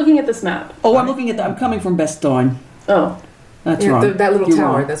 We're looking at this map. Oh, I'm looking at that. I'm coming from Bastogne. Oh, That's Yeah, wrong. that little You're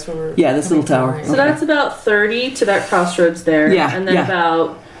tower. wrong. That's where we're. Yeah, this coming little tower. from, so right? that's about 30 to that crossroads there. Yeah, And then yeah.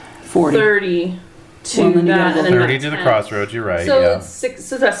 about 40. 30 to Well, then you that. gotta go And then 30 about to the 10. crossroads. You're right. So yeah. it's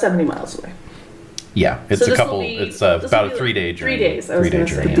so that's 70 miles away. Yeah. It's So a this will couple. be- It's this will about be a 3-day journey. 3 days, I was 3-day gonna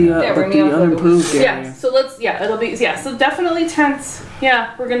say. journey. The, Yeah, we're but gonna the be on the- unimproved area. Yeah. So it'll be so definitely tents.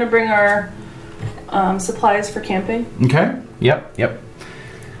 Yeah, we're gonna bring our supplies for camping. Okay. Yep.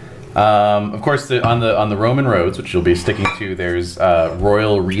 Of course, on the Roman roads, which you'll be sticking to, there's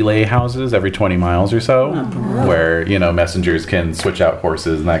royal relay houses every 20 miles or so, where messengers can switch out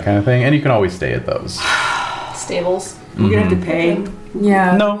horses and that kind of thing, and you can always stay at those. Stables. We're gonna have to pay.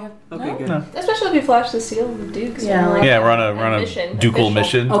 Yeah. No. Okay, good. No. Especially if you flash the seal of the Dukes. Yeah, like Yeah, we're on a mission, ducal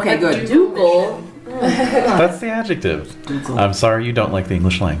official. mission. Okay, good. Ducal. That's the adjective. Ducal. I'm sorry you don't like the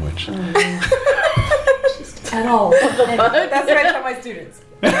English language. At all. That's what I tell my students.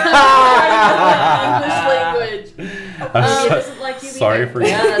 English language. I'm It doesn't like you sorry either. for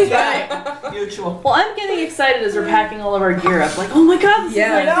Yeah, you. that's right. Mutual. Well, I'm getting excited as we're packing all of our gear up. Like, oh my god, this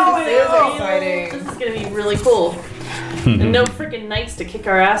Yeah, is like no, this it is real. exciting. This is gonna be really cool. And no freaking knights to kick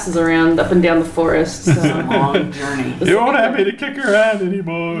our asses around up and down the forest. So. Long journey. You won't have me to kick her around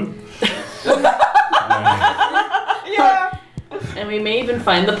anymore. Yeah. And we may even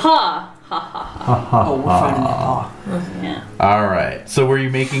find the paw. Ha ha ha. Oh, we're finding that. Oh. Yeah. All right. So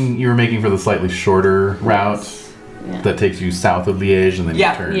you were making for the slightly shorter route Yeah. that takes you south of Liège and then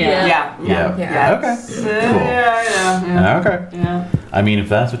Yeah. you turn. Yeah. Yeah. Yeah. Okay. Yeah. Okay. Yeah. I mean, if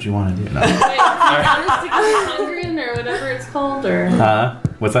that's what you want to do. No. Wait, do you want us to go to Tongeren or whatever it's called, or do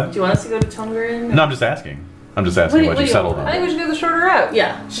What's that? you want us to go to Tongeren? No, I'm just asking. what you settled I think on. we should go the shorter route.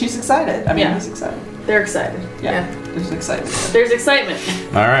 Yeah, She's excited. I mean, Yeah. he's excited. they're excited. Yeah. There's excitement. There's excitement.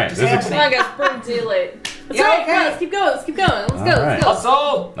 All right. Just This is Come on, guys, burn daylight. That's Yeah, right. okay. Come on, let's keep going. Let's keep going. Let's go. All Let's right. go.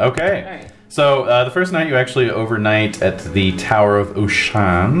 Hustle! okay. All right. So the first night you actually overnight at the Tower of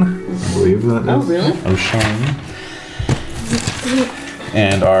Ocean. I believe that is. Oh, really? Ocean.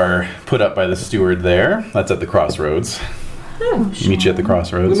 And are put up by the steward there. That's at the crossroads. Meet you at the We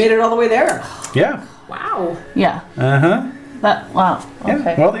crossroads. made it all the way there. Yeah. Wow. Yeah. Uh-huh. Wow. Yeah.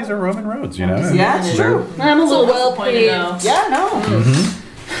 Okay. Well, these are Roman roads, you know. Yeah, it's true. I'm a little well disappointed paved. though. Yeah, no.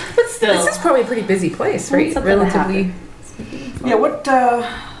 But still. This is probably a pretty busy place, right? Something to Relatively. Yeah,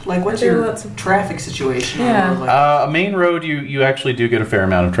 what's there your lots of- traffic situation? Yeah. A main road, you actually do get a fair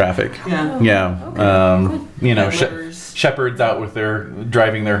amount of traffic. Yeah. Yeah. Peddlers. Shepherds out with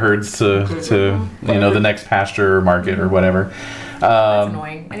driving their herds to the next pasture or market or whatever. That's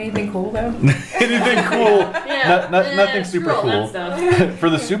annoying. Anything cool though? Anything cool? Yeah. Nothing Screw super all that cool. stuff. For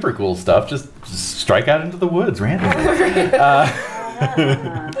the super cool stuff, just strike out into the woods randomly.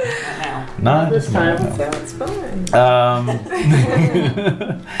 Not This time. Sounds fun.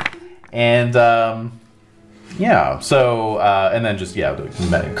 and yeah. So and then just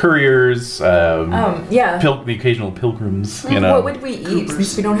the couriers. Yeah. The occasional pilgrims. You know. What would we eat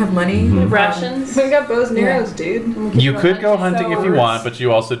since we don't have money? Rations. We got bows and arrows, dude. You could go hunting if you want, but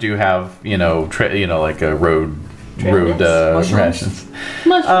you also do have like a road rations.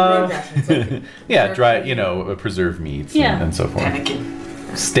 Mushrooms. Yeah, dry preserved meats Yeah. and so forth. Pemmican.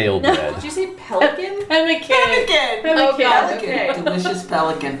 Stale bread. Did you say pelican? Pemmican. Pemmican. Oh, God. Pelican. Okay. Delicious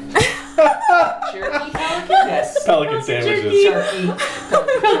pelican. Jerky pelican? Yes. Pelican sandwiches. Turkey.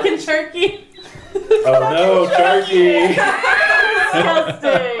 Pelican turkey. Oh no, turkey!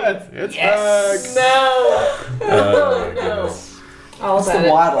 disgusting. It's Yes. back. No. Oh, No. goodness. All It's the about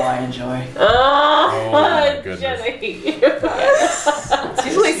it. waddle I enjoy. Oh, my goodness. Jenny. It's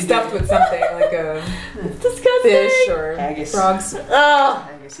usually stuffed with something like a It's disgusting. fish or Haggis. frogs. Oh.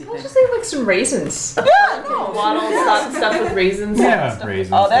 Haggis-y I'll thing. just say like some raisins. Waddle stuff with raisins. Yeah,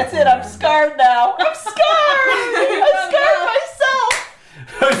 raisins. Oh, that's it. I'm scarred now. I'm scarred. I scarred myself.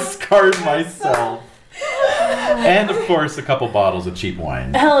 I scarred myself. And of course, a couple bottles of cheap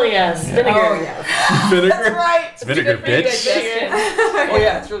wine. Hell yes. Vinegar. Oh yeah. Vinegar. That's right. Vinegar, bitch. Vinegar. Oh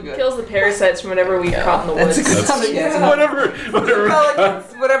yeah, it's real good. Kills the parasites from whatever we caught in the That's woods. a good something. Yeah. Whatever.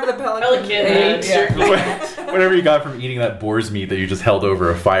 Pelicans, whatever the pelican Pelican ate. ate. Yeah. Whatever you got from eating that boar's meat that you just held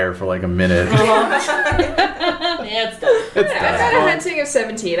over a fire for like a minute. Yeah, it's done. It's I've had a done. hunting of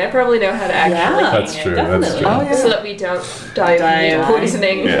 17. I probably know how to actually That's eat true. it. That's Definitely. true. Oh, yeah. So that we don't die Die of of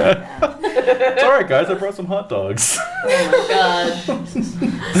poisoning. Yeah. It's all right, guys. I brought some hot dogs. Oh my god.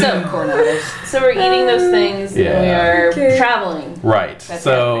 So, Cornados. so we're eating those things and we Yeah. are Okay. traveling. Right.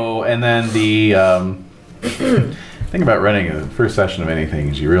 So, and then the thing about running a first session of anything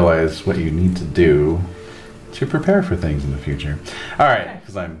is you realize what you need to do to prepare for things in the future. All right,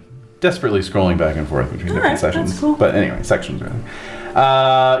 because I'm desperately scrolling back and forth between different Alright, sessions. that's cool. But anyway, sections really.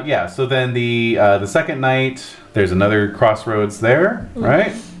 Yeah. So then the second night, there's another crossroads there,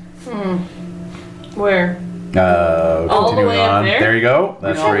 right? Where? All the way up there? There you go.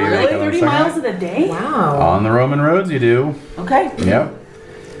 That's Oh, where you're really? going on the 30 second miles night. in a day? Wow. On the Roman roads, you do. Okay. Yep.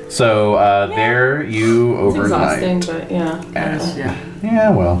 So there you It's overnight. exhausting, but yeah. Yes, yeah. Yeah,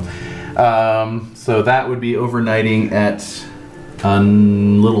 well. So that would be overnighting at a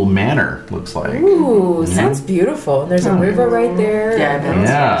little manor, looks like. Ooh, sounds beautiful. And there's a river right there. Yeah, I bet.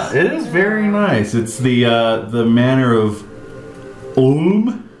 Yeah, it is very nice. It's the manor of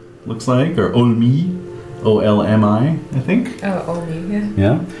Olm, looks like, or Olmi, Olmi, I think. Oh, only,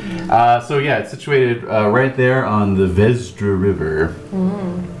 yeah. Yeah. So yeah, it's situated right there on the Vesdra River.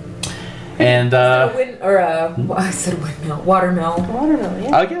 And A wind, or I said windmill, watermill. Watermelon,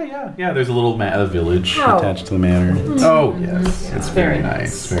 yeah. yeah. There's a little village Oh. attached to the manor. Oh yes, it's very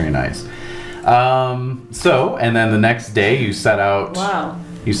nice, very nice. So, and then the next day you set out. Wow.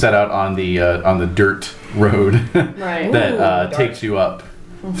 You set out on the dirt road Right. that takes you up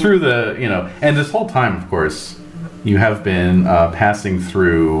through the and this whole time, of course, you have been passing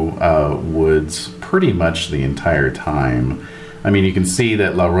through woods pretty much the entire time. I mean, you can see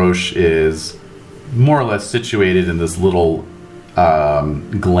that La Roche is more or less situated in this little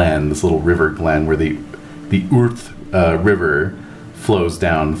glen, this little river glen, where the Ourthe River flows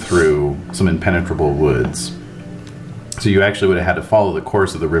down through some impenetrable woods. So you actually would have had to follow the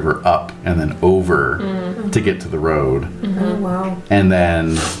course of the river up and then over to get to the road. Oh, wow. And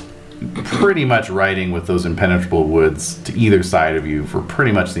then pretty much riding with those impenetrable woods to either side of you for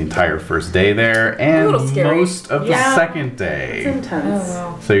pretty much the entire first day there and little scary. most of the Yeah. second It's day. intense.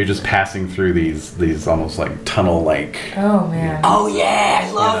 Oh, wow. So you're just passing through these almost like tunnel-like. Oh, man. Oh yeah,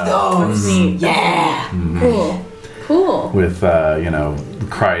 I love those. Neat. Yeah. Cool. Cool. With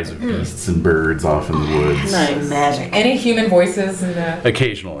cries of beasts and birds off in the woods. Nice. Magic. Any human voices in the...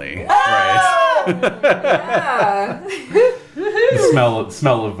 Occasionally, right? Yeah. The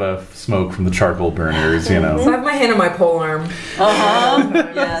smell of smoke from the charcoal burners, So I have my hand on my pole arm.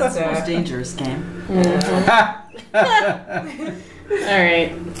 Yeah, that's the most dangerous game. All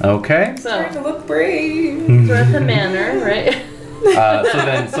right. Okay. Trying So, to look brave. we're at the manor, right?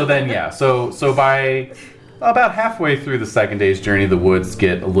 So by about halfway through the second day's journey, the woods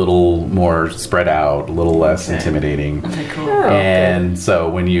get a little more spread out, a little less intimidating. Okay, cool. Oh, And so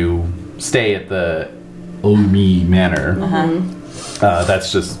when you stay at the Olmi Manor,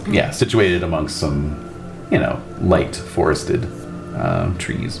 that's just situated amongst some light forested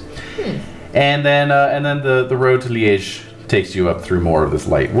trees. And then the road to Liège takes you up through more of this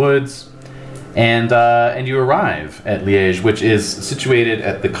light woods. And you arrive at Liège, which is situated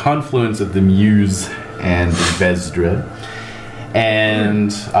at the confluence of the Meuse and the Vesdre,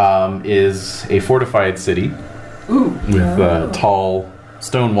 and is a fortified city with tall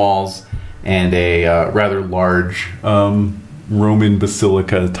stone walls and a rather large Roman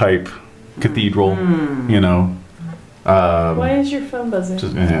basilica type cathedral. Why is your phone buzzing?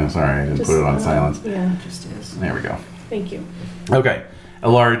 Sorry, I didn't put it on silence. Yeah. Just is. There we go. Thank you. Okay. A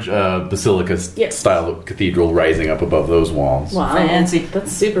large basilica style cathedral rising up above those walls. Wow. Fancy.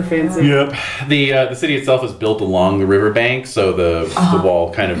 That's super fancy. Yep. The city itself is built along the riverbank, so the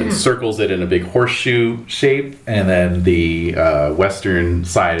wall kind of encircles it in a big horseshoe shape, and then the western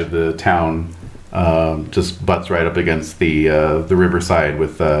side of the town just butts right up against the riverside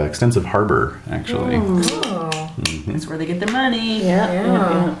with extensive harbor, actually. Oh. That's where they get their money.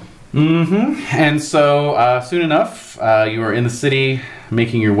 Yeah. And so soon enough, you are in the city,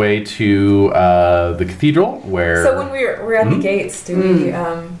 making your way to the cathedral, where. So when we're at the gates, do we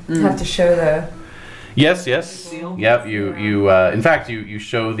have to show the? Yes. Seal? Yep. You. In fact, you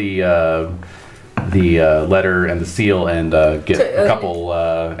show the letter and the seal, and get a couple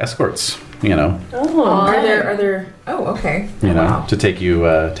escorts. You know. Oh. Are there? Oh, okay. You know, Wow. to take you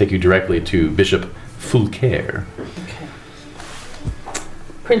directly to Bishop Fulcaire. Okay.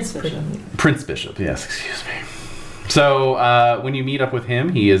 Prince Bishop. Prince Bishop, yes, excuse me. So, when you meet up with him,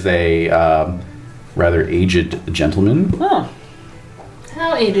 he is a rather aged gentleman. Oh.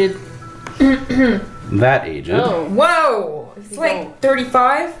 How aged? That aged. Oh. Whoa! It's like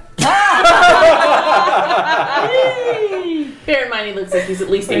 35. Bear in mind, he looks like he's at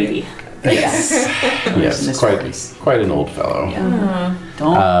least 80. Yes, quite an old fellow.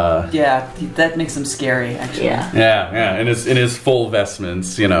 Yeah. That makes him scary, actually. Yeah, in his full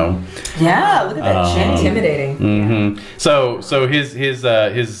vestments, you know. Yeah, look at that chin. Intimidating. So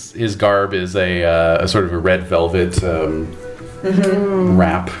his garb is a sort of a red velvet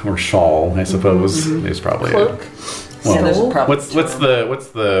wrap or shawl, I suppose. Is probably Cloak. Yeah, there's probably what's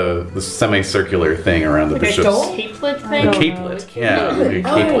the semicircular thing around the Like a bishop's stole? Capelet a thing? capelet? Yeah, like a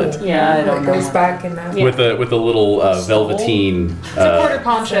capelet. Yeah, I don't It goes know. back in that. Yeah. With a little velveteen, Quarter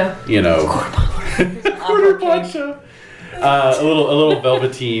poncho. you know, quarter poncho, a little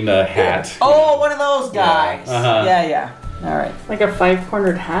velveteen hat. Oh, one of those guys. Uh-huh. Yeah. All right. Like a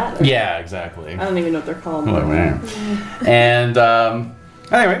 5-cornered hat? Yeah, exactly. I don't even know what they're called. Oh, man. And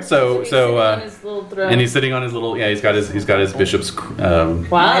anyway, so on his little throne. and he's sitting on his little he's got his bishop's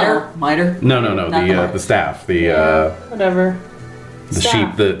Wow. Miter. no Not the the staff Whatever. the Staff.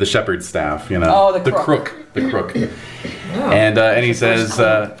 sheep the shepherd's staff, you know. Oh, the crook. And he says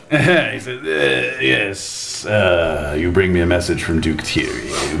yes, you bring me a message from Duke Thierry.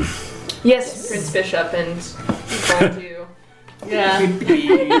 Yes, Prince Bishop, and going to Yeah.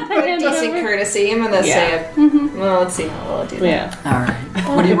 decent courtesy. I'm gonna say it. Well, let's see how well I do that. Yeah. All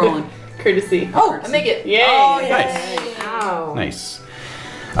right. What are you rolling? Courtesy. Oh, I make it. Yay. Oh, Nice. Wow. Nice.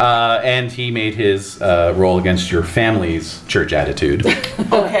 And he made his roll against your family's church attitude,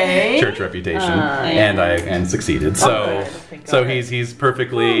 Okay. church reputation, Yeah. and succeeded. So Thank so God. he's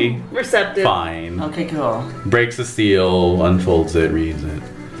perfectly Receptive. fine. Okay, cool. Breaks the seal, unfolds it, reads it.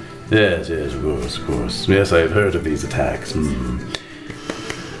 Yes, of course. Yes, I've heard of these attacks.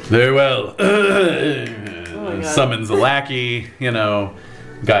 Very well. God. Summons a lackey, you know.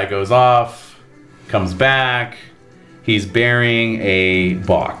 Guy goes off, comes back. He's bearing a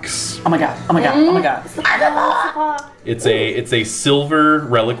box. Oh my god. It's a silver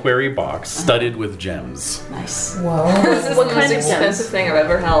reliquary box studded with gems. Nice. Whoa. This is What the kind most of expensive gems? thing I've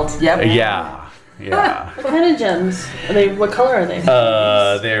ever held. Yep. Yeah. What kind of gems? Are they? What color are they?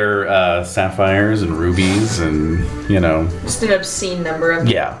 They're sapphires and rubies and, you know, Just an obscene number of.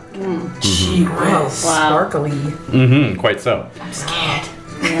 yeah. Gee Wow. whiz. Sparkly. Quite so. I'm scared.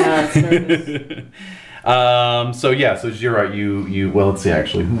 Yeah. It's nervous. So you're right. You well, let's see.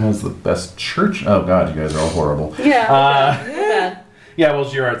 Actually, who has the best church? Oh God, you guys are all horrible. Yeah. Uh, Bad. Yeah, well,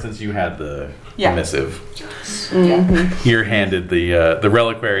 Girard, since you had the missive, Yeah. you're handed the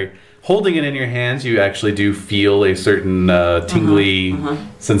reliquary. Holding it in your hands, you actually do feel a certain tingly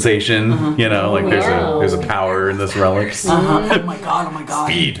sensation. You know, like there's a power in this relic. Oh my god.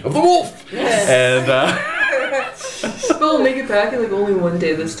 Speed of the wolf. And We'll make it back in like only one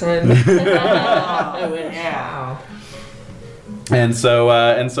day this time. I wish. Yeah. And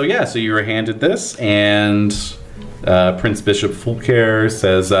so you were handed this, and Prince Bishop Fulcaire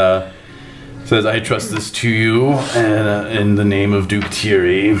says, I trust this to you, in the name of Duke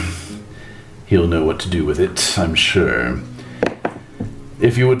Thierry. He'll know what to do with it, I'm sure.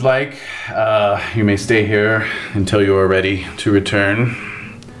 If you would like, you may stay here until you are ready to return.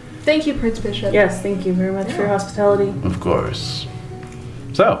 Thank you, Prince Bishop. Yes. Thank you very much for your hospitality. Of course.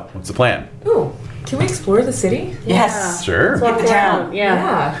 So, what's the plan? Ooh, can we explore the city? Yes. Sure. Let's walk Get the around. town.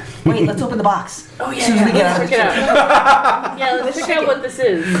 Yeah. Wait, let's open the box. Oh yeah. As soon as we get out of Check the it church. out. Yeah. Let's check out what this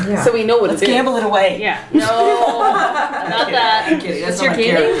is, Yeah. so we know what Let's it is. gamble it away. Yeah. No. Not that. I'm kidding. That's What's not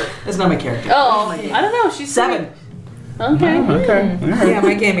your my gaming? character. That's not my character. Oh, I don't know. She's 7. Okay. Okay. Yeah,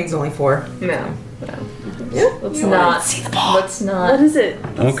 my gaming's only 4. No. Let's not. See the ball. Let's not. What is it?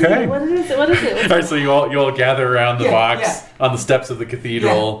 Let's Okay. see. What is it? What is it? All right, so you all gather around the Yeah, box yeah. on the steps of the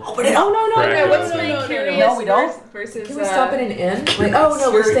cathedral. Open it up. Oh no no Right. no! What's No, my no, no, curious no, we don't. versus? Can we stop at an inn? Like, oh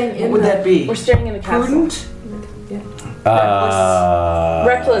no, we're staying in. What would that be? We're staring in the castle. Prudent?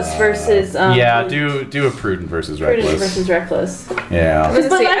 Reckless versus yeah, do a prudent versus prudent reckless. versus reckless. Yeah. I was gonna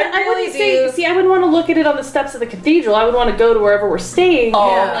But say, I I really see, I wouldn't want to look at it on the steps of the cathedral. I would want to go to wherever we're staying. Oh,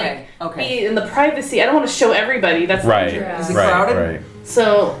 and, be in the privacy. I don't want to show everybody. That's right. Is it crowded? Right.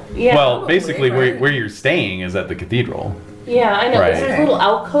 So yeah. Well, basically, where you're staying is at the cathedral. Yeah, I know. Right. But there's a little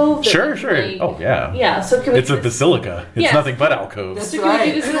alcove. Sure. Like, Oh yeah. Yeah. So can we? It's a basilica. It's nothing but alcoves. So can we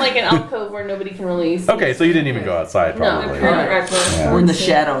do this in like an alcove where nobody can really see? Okay, so you didn't even go outside, probably. No, Yeah. We're in the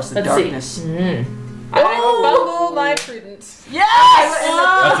shadows, the Let's darkness. I fumble my prudence. Yes!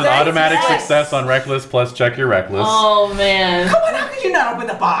 That's an automatic success on reckless plus check your reckless. Oh man. Come on, how could you not open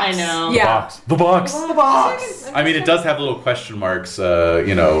the box? I know. The box. The box. I mean, it does have little question marks, carved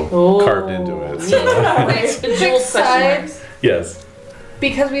into it. So. The jeweled question marks. Yes.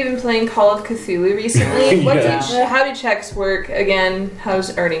 Because we've been playing Call of Cthulhu recently, Yeah. how do checks work again?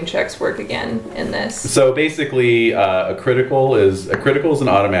 How's earning checks work again in this? So basically, a critical is an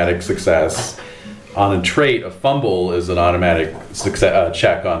automatic success. On a trait, a fumble is an automatic success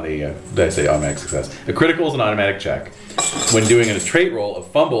check on the. Did I say automatic success? A critical is an automatic check. When doing a trait roll, a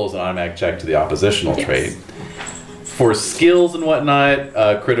fumble is an automatic check to the oppositional trait. For skills and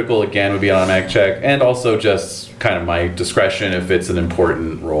whatnot, critical again would be an automatic check, and also just kind of my discretion if it's an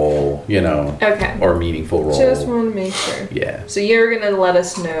important roll, Okay. or meaningful roll. Just want to make sure. Yeah. So you're gonna let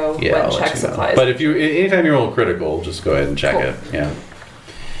us know Yeah, when I'll let checks you know. applies. But anytime you roll a critical, just go ahead and check it. Yeah.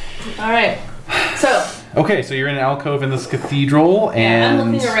 All right. So Okay, so you're in an alcove in this cathedral, I'm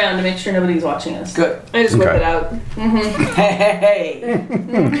and looking around to make sure nobody's watching us. Good. I just whip Okay. it out. Hey.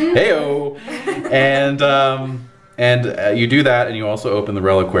 heyo, and you do that, and you also open the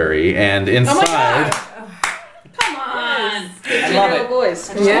reliquary, and Oh my inside. god! Come on! I love General it.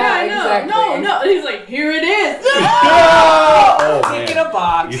 voice. Yeah, I know. exactly. No. And he's like, here it is. Oh, man. Take in a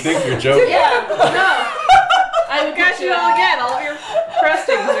box. You think you're joking? Yeah. No. I would Got you all again. All of your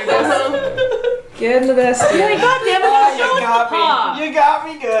crustings are just get in the best. I'm like, God damn it! Oh, Show you got Pa. me. You got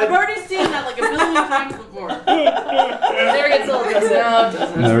me I've good. already seen that like a billion times before. Never gets old, does it? No, it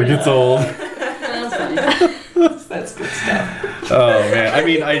doesn't. Never gets old. That's funny. That's good stuff. Oh man, I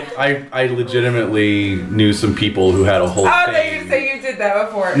mean, I legitimately knew some people who had a whole I thought you thing. were gonna say you did that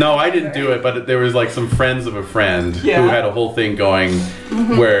before. No, I didn't do it, but there was like some friends of a friend Yeah. who had a whole thing going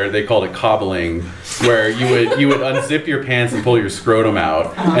where they called it cobbling, where you would unzip your pants and pull your scrotum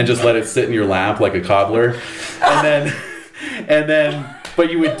out and just let it sit in your lap like a cobbler, and then but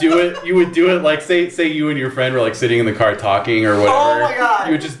you would do it like say you and your friend were like sitting in the car talking or whatever. Oh my God.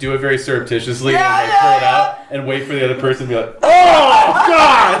 You would just do it very surreptitiously and Yeah, like yeah, pull it yeah. out and wait for the other person to be like, oh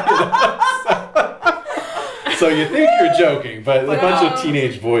God. So you think you're joking, but a bunch of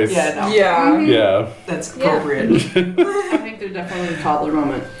teenage boys. Yeah, no. Yeah. Yeah. That's appropriate. I think there's definitely a toddler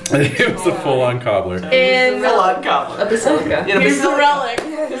moment. It was a full-on cobbler. In a lot cobbler. a basilica. In a Here's the basilica. relic.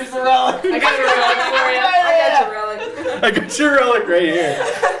 Here's the relic. I got your relic for you. I got your relic. I got your relic right here.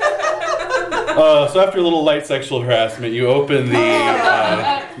 So after a little light sexual harassment, you open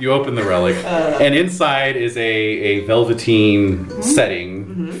the relic, and inside is a velveteen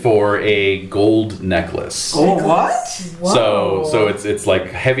setting for a gold necklace. Oh, what? So it's like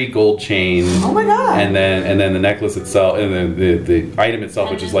heavy gold chain. Oh my God. And then the necklace itself, and then the item itself,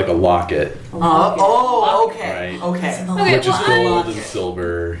 which is like a locket, Okay. Right. Okay. Okay, which is well, gold and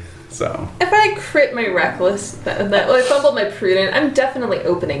silver. So If I crit my reckless, I fumbled my prudent, I'm definitely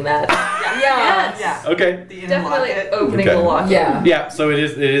opening that. Yeah. Yeah. okay. The inner Definitely locket. opening Okay. the locket. Yeah. Yeah, so it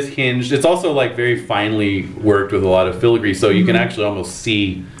is hinged. It's also like very finely worked with a lot of filigree, so you can actually almost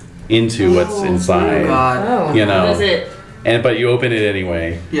see into what's inside. Oh God. Oh. You know, What is it? but you open it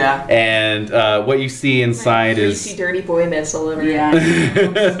anyway, Yeah. and what you see inside Greasy is dirty boy mitts all over. Yeah.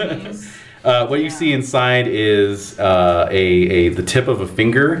 what you see inside is the tip of a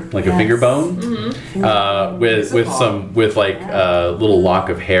finger, like a finger bone, with like a little lock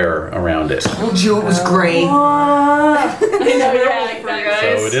of hair around it. Told you it was gray. I know, yeah,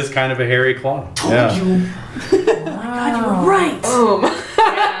 exactly. So it is kind of a hairy claw. Yeah. Right. Boom.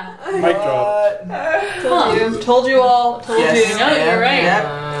 Yeah. Mic drop. Told you all. Told Yes. you. No, you're right. Yep.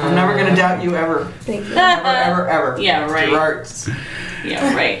 I'm never gonna doubt you ever. Thank you. Ever. Yeah, right. Gerards.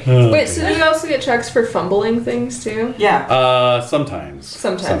 Yeah, right. Wait, so do you also get checks for fumbling things too? Yeah. Sometimes.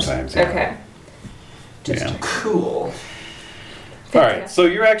 Sometimes. Yeah. Okay. Just Yeah. Cool. All right. So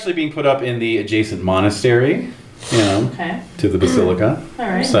you're actually being put up in the adjacent monastery, Okay. to the basilica. All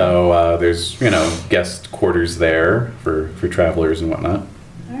right. So there's guest quarters there for travelers and whatnot.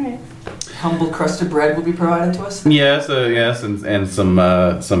 All right. Humble crusted bread will be provided to us. Yes, and some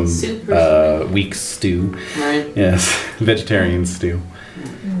Soup or weak stew. Right. Yes, vegetarian stew.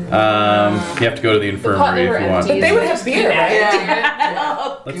 You have to go to the infirmary if you want. But they would have beer, right?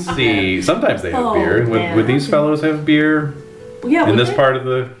 Yeah. Let's see. Sometimes they have Oh, beer. man. Would these fellows have beer Well, yeah, in we this did. part of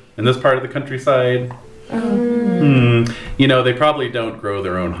the in this part of the countryside? You know, they probably don't grow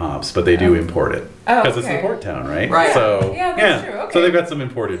their own hops, but they do import it because it's a port town, right? Right. So Yeah, that's true. Okay. So they've got some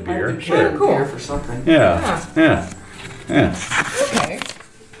imported beer. Sure. cool. Beer for something. Yeah. Okay.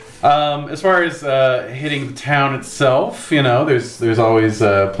 As far as hitting the town itself, you know, there's always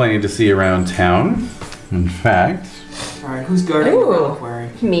plenty to see around town. In fact, All right, who's guarding the reliquary?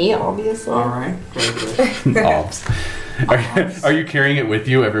 Me, obviously. All right, very good. Alps. Are you carrying it with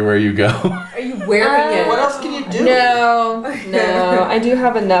you everywhere you go? Are you wearing it? What else can you do? No. I do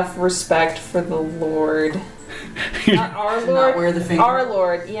have enough respect for the Lord. Not our To Lord. not wear the finger. Our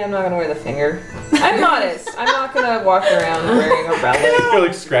Lord. Yeah, I'm not gonna wear the finger. I'm modest. I'm not gonna walk around wearing a relic. You're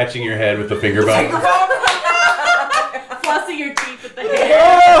like scratching your head with the finger bone. Flossing your teeth with the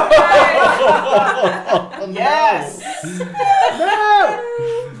hair. Yes.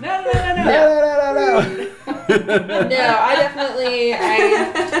 No, I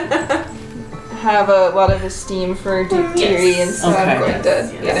have a lot of esteem for Duke Tiri, and so I'm going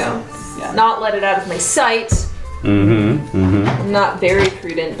to, not let it out of my sight. I'm not very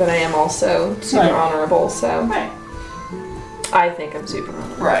prudent, but I am also super honorable, so I think I'm super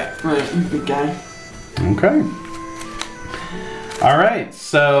honorable. Right. Big guy. Okay. All right.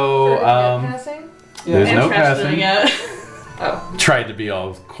 So Passing? there's And no trash passing. filling out. Tried to be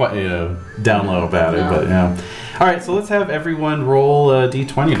all quite down low about it, but yeah. All right. So let's have everyone roll a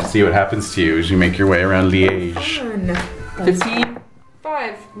d20 to see what happens to you as you make your way around Liège. 15.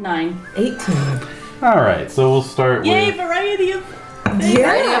 5. 9. 18. All right. So we'll start Yay, with. variety of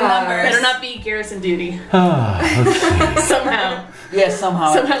Yeah. Better not be garrison duty. Let's see. Somehow. Yes,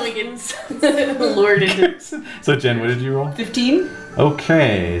 somehow. Somehow we get lured into. So Jen, what did you roll? 15.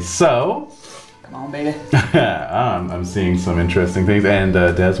 Okay. So. Come on, baby. I'm seeing some interesting things. And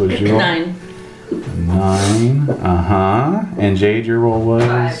Des, what did you roll? 9. 9. And Jade, your roll was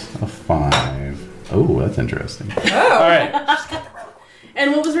 5. a 5. Oh, that's interesting. Oh. All right.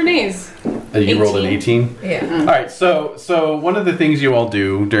 And what was Renee's? You rolled an 18? Yeah. All right. So one of the things you all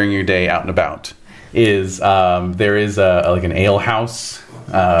do during your day out and about is there is like an ale house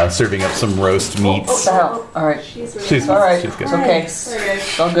serving up some roast meats. What the hell? All right. She's All right. She's good. It's okay.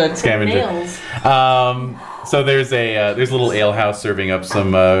 It's all good. Scavenger. Nails. So there's a little ale house serving up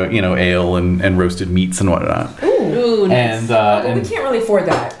some ale and roasted meats and whatnot. Ooh, nice. And Well, we can't really afford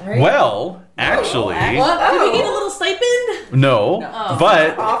that, right? well, actually, What? Did we get a little stipend? no,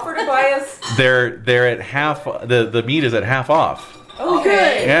 but Offer to buy us. they're at half. The meat is at half off. Oh,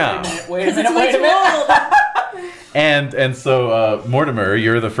 good. Yeah. Wait a minute. It's way Wait a too minute. old. And so Mortimer,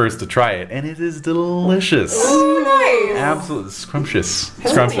 you're the first to try it, and it is delicious. Oh, nice. Absolutely scrumptious. Tang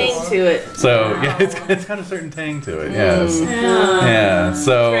Scrumptious. to it. So yeah, it's got a certain tang to it. Yes. Yeah. Yeah.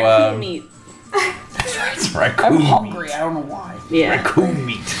 So Raccoon meat. it's I'm raccoon meat. hungry. I don't know why. Yeah. Raccoon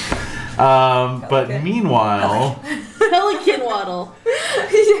meat. But meanwhile, Pelican waddle.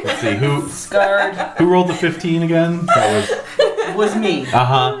 let's see Scarred who rolled the 15 again. That was me.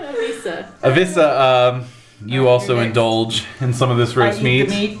 was Lisa. Avissa. You also indulge in some of this roast I eat meat.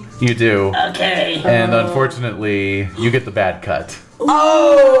 the meat? You do. Okay. And unfortunately, you get the bad cut.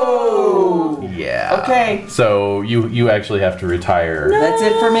 Oh. Yeah. Okay. So you actually have to retire That's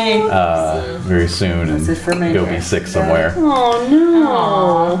it for me. very soon and That's it for me. go be sick somewhere. Oh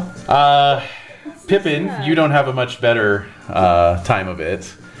no. Pippin, you don't have a much better time of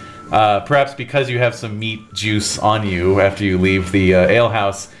it. Perhaps because you have some meat juice on you after you leave the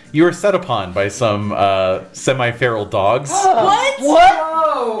alehouse, you are set upon by some semi-feral dogs. What?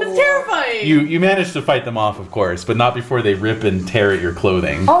 Whoa. That's terrifying. You manage to fight them off, of course, but not before they rip and tear at your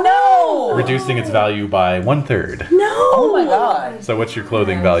clothing, Oh no. reducing its value by 1/3. No. Oh my god. So what's your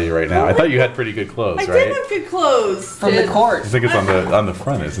clothing value right now? I thought you had pretty good clothes, I right? did have good clothes. From the court. I think it's on the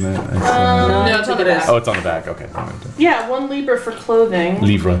front, isn't it? It's, No, it's on the back. oh, it's on the back. Okay. Yeah, 1 libra for clothing.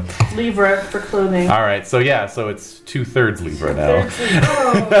 Livre. Libra for clothing. All right. So yeah. So it's 2/3 livre now.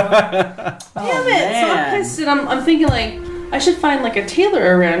 Damn it! So I'm pissed, and I'm thinking like I should find like a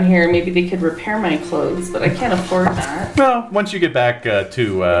tailor around here. Maybe they could repair my clothes, but I can't afford that. Well, once you get back to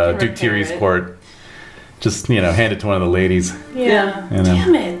Duke Tiri's repair it. court, just hand it to one of the ladies. Yeah. You know.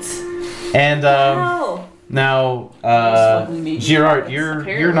 Damn it! And Hell. now, meat. Girard, you're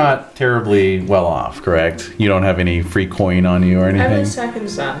Apparently. not terribly well off, correct? You don't have any free coin on you or I'm a anything. second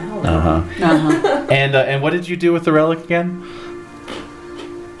son. Hell no. And what did you do with the relic again?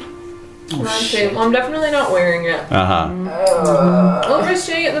 I'm definitely not wearing it. I'll just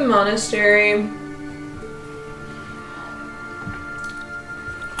stay at the monastery.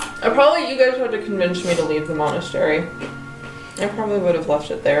 You guys had to convince me to leave the monastery. I probably would have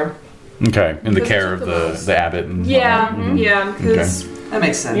left it there. Okay, in the Because care it's of the most- the abbot. And Yeah, whatnot. Mhm. yeah, because That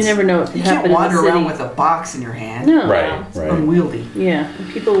makes sense. You never know what can You happen can't wander in the city. around with a box in your hand. No. Right, It's right. unwieldy. Yeah, and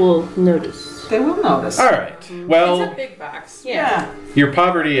people will notice. They will notice. All right. It's a Well, big box. Yeah. your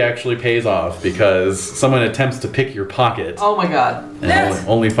poverty actually pays off because someone attempts to pick your pocket Oh my god. and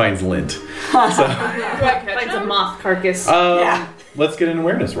only finds lint. Do I catch Finds a him? moth carcass. Yeah. Let's get an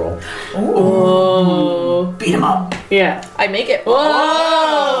awareness roll. Oh. Beat him up. Yeah. I make it.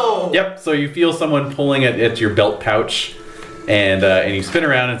 Oh! Yep. So you feel someone pulling at your belt pouch, and you spin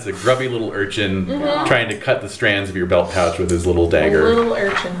around. It's a grubby little urchin trying to cut the strands of your belt pouch with his little A dagger. little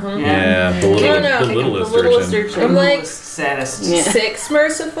urchin, huh? Yeah, the littlest urchin. I'm like Saddest. Yeah. 6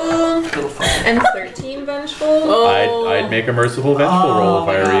 merciful Little fuck. and 13 vengeful. Oh. I'd make a merciful vengeful roll if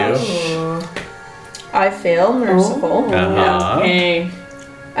I were you. I fail merciful. Uh-huh. Okay.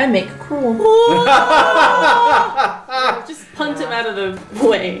 I make cruel. Just punt him out of the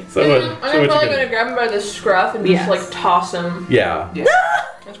way. So what? I'm So what probably you gonna gonna? grab him by the scruff and just Yes. like toss him Yeah.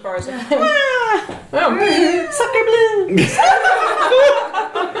 as far as I can. Sucker blue.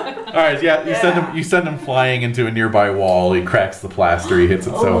 All right. Yeah. You send him flying into a nearby wall. He cracks the plaster. He hits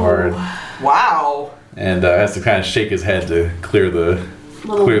it so hard, Wow. and has to kind of shake his head to clear the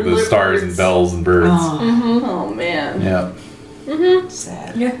Little stars and birds. bells and birds. Oh man. Yeah.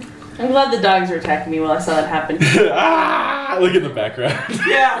 Sad. I'm glad the dogs were attacking me while I saw that happen. Ah! Look in the background.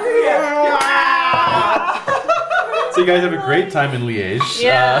 Yeah. So you guys have a great time in Liège.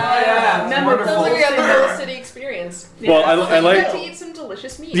 Yeah. Memorable. Sounds like we got the whole city experience. Well, I We like. got to eat some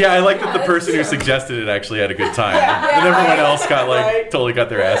delicious meat. Yeah, I like that the that's person who true. suggested it actually had a good time, and everyone else got totally got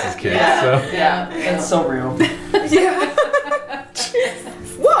their asses kicked. So. Yeah. That's so real.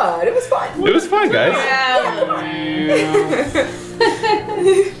 What? It was fun. It was fun, guys.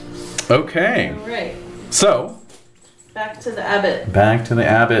 Okay, Alright. so Back to the abbot back to the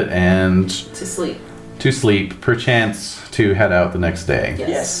abbot and to sleep. to sleep, perchance to head out the next day.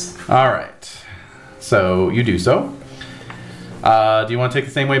 Yes. All right, so you do so. Do you want to take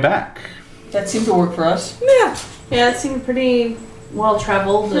the same way back? That seemed to work for us. Yeah. Yeah, it seemed pretty well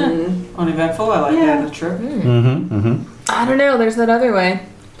traveled and Uneventful. I like that. The trip. I don't know. There's that other way.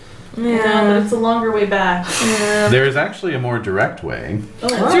 yeah, but it's a longer way back. There is actually a more direct way.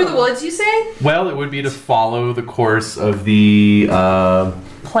 Through the woods, you say? Well, it would be to follow the course of the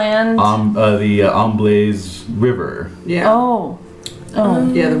Planned. Amblaise River, Yeah. Oh.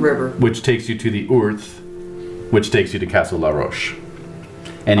 Yeah, the river. which takes you to the Ourthe, which takes you to Castle La Roche.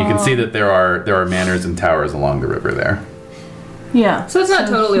 And you can see that there are manors and towers along the river there. Yeah. So it's not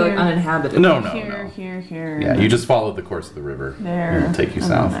totally here. like uninhabited. No, no, Here, no. here. Yeah, you just follow the course of the river. There. And it'll take you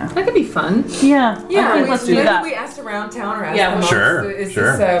south. That could be fun. Yeah. Yeah, Okay, let's do maybe that. we asked around town or asked Yeah, them we- else, Sure, Is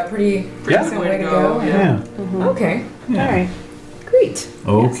sure. this a pretty Yeah. decent way to go? Yeah. Okay. Alright. Great.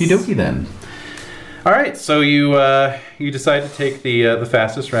 Okie dokie then. All right, so you decide to take the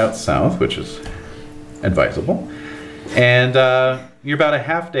fastest route south, which is advisable, and you're about a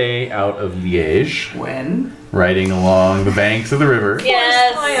half day out of Liège, When? riding along the banks of the river.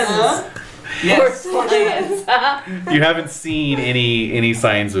 Yes. Yes. You haven't seen any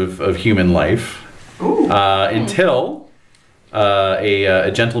signs of human life until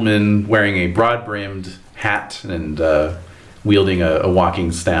a gentleman wearing a broad-brimmed hat and wielding a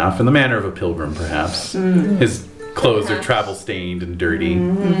walking staff in the manner of a pilgrim, perhaps. His clothes are travel-stained and dirty,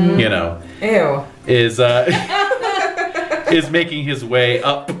 you know, Ew. is making his way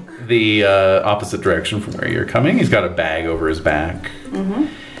up the opposite direction from where you're coming. He's got a bag over his back,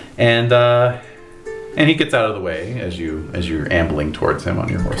 and he gets out of the way as you're ambling towards him on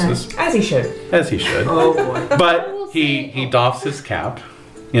your horses, As he should. as he should. Oh boy. But he doffs his cap,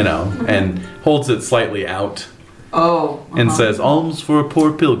 you know, and holds it slightly out Oh. and says, "Alms for a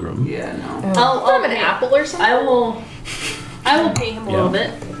poor pilgrim." Yeah. No. From an apple or something? I will pay him a little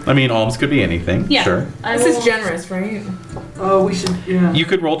bit. I mean, alms could be anything. Yeah. Sure. This is generous, right? Oh, we should. Yeah. You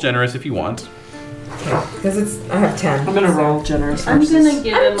could roll generous if you want. Because I have 10. I'm gonna roll generous. I'm versus- gonna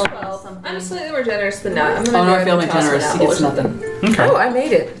give him a little Well, something. I'm slightly more generous than that. I'm Oh gonna no, I go feel ahead my and toss generous. an He apple gets or something. nothing. Okay. Oh, I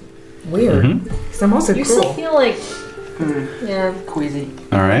made it. Weird. Because I'm also You cruel. still feel like, yeah. Queasy.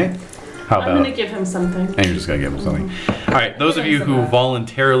 All right. How I'm gonna about? give him something. And you're just gonna give him something. All right. Those of you who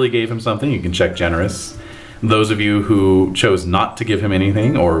voluntarily gave him something, you can check generous. Those of you who chose not to give him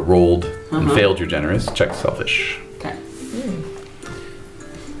anything or rolled and failed your generous, check selfish. Okay.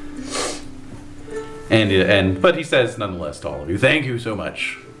 But he says nonetheless to all of you, "Thank you so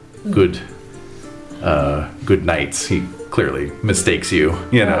much. Good nights." He clearly mistakes you,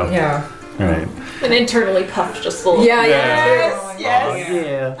 you know. Yeah. Right. And internally puffed just a little. Yeah.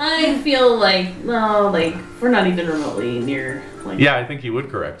 Yes. I feel like we're not even remotely near. Like, Yeah, I think you would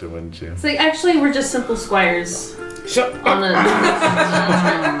correct it, wouldn't you? It's like actually we're just simple squires on a.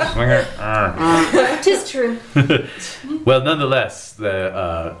 Tis true. Well, nonetheless,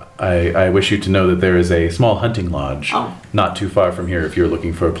 I wish you to know that there is a small hunting lodge not too far from here if you're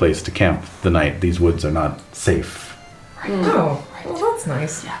looking for a place to camp the night. These woods are not safe. Oh, well, that's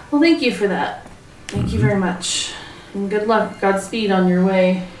nice. Yeah. Well, thank you for that. Thank you very much. And good luck. Godspeed on your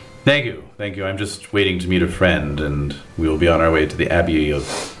way. Thank you. Thank you. I'm just waiting to meet a friend, and we will be on our way to the Abbey of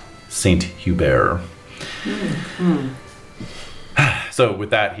Saint Hubert. So with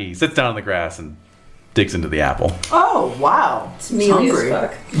that, he sits down on the grass and digs into the apple. Oh, wow. It's mealy as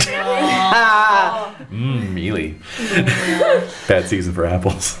hungry. fuck. Mealy. Bad season for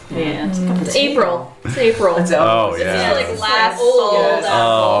apples. Yeah. It's April. It's April. It's Oh, It's yeah. like last Old. old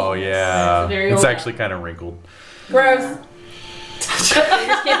Oh, yeah. It's very It's old. actually kind of wrinkled. Gross.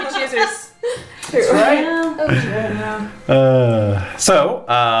 Can't be choosers. Right?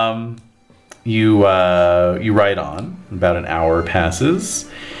 You ride on. About an hour passes,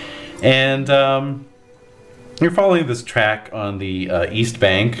 and you're following this track on the east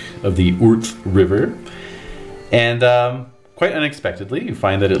bank of the Ourthe River, and quite unexpectedly, you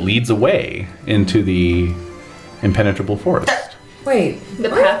find that it leads away into the impenetrable forest. Wait. The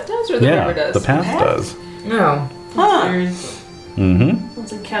path does or the river does? the path does. No. Huh. Mm-hmm.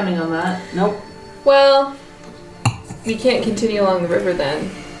 Wasn't counting on that. Nope. Well, we can't continue along the river then.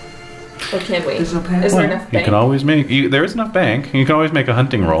 Or can we? There's no path. Is there Well, enough you bank? can always make. There is enough bank. You can always make a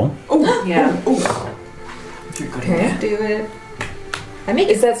hunting roll. Yeah. If you're good Okay. at Do it.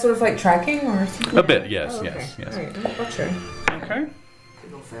 Is that sort of like tracking or something? A bit, yes, Oh, okay. yes. Alright, I'll try. Okay. it,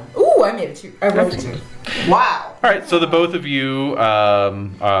 it'll fail. Ooh, I made it too. I rolled a 2. Wow. All right, so the both of you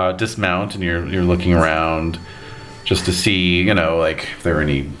dismount, and you're looking around just to see, like if there are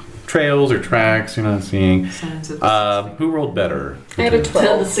any trails or tracks you're not seeing. Signs of Who rolled better? I had a The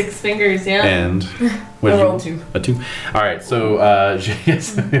 12. 6 fingers, yeah. And what I did you- rolled 2. A 2. All right, so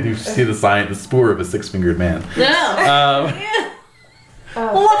yes, you see the spoor of a 6-fingered man. No.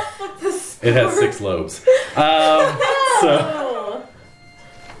 It has 6 lobes. So.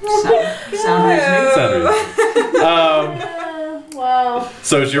 sound reasoning. Sound reason. Wow.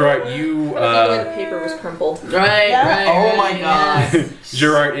 So Gerard, you The way the paper was crumpled. Right. Oh my god.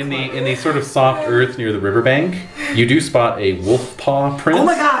 Gerard, in the sort of soft earth near the riverbank, you do spot a wolf paw print Oh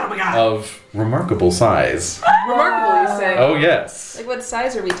my god. of remarkable size. Remarkable, you say. Oh yes. Like what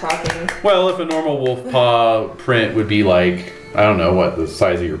size are we talking? Well, if a normal wolf paw print would be like, I don't know, what, the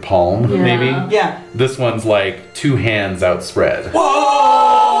size of your palm, Yeah. maybe? Yeah. This one's like 2 hands outspread.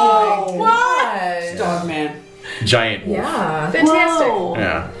 Whoa! What? Dog man. Giant wolf. Yeah. Fantastic. Whoa.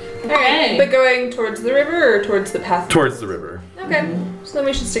 Yeah. Okay. But going towards the river or towards the path? Towards the river. Okay. So then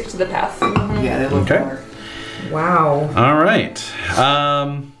we should stick to the path. Yeah, they look Okay. dark. Wow. All right.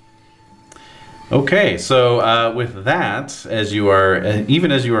 Okay, so with that,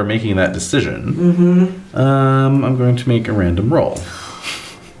 even as you are making that decision, I'm going to make a random roll.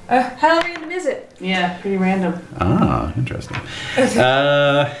 How random is it? Yeah, pretty random. Ah, interesting.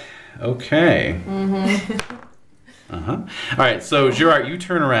 Okay. All right, so Gerard, you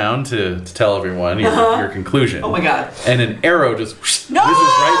turn around to tell everyone your conclusion. Oh my god. And an arrow just whizzes No!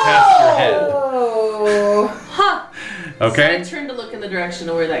 right past your head. Oh. Huh. Okay? So I turned to look in the direction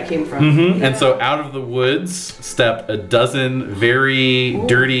of where that came from. And so out of the woods step a dozen very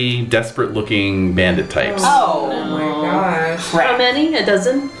dirty, desperate-looking bandit types. Oh. Oh my gosh. How many? A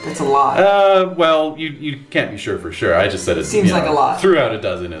dozen? That's a lot. Well, you can't be sure for sure. I just said it Seems like a lot. Threw out a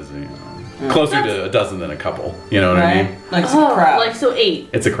dozen as closer to a dozen than a couple. You know what I mean? Like some crowd. Like so 8.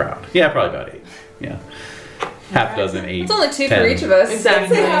 It's a crowd. Yeah, probably about 8. Yeah, half dozen, 8. It's only 2 for 10. each of us.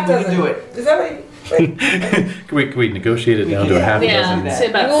 Exactly. Say half we can dozen. do it. Is that what? Wait. Can we negotiate it down to a can. half a Yeah, dozen? say You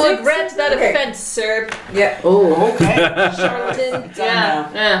about will 6. regret that Okay. offense, sir. Yeah. Oh, okay. Charlatan. It's on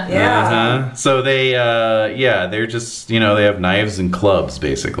now. Yeah. Yeah. So they, they're just, they have knives and clubs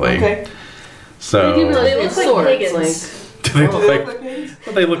basically. Okay. So They do really They look like swords, pagans. do they Oh, look they like? look like pigs?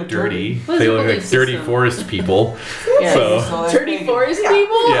 Well, they look dirty. What is They your look like belief dirty system? forest people. Yeah. So they're Dirty pagan. forest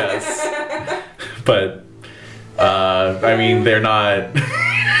people? yes, but I mean they're not.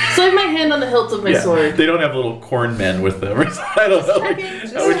 So I have my hand on the hilt of my Yeah, sword. they don't have little corn men with them. I don't know.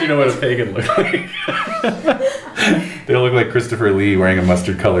 How would you know what a pagan looks like? They look like Christopher Lee wearing a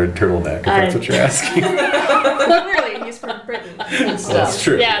mustard-colored turtleneck. If that's what you're asking. Clearly, he's from Britain. That's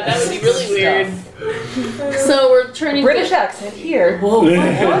true. Yeah, that would be really weird. So we're turning British accent here. Whoa, what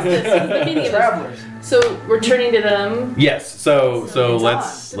was this? Since the beginning of this. Travelers. So we're turning to them. Yes. So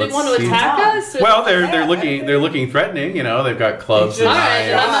let's. Do they let's want to see. attack us? Or Well, they're looking threatening. You know, they've got clubs and all right,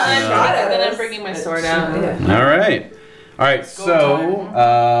 knives. then I'm bringing my sword out. All right. So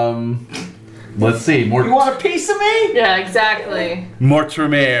let's see. You want a piece of me? Yeah, exactly.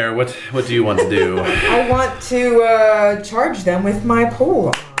 Mortimer, what do you want to do? I want to charge them with my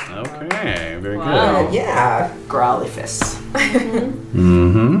pole. Okay, very Wow. good. Yeah. Growly fists.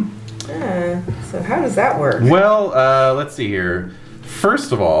 Mm-hmm. So how does that work? Well, let's see here.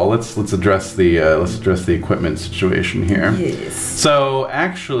 First of all, let's address the equipment situation here. Yes. So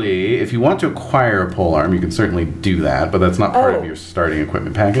actually, if you want to acquire a polearm, you can certainly do that, but that's not part of your starting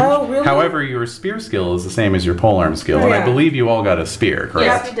equipment package. Oh, really? However, your spear skill is the same as your polearm skill, and I Yeah. believe you all got a spear,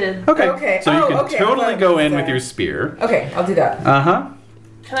 correct? Yes, we did. Okay. Okay. So you Oh, can okay. totally I go thought in it with was your that. spear. Okay, I'll do that.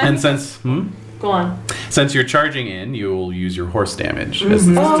 Can I And since go on? since you're charging in, you'll use your horse damage as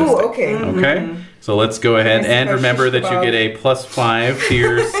the Oh, statistic. okay. Okay. So let's go ahead and remember that you get a +5 to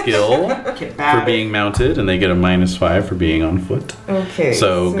your skill Get for back. being mounted, and they get a -5 for being on foot. Okay.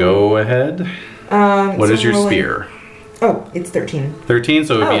 So go ahead. What so is your rolling- spear? Oh, it's 13. 13,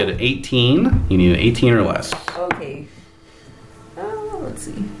 so it would be Oh. at 18. You need an 18 or less. Okay. Let's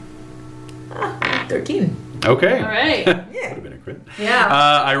see. 13. Okay. All right. Would Yeah. have been a crit.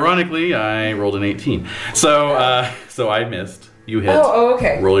 Yeah. Ironically, I rolled an 18. So I missed. You hit. Oh,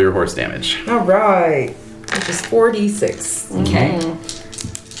 okay. Roll your horse damage. All right. Which is 4d6. Okay.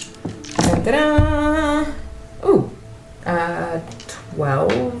 Ta-da! Ooh.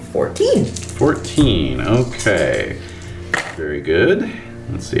 12, 14. 14. Okay. Very good.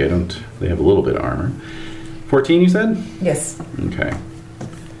 Let's see. They have a little bit of armor. 14, you said? Yes. Okay.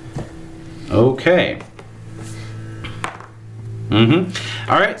 Okay.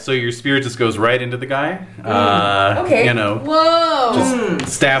 Mm-hmm. All right. So your spear just goes right into the guy. Okay. You know, Whoa! just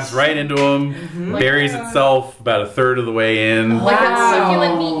stabs right into him. Buries itself about a third of the way in. Like that Wow.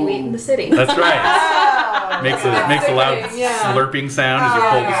 succulent meat you ate in the city. That's right. Makes a loud Yeah. slurping sound as you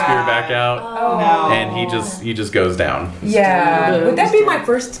pull the spear back out, Oh. and he just goes down. Yeah. Would that be my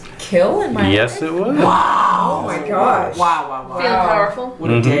first kill in my Yes, life? it would. Oh my gosh. Wow. Feeling powerful. What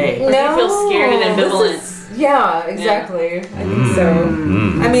a day. Or do you feel scared and this ambivalent? is- yeah, exactly. I think so.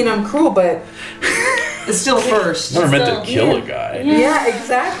 I mean, I'm cruel, but It's still first. Never meant to Still, kill a guy. yeah,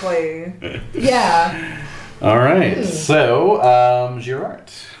 exactly. Yeah. All right. So, Girard,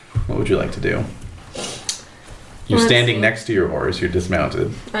 what would you like to do? You're Let's standing see. next to your horse. You're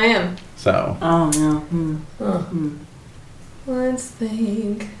dismounted. I am. So, Oh, yeah. Let's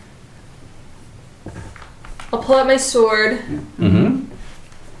think. I'll pull out my sword. mm-hmm.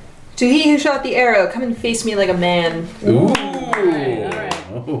 To he who shot the arrow, come and face me like a man. Ooh. all right.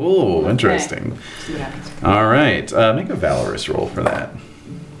 Oh, interesting. See what happens. All right. Make a valorous roll for that.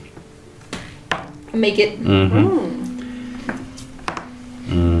 Make it. Mm-hmm.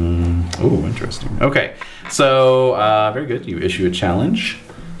 Oh, interesting. Okay. So, very good. You issue a challenge.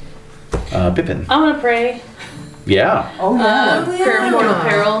 Pippin. I want to pray. Yeah. Oh, yeah. Prayer of mortal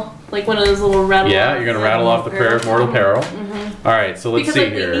peril. Like one of those little rattle. Yeah, you're going to rattle off the prayer of mortal peril. All right, so let's Because see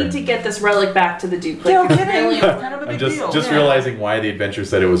like here. we need to get this relic back to the Duke. Like, No it's kidding. really It's kind of a I'm big deal. just Yeah. realizing why the adventure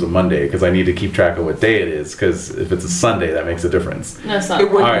said it was a Monday, because I need to keep track of what day it is, because if it's a Sunday, that makes a difference. No, it's not. It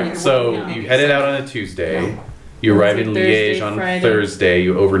All wouldn't right, be- so Yeah. you headed out on a Tuesday. You arrived in Thursday, Liège on Friday. Thursday.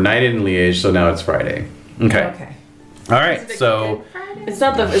 You overnighted in Liège, so now it's Friday. Okay. Okay. All right, so It's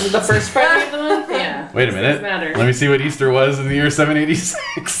not the. Is it the first Friday of the month? Yeah. wait a minute. Doesn't matter. Let me see what Easter was in the year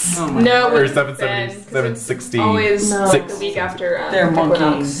 786. Oh my No, or we're 770, 'cause it's 760. always No. like the week after They're Equinox.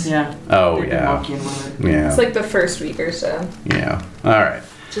 monkeying. Yeah. Oh, They're yeah. monkeying with it. Yeah. It's like the first week or so. Yeah. All right.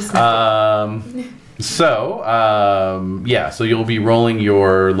 Just Yeah, so you'll be rolling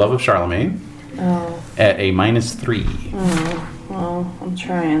your Love of Charlemagne Oh. at a -3. Well, I'm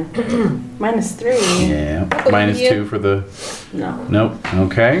trying. -3. Yeah. believe you. -2 for the. No. Nope.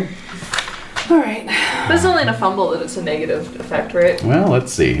 Okay. All right. But it's only in a fumble that it's a negative effect, right? Well,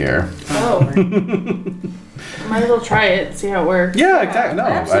 let's see here. Oh. Might as well try it. See how it works. Yeah, exactly. No,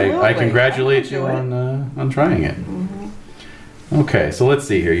 I Absolutely. congratulate I you can do on trying it. Okay, so let's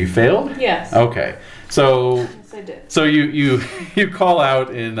see here. You failed. Yes. Okay, so Yes, I did. so you call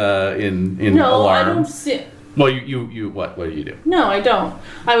out in No, alarm. I don't see. Well, you what do you do? No, I don't.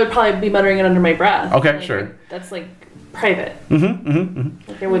 I would probably be muttering it under my breath. Okay, Like, sure. That's like private. Mm-hmm.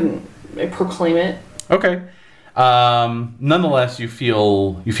 Like I wouldn't proclaim it. Okay. Nonetheless, you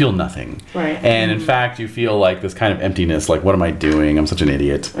feel nothing. Right. And in fact, you feel like this kind of emptiness. Like, what am I doing? I'm such an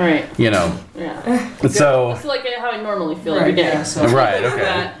idiot. Right. You know. Yeah. So. I feel like how I normally feel every day. Yeah, so. Right.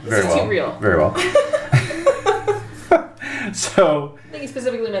 Okay. This is too real. Very well. So. I think he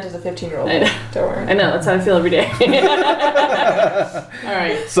specifically meant as a 15-year-old. I know. Don't worry. I know, that's how I feel every day. All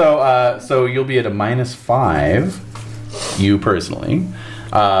right. So you'll be at a -5, you personally,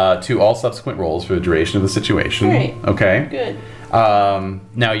 to all subsequent rolls for the duration of the situation. Great. Okay. Good.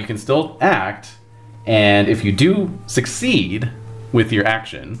 Now you can still act, and if you do succeed with your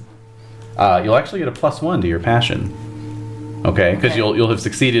action, you'll actually get a +1 to your passion. Okay, because you'll have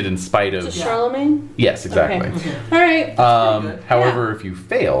succeeded in spite of. Is it Charlemagne? Yes, exactly. Okay. All right. However, if you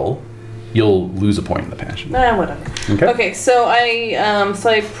fail, you'll lose a point in the passion. Whatever. Okay. Okay, so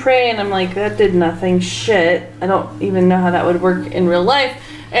I pray and I'm like, that did nothing. Shit. I don't even know how that would work in real life.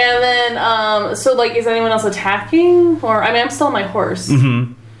 And then, so like, is anyone else attacking? Or, I mean, I'm still on my horse.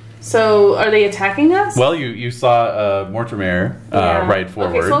 Mm-hmm. So, are they attacking us? Well, you saw Mortimer ride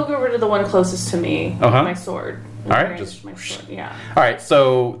forward. Okay, so I'll go over to the one closest to me with my sword. All right, just my sword. Yeah. All right,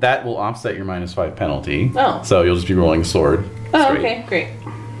 so that will offset your -5 penalty. Oh. So you'll just be rolling a sword. Oh, straight. okay, great.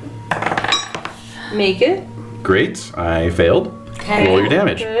 Make it. Great. I failed. Okay. Roll your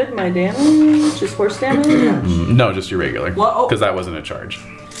damage. Good. My damage is horse damage. No, just your regular. Whoa. Because that wasn't a charge.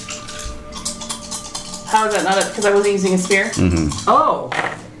 How is that not? Because I wasn't using a spear. Mm-hmm. Oh.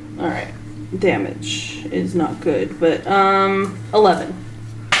 All right. Damage is not good, but 11.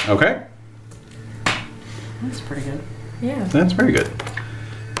 Okay. That's pretty good. Yeah. That's very good.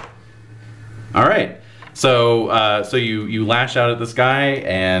 All right. So you lash out at this guy,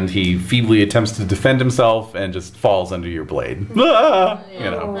 and he feebly attempts to defend himself, and just falls under your blade. Ah! You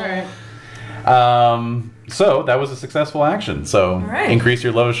know. All right. So that was a successful action. So right. increase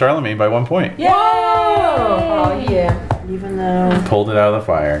your love of Charlemagne by 1 point. Whoa! Oh yeah. Even though Pulled it out of the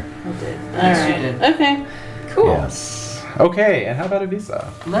fire. I did. Yes, All you right. did. Okay. Cool. Yes. Okay. And how about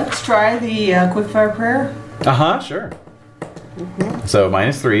Avisa? Let's try the quickfire prayer. Sure. So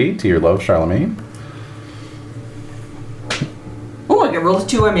 -3 to your love of Charlemagne. Oh, I got rolled a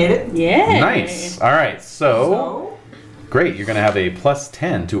 2. I made it. Yeah. Nice. All right. So great. You're gonna have a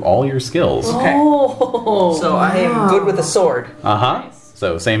 +10 to all your skills. Okay. Oh. So I am good with a sword. Nice.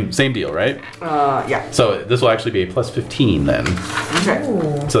 So same deal, right? Yeah. So this will actually be a +15 then. Okay.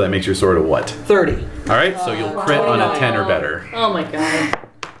 So that makes your sword a what? 30. All right. So you'll crit on a 10 or better. Oh my god.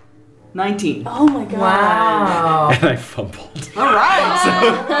 19. Oh my god. Wow. And I fumbled. All right.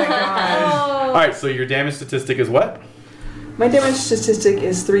 All right. So your damage statistic is what? My damage statistic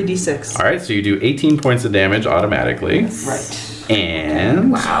is 3d6. All right. So you do 18 points of damage automatically. Right.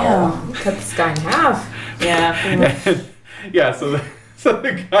 And Wow. Cut this guy in half. Yeah. pretty much. yeah. So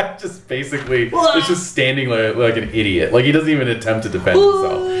the guy just basically is just standing like an idiot. Like he doesn't even attempt to defend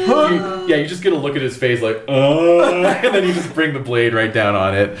himself. You just get a look at his face like, and then you just bring the blade right down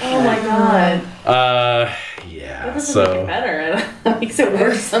on it. Oh my god. Yeah. That doesn't make it better. That makes it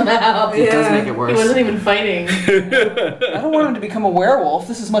worse somehow. It does make it He worse. wasn't even fighting. I don't want him to become a werewolf.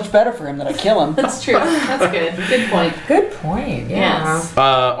 This is much better for him than I kill him. That's true. That's good. Good point. Good point. Yeah. Yes.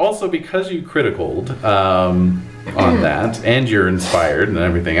 Also, because you criticaled on that, and you're inspired and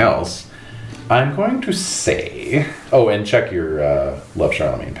everything else, I'm going to say... Oh, and check your Love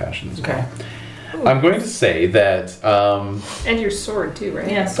Charlemagne passion as well. Okay. I'm going to say that... And your sword too, right?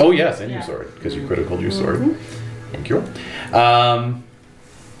 Yes. oh, yes, and your sword, because you criticaled your sword. Thank you.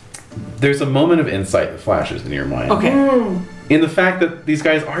 There's a moment of insight that flashes in your mind. Okay. In the fact that these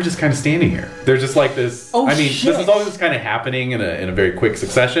guys are just kind of standing here. They're just like this. Oh, I mean, shit. this is all just kind of happening in a very quick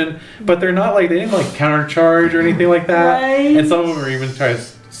succession. But they're not like, they didn't like countercharge or anything like that. Right. And some of them are even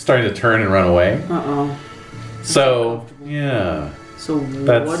starting to turn and run away. Uh-oh. So, yeah. So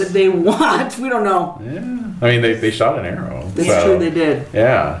That's- what did they want? We don't know. Yeah. I mean, they shot an arrow. That's so, true, they did.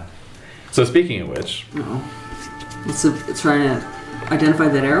 Yeah. So speaking of which, Uh-oh. Let's try to identify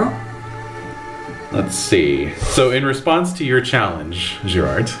that arrow. let's see. So in response to your challenge,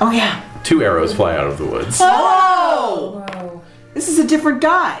 Girard, Oh, yeah. 2 arrows fly out of the woods. Oh! Whoa. This is a different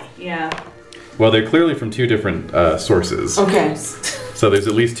guy. Yeah. Well, they're clearly from 2 different sources. Okay. So there's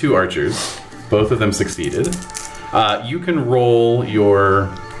at least 2 archers. Both of them succeeded. You can roll your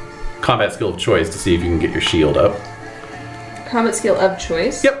combat skill of choice to see if you can get your shield up. Combat skill of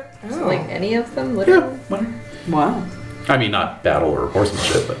choice? Yep. So like any of them, Yeah. literally? Wow. I mean, not battle or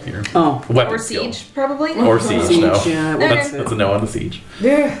horsemanship, but your Oh. weapon Or skill. siege, probably? Or siege, no. yeah. That's a no on the siege.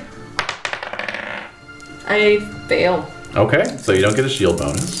 Yeah. I fail. Okay, so you don't get a shield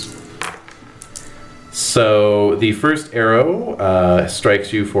bonus. So the first arrow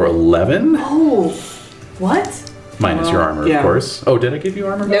strikes you for 11. Oh. What? Minus your armor, yeah. of course. Oh, did I give you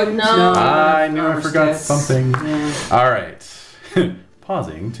armor? Nope. No. I knew I Armor forgot stats. something. Yeah. All right.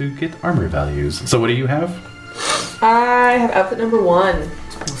 Pausing to get armor values. So what do you have? I have outfit number 1.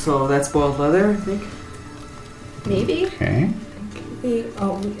 So that's boiled leather, I think. Maybe. Okay.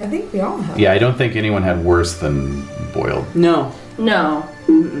 I think we all have. Yeah, I don't think anyone had worse than boiled. No. No.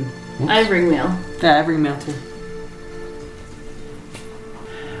 I have ringmail. Yeah, every mail too.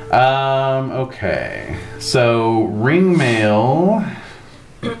 Okay. So ringmail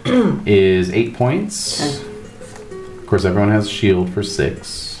is 8 points. Okay. Of course, everyone has shield for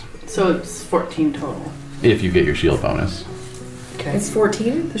 6. So it's 14 total. If you get your shield bonus. Okay. It's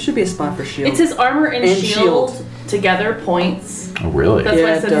 14. There should be a spot for shield. It says armor and, And shield together points. Oh, really? That's Yeah, why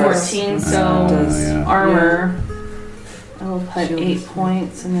I it said does. 14. It So does. yeah. armor, I will put Shield 8 is-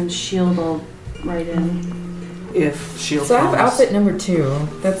 points, and then shield I'll write in. If shield. So I have bonus. outfit number 2.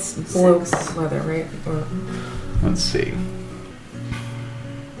 That's boiled leather, right? Or, Let's see.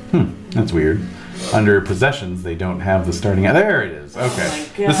 That's weird. Under possessions, they don't have the starting. There it is. Okay.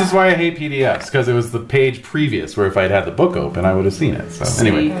 my This is God. why I hate PDFs, because it was the page previous where if I'd had the book open, I would have seen it. So See,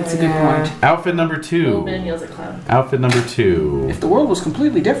 anyway, that's a good Yeah. point. outfit number Little 2. bit yells at cloud. Outfit number 2. If the world was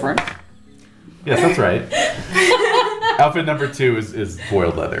completely different, Yes, that's right. Outfit number 2 is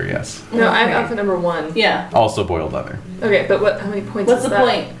boiled leather. Yes, No, I have Okay. outfit number 1. Yeah. also boiled leather, Okay, but how many points What's is the that?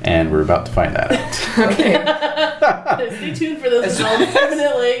 point? and we're about to find that out. okay. Stay tuned for those results.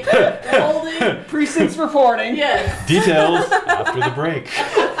 Definitely. Holding. precincts reporting. Yes. Details after the break.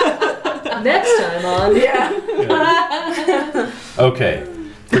 Next time on. Yeah. Okay.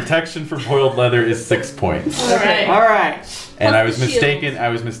 Protection for boiled leather is 6 points. All right. All right. And I Plus was the shield. mistaken. I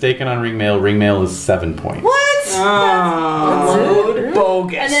was mistaken on ringmail. Ringmail is 7 points. What? Oh, Load.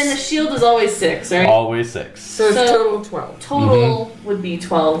 bogus. And then the shield is always 6, right? Always 6. So it's So- total 12. Total would be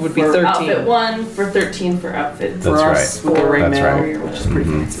 12 Would be for 13. outfit 1, for 13 for outfit for That's us right. with the ring That's mail, right. which is pretty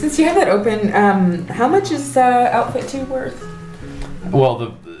fancy. Since you have that open, how much is outfit 2 worth? Well,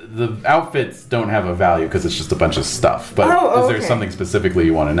 the outfits don't have a value because it's just a bunch of stuff. But Oh, is there okay. something specifically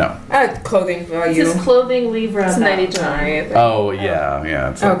you want to know? Clothing It value. says clothing livre. It's about 90 denarii, I think. Oh yeah.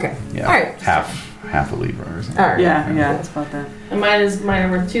 It's like, Okay. Yeah. All right. Half a livre or something. All right. Yeah, it's about that. And mine are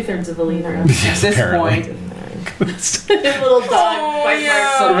worth 2/3 of a livre. Yes, At this apparently. point, Little dog. bites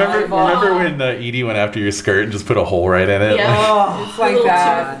my So Remember when Edie went after your skirt and just put a hole right in it? Yeah. oh, It's like little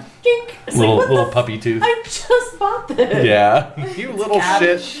that. tooth. Dink. It's Little like, what little the puppy tooth. I just bought this. Yeah. You little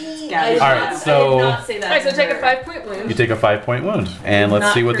shit. I did All right, not- so- I did not say that. Alright, so to take a her. 5-point wound. You take a 5-point wound, and let's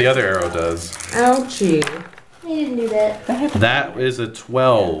Not see what the other cursed. arrow does. Ouchie. I didn't do that. That is a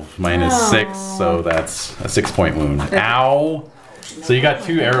 12 minus 6, so that's a 6-point wound. Ow! So you got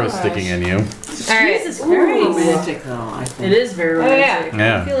 2 arrows sticking in you. Alright. Jesus Ooh, Christ. romantic though, I think. It is very Oh romantic. yeah.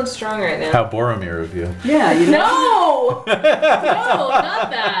 Yeah. I'm feeling strong right now. How Boromir of you. Yeah, you know. No! No, not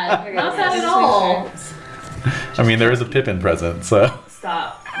that. Okay, Not that just at make all. sure. I mean, there is a Pippin present, so.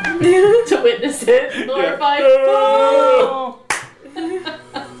 Stop. To witness it. Glorified. Oh.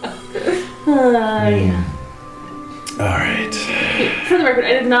 Yeah. Alright. For the record,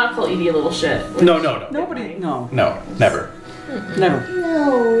 I did not call Edie a little shit. No. Nobody, no, No, never. never.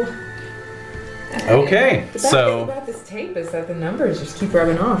 No. Okay, The bad thing so. about this tape is that the numbers just keep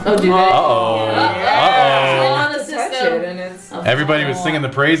rubbing off. Oh, do they? Uh-oh. Yeah. Uh-oh. On the Touch it system. and it's. Everybody was singing the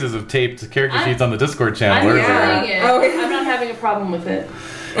praises of taped character sheets on the Discord channel I'm earlier. enjoying it. Oh, yeah. I'm not having a problem with it.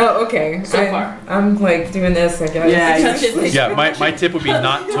 Oh, okay. So far. I'm like doing this, I guess. Yeah, Touch it. Yeah, my tip would be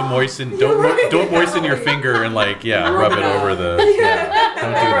not to moisten. Don't moisten your finger and rub it over the. Yeah,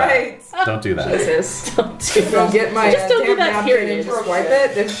 don't do that. Right. Don't do that. Jesus. Don't do Don't it. get my Just don't do damn that, napkin period. and just wipe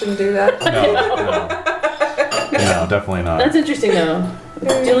it. They shouldn't do that. No, definitely not. That's interesting, though.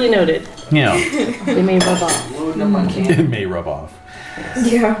 Duly noted. Yeah, They may rub off. Loading up my can. it may rub off.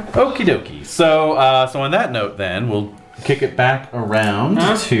 Yeah. Okie dokie. So on that note, then we'll kick it back around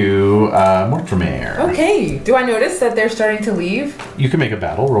to Mortimer. Okay. Do I notice that they're starting to leave? You can make a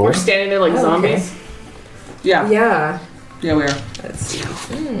battle roll. We're standing there like Oh, zombies. Yeah, Yeah. yeah, we are. Let's see.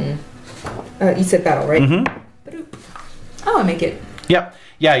 You said battle, right? Mm-hmm. Oh, I make it. Yep.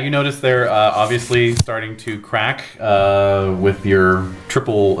 Yeah, you notice they're obviously starting to crack with your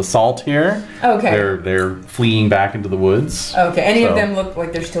triple assault here. Okay. They're fleeing back into the woods. Okay. Any So- of them look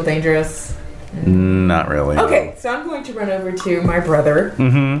like they're still dangerous? Not really. Okay, so I'm going to run over to my brother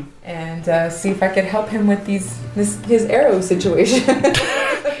Mm-hmm. and see if I could help him with his arrow situation.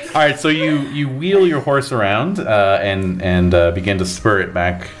 All right, so you wheel your horse around and begin to spur it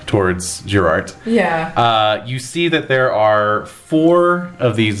back towards Girard. Yeah. You see that there are 4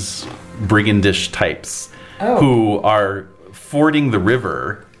 of these brigandish types Oh. who are fording the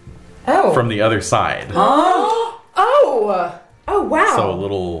river from the other side. Oh, wow. So a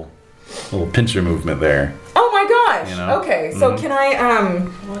little pincher movement there. Oh my gosh. You know? Okay, so can I,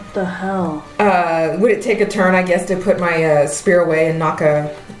 What the hell? would it take a turn, I guess, to put my spear away and knock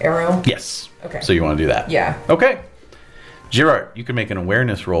a arrow? Yes. Okay. So you want to do that? Yeah. Okay. Girard, you can make an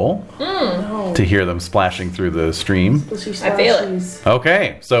awareness roll to hear them splashing through the stream. I feel it.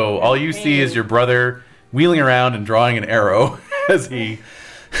 Okay, so all you see is your brother wheeling around and drawing an arrow as he...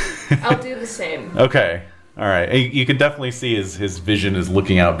 I'll do the same. Okay. All right. You can definitely see his vision is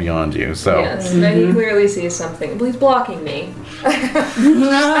looking out beyond you. So Yes, and he clearly sees something. But he's blocking me. Get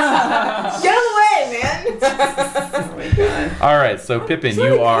away, man! Oh my god. all right. So Pippin,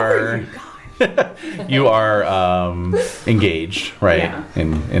 you are engaged, right? Yeah.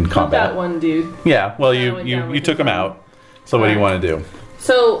 In Not combat. that one dude. Yeah. Well, I went down you with took the him out. So what do you want to do?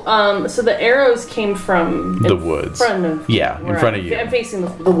 So, so the arrows came from The woods. Front of Yeah, in front of you. I'm facing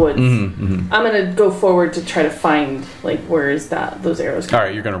the woods. I'm gonna go forward to try to find where is those arrows. All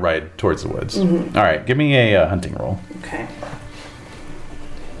right. You're gonna ride towards the woods. All right. Give me a hunting roll. Okay.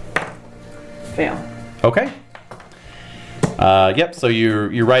 Fail. Okay. Yep. So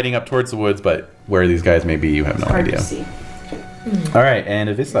you're riding up towards the woods, but where these guys may be, you have no Hard idea. to see. All right, and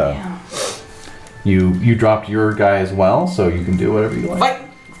Avissa, you dropped your guy as well, so you can do whatever you like.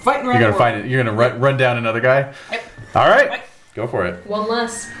 Fighting You're gonna find it. You're gonna run down another guy. Yep. All right, go for it. One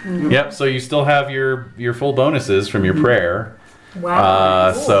less. Yep. So you still have your full bonuses from your prayer.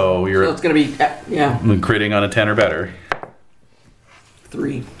 Wow. So So you're it's gonna be critting on a 10 or better.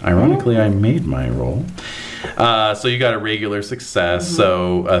 3. Ironically, I made my roll. So you got a regular success.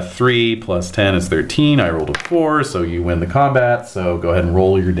 So a 3 plus 10 is 13. I rolled a 4, so you win the combat. So go ahead and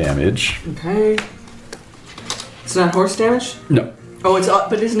roll your damage. Okay. It's not horse damage? No, Oh,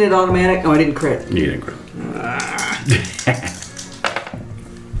 but isn't it automatic? Oh, I didn't crit. you didn't crit.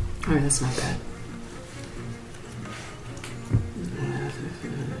 Alright, that's not bad.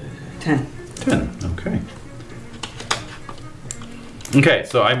 10. 10. Okay. Okay,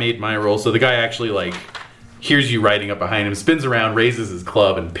 so I made my roll. So the guy actually hears you riding up behind him, spins around, raises his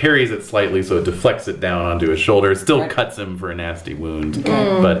club, and parries it slightly, so it deflects it down onto his shoulder. It still cuts him for a nasty wound,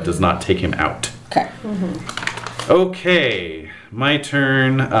 but does not take him out. Okay. Okay, my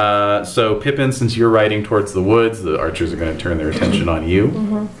turn. So Pippin, since you're riding towards the woods, the archers are going to turn their attention on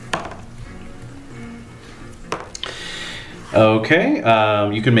you. Okay,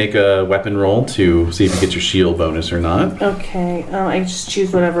 you can make a weapon roll to see if you get your shield bonus or not. Okay. I just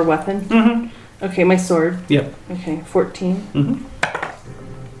choose whatever weapon. Okay, my sword. Yep. Okay, 14.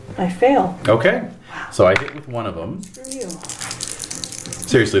 I fail. Okay, so I hit with one of them. Screw you.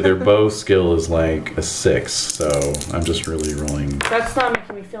 Seriously, their bow skill is like a 6, so I'm just really rolling. That's not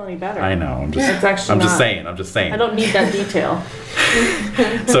making me feel any better. I know. It's actually I'm just not. saying. I'm just saying. I don't need that detail.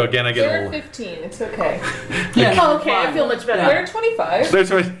 So again, I get They're a 15. It's okay. Yeah. Oh, okay, I feel much better. They're 25.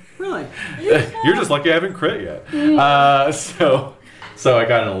 That's right. Really? You're just lucky I haven't crit yet. So I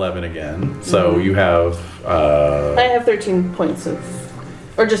got an 11 again. So you have. I have 13 points of,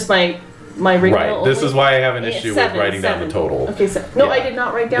 or just my ring. Right. This is why I have an issue with writing down the total. Okay, no, Yeah. I did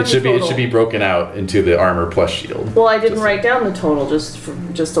not write down It should the be. total. It should be broken out into the armor plus shield. Well, I didn't Just- write down the total just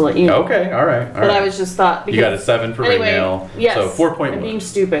to let you know. Okay. All right. All But right. I was just thought because You got a 7 for anyway, ringmail. yes. So 4 point I'm being wound.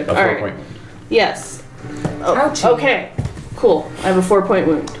 stupid. A All 4 right. point wound. Yes. Oh, Ouchie. okay. Cool. I have a 4-point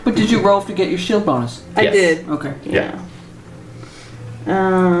wound. But did you roll to get your shield bonus? I Yes. did. Okay. Yeah.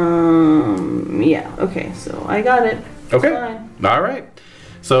 Yeah. Okay. So I got it. Okay. Fine. All right.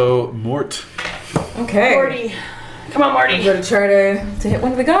 So Mort. Okay. Marty. Come on, I'm Marty. gonna try to hit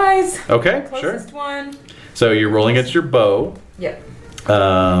one of the guys. Okay. Sure. Closest one. So you're rolling against your bow. Yep.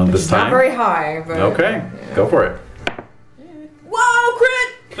 This It's time. not very high, but Okay. Go for it. Whoa,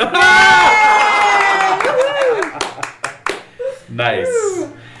 crit! Nice.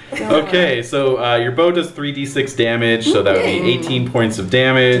 Okay, so your bow does 3d6 damage, so that would be 18 points of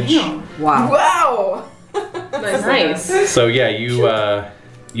damage. Wow. Wow. Nice. So yeah,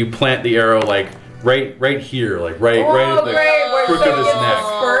 you plant the arrow right here, right at the Where crook so of his you get neck.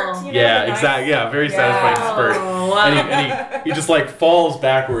 the spurt, you know, Yeah, the nice- exactly. Yeah, very satisfying spurt. wow. And he just falls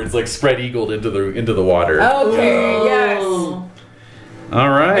backwards, spread eagled into the water. Okay, yes. All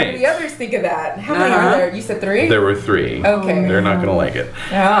What do right. the others think of that? How many are there? You said 3? There were 3. Okay. They're not gonna like it.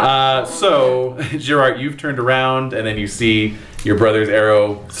 Yeah. So, Girard, you've turned around, and then you see your brother's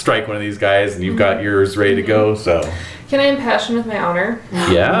arrow strike one of these guys, and you've got yours ready to go. So, Can I impassion with my honor?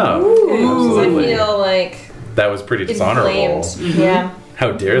 yeah, Because I absolutely. feel like That was pretty dishonorable. inflamed. Yeah.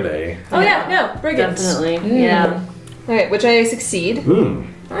 How dare they? Oh yeah, no, brigands. Definitely. Yeah. Okay, which I succeed. Ooh.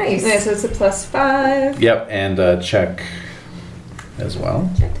 Nice. Okay, so it's a +5. Yep, and check as well.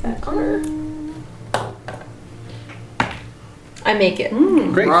 Check that honor. I make it.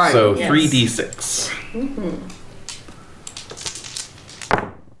 Great. Right. So Yes. 3d6.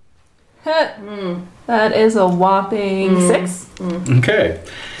 That is a whopping 6. Okay.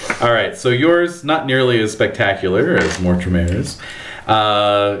 All right. So yours not nearly as spectacular as Mortimer's.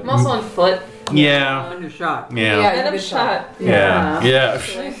 I'm also on foot. Yeah. On your shot. Yeah. And I'm shot. Yeah. Yeah.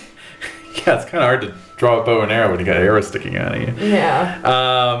 Yeah. It's kind of hard to draw a bow and arrow when you got arrows sticking out of you.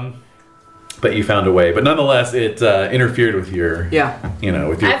 Yeah. But you found a way. But nonetheless, it interfered with your, with I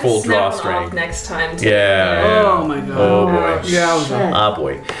your have full to snap draw one strength. off next time. Too. Yeah. Oh my god. Oh boy. Yeah. Ah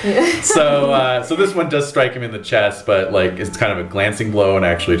boy. So this one does strike him in the chest, but like it's kind of a glancing blow and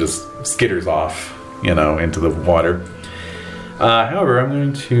actually just skitters off, into the water. However, I'm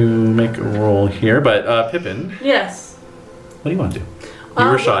going to make a roll here. But Pippin, Yes. what do you want to do? You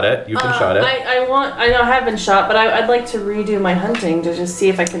were shot at. You've been shot at. I know I have been shot, but I'd like to redo my hunting to just see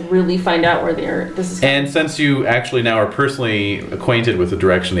if I can really find out where this is. And since you actually now are personally acquainted with the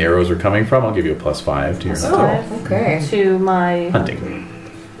direction the arrows are coming from, I'll give you a +5 to your hunting. Oh, okay. To my Hunting.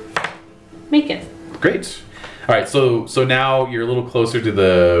 make it. Great. All right, so now you're a little closer to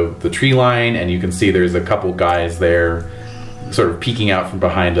the tree line, and you can see there's a couple guys there, sort of peeking out from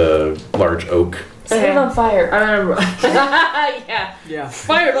behind a large oak. Set it on fire. Yeah. Yeah.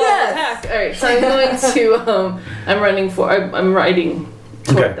 Fire ball attack. All right, so I'm going to. I'm riding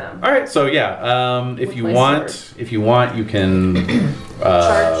toward them. All right. So yeah, if With you my want, you can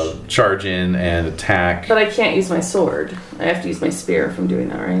charge in and attack. But I can't use my sword. I have to use my spear if I'm doing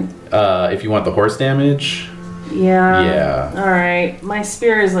that, right? If you want the horse damage. Yeah. Yeah. All right. My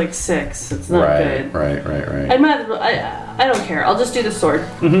spear is like 6. It's not good. Right. I don't care. I'll just do the sword.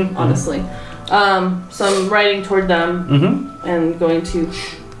 Honestly. So I'm riding toward them and going to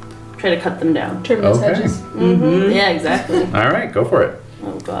try to cut them down. Trim those hedges. Yeah, exactly. All right, go for it.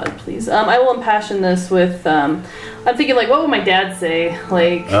 Oh God, please. I will impassion this with. I'm thinking like, what would my dad say?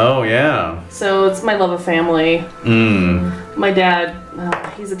 Like. Oh yeah. So it's my love of family. My dad,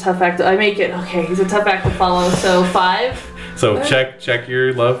 he's a tough act. I make it. Okay, he's a tough act to follow. So 5. So check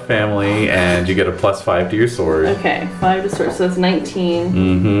your love family, and you get a +5 to your sword. Okay, 5 to sword. So that's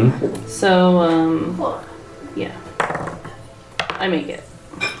 19. So yeah, I make it.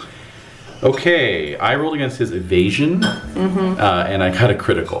 Okay, I rolled against his evasion, and I got a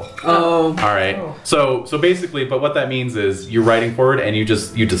critical. Oh. All right. So basically, but what that means is you're riding forward and you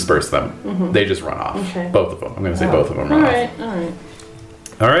disperse them. They just run off. Okay. Both of them. I'm going to say both of them run off. All right.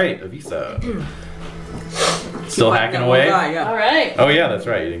 All right, Avisa. Still hacking away? Guy, yeah. All right. Oh yeah, that's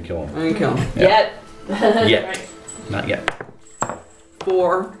right. You didn't kill him. I didn't kill him. Yet. Yet. Not yet.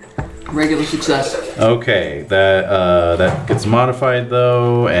 4. Regular success. Okay, that gets modified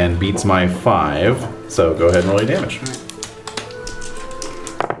though and beats my 5. So go ahead and roll your damage.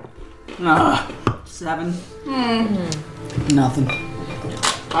 7. Nothing.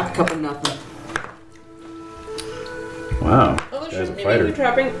 Hot cup of nothing. Wow. Although This guy's a shouldn't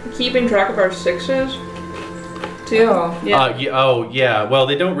fighter. we be keeping track of our 6s? Too. Yeah. Well,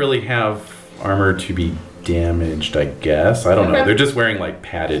 they don't really have armor to be damaged, I guess. I don't know. Okay. They're just wearing like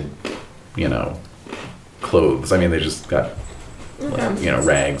padded, clothes. I mean, they just got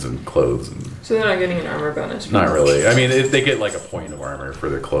rags and clothes and So they're not getting an armor bonus. not really. I mean, they get like a point of armor for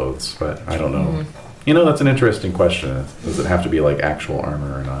their clothes, but I don't know. That's an interesting question. Does it have to be like actual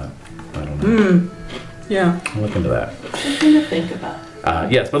armor or not? I don't know. Yeah. I'll look into that. Something to think about.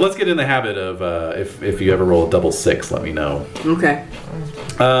 Yes, but let's get in the habit of if you ever roll a double 6, let me know. Okay.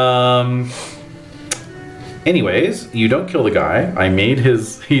 Anyways, you don't kill the guy. I made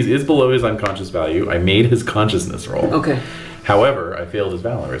he is below his unconscious value. I made his consciousness roll. Okay. However, I failed his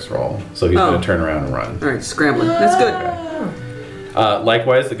valorous roll, so he's going to turn around and run. All right, scrambling. That's good.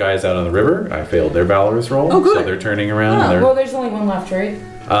 Likewise, the guys out on the river, I failed their valorous roll. Oh, good. So they're turning around. And Well, there's only one left, right?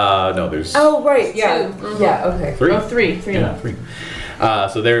 no, there's Oh, right. Yeah. Yeah. Okay. 3. Oh, 3. 3 Yeah, left. 3.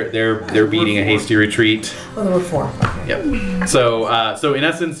 So they're beating a hasty retreat. Oh, there were 4. Okay. Yep. So in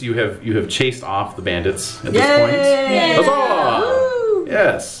essence, you have chased off the bandits at this point. Yay! Huzzah!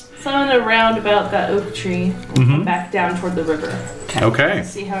 Yes. So I'm gonna round about that oak tree and come back down toward the river. Okay.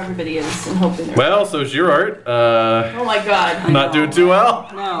 See how everybody is and hoping they're. Well, so Girard, Oh my God. not doing too well.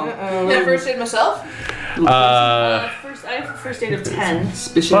 No. Did I first aid myself? I have a first aid of 10.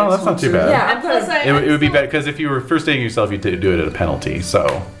 Suspicious. Well, that's not too bad. Yeah. And plus I It would be better because if you were first aiding yourself, you'd do it at a penalty,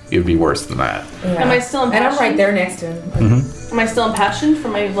 so it would be worse than that. Yeah. Am I still And I'm impassioned? right there next to him. Am I still impassioned for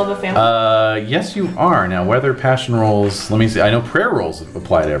my love of family? Yes, you are. Now, whether passion rolls, let me see. I know prayer rolls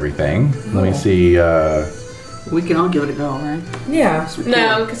apply to everything. Let me see. We can all give it a go, right? Yeah.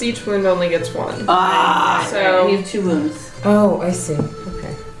 No, because each wound only gets 1. Ah. I So need 2 wounds. Oh, I see.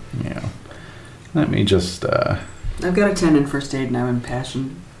 Okay. Yeah. Let me just. I've got a 10 in first aid and I'm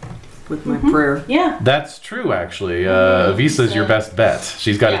impassioned with my prayer. Yeah. That's true, actually. Avisa's your best bet.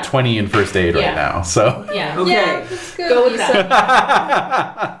 She's got a 20 in first aid right now. So. Yeah. Okay. Yeah, that's good. Go with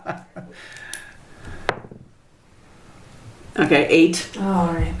that. Okay, 8. All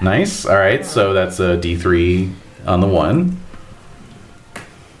right. Nice. All right. So that's a D3 on the 1.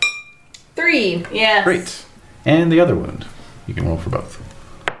 3. Yes. Great. And the other wound. You can roll for both.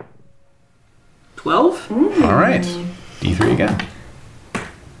 12? All right. D3 again.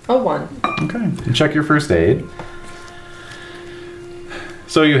 A 1. Okay. And check your first aid.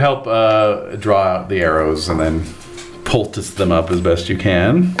 So you help draw out the arrows and then poultice them up as best you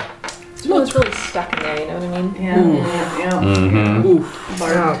can. Well, it's really stuck in there, you know what I mean? Yeah. Mm-hmm. Oof.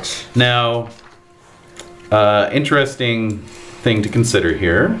 Ouch. Now, interesting thing to consider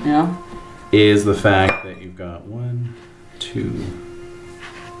here Yeah. is the fact that you've got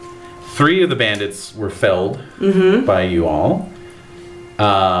 3 of the bandits were felled by you all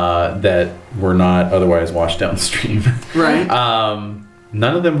that were not otherwise washed downstream. Right.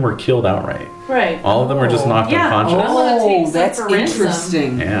 None of them were killed outright. Right. All of them were just knocked unconscious. Oh, takes that's them for ransom.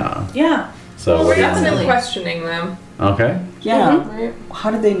 interesting. Yeah. Yeah. So Well, what we're do you want to definitely do? questioning them. Okay. Yeah. Right?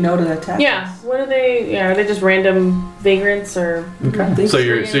 How did they know to attack Yeah. us? What are they? Yeah. Are they just random vagrants or? Okay. So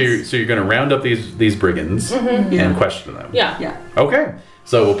you're going to round up these brigands and Yeah. question them. Yeah. Yeah. Okay.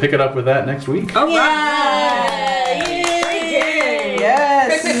 So we'll pick it up with that next week. All right. Yay! Quick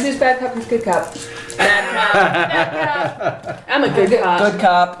Yes. fix, who's bad cop, who's good cop? Bad cop. I'm a good cop. Good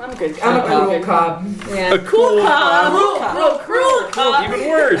cop. I'm a good cop. I'm a cool good cop. Yeah. A cool cop. cop. Real cruel cop. Even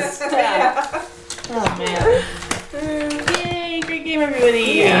worse. Oh man. Yay! Great game, everybody.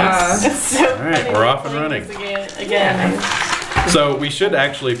 Yeah. It's so All right, funny we're off and playing running. this Again. So we should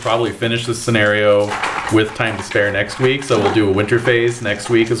actually probably finish this scenario with time to spare next week. So we'll do a winter phase next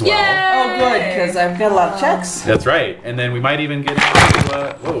week as well. Oh, good, because I've got a lot of checks. That's right. And then we might even get into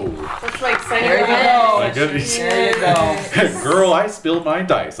whoa. That's my exciting There you event. go. My goodness. There you go. Girl, I spilled my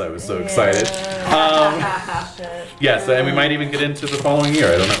dice. I was so excited. Yes, and we might even get into the following year.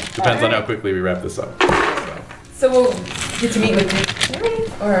 I don't know. Depends on how quickly we wrap this up. So we'll get to meet with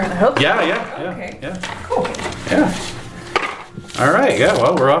you. Or I hope. Yeah. Okay. Yeah. Cool. Yeah. All right. Yeah.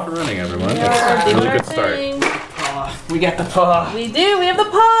 Well, we're off and running, everyone. That's a really good start. We got the paw. We do. We have the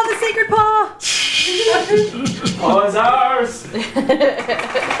paw, the sacred paw. Paw is ours.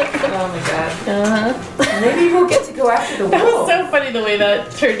 Oh my god. Maybe we'll get to go after the That was wolf. so funny the way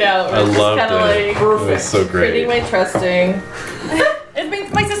that turned out. I loved kind of it. like It was so pretty great. my trusting.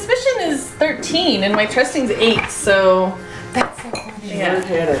 My suspicion is 13 and my trusting's 8, so That's so funny. yeah. Bird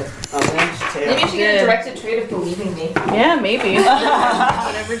had a orange tail. Maybe you should get a directed trait of believing me. Yeah, maybe.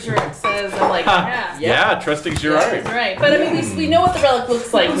 Whatever Jurek says, I'm like, yeah. Yeah, trusting's your art. That's right. But I mean, we know what the relic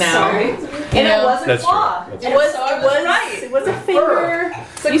looks like now. Sorry. You And know? it wasn't That's claw. true. That's It was, So I it was, right. it was a finger.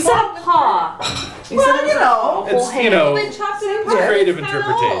 It's a You said claw a paw. You said it was a whole It's, hand. you know, They chopped it it's apart. creative It's kinda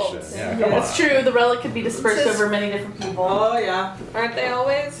interpretation. old. Yeah, come That's on. true. The relic could be dispersed over many different people. Oh, yeah. Aren't they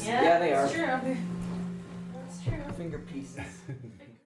always? Yeah, they are. That's true. Finger pieces.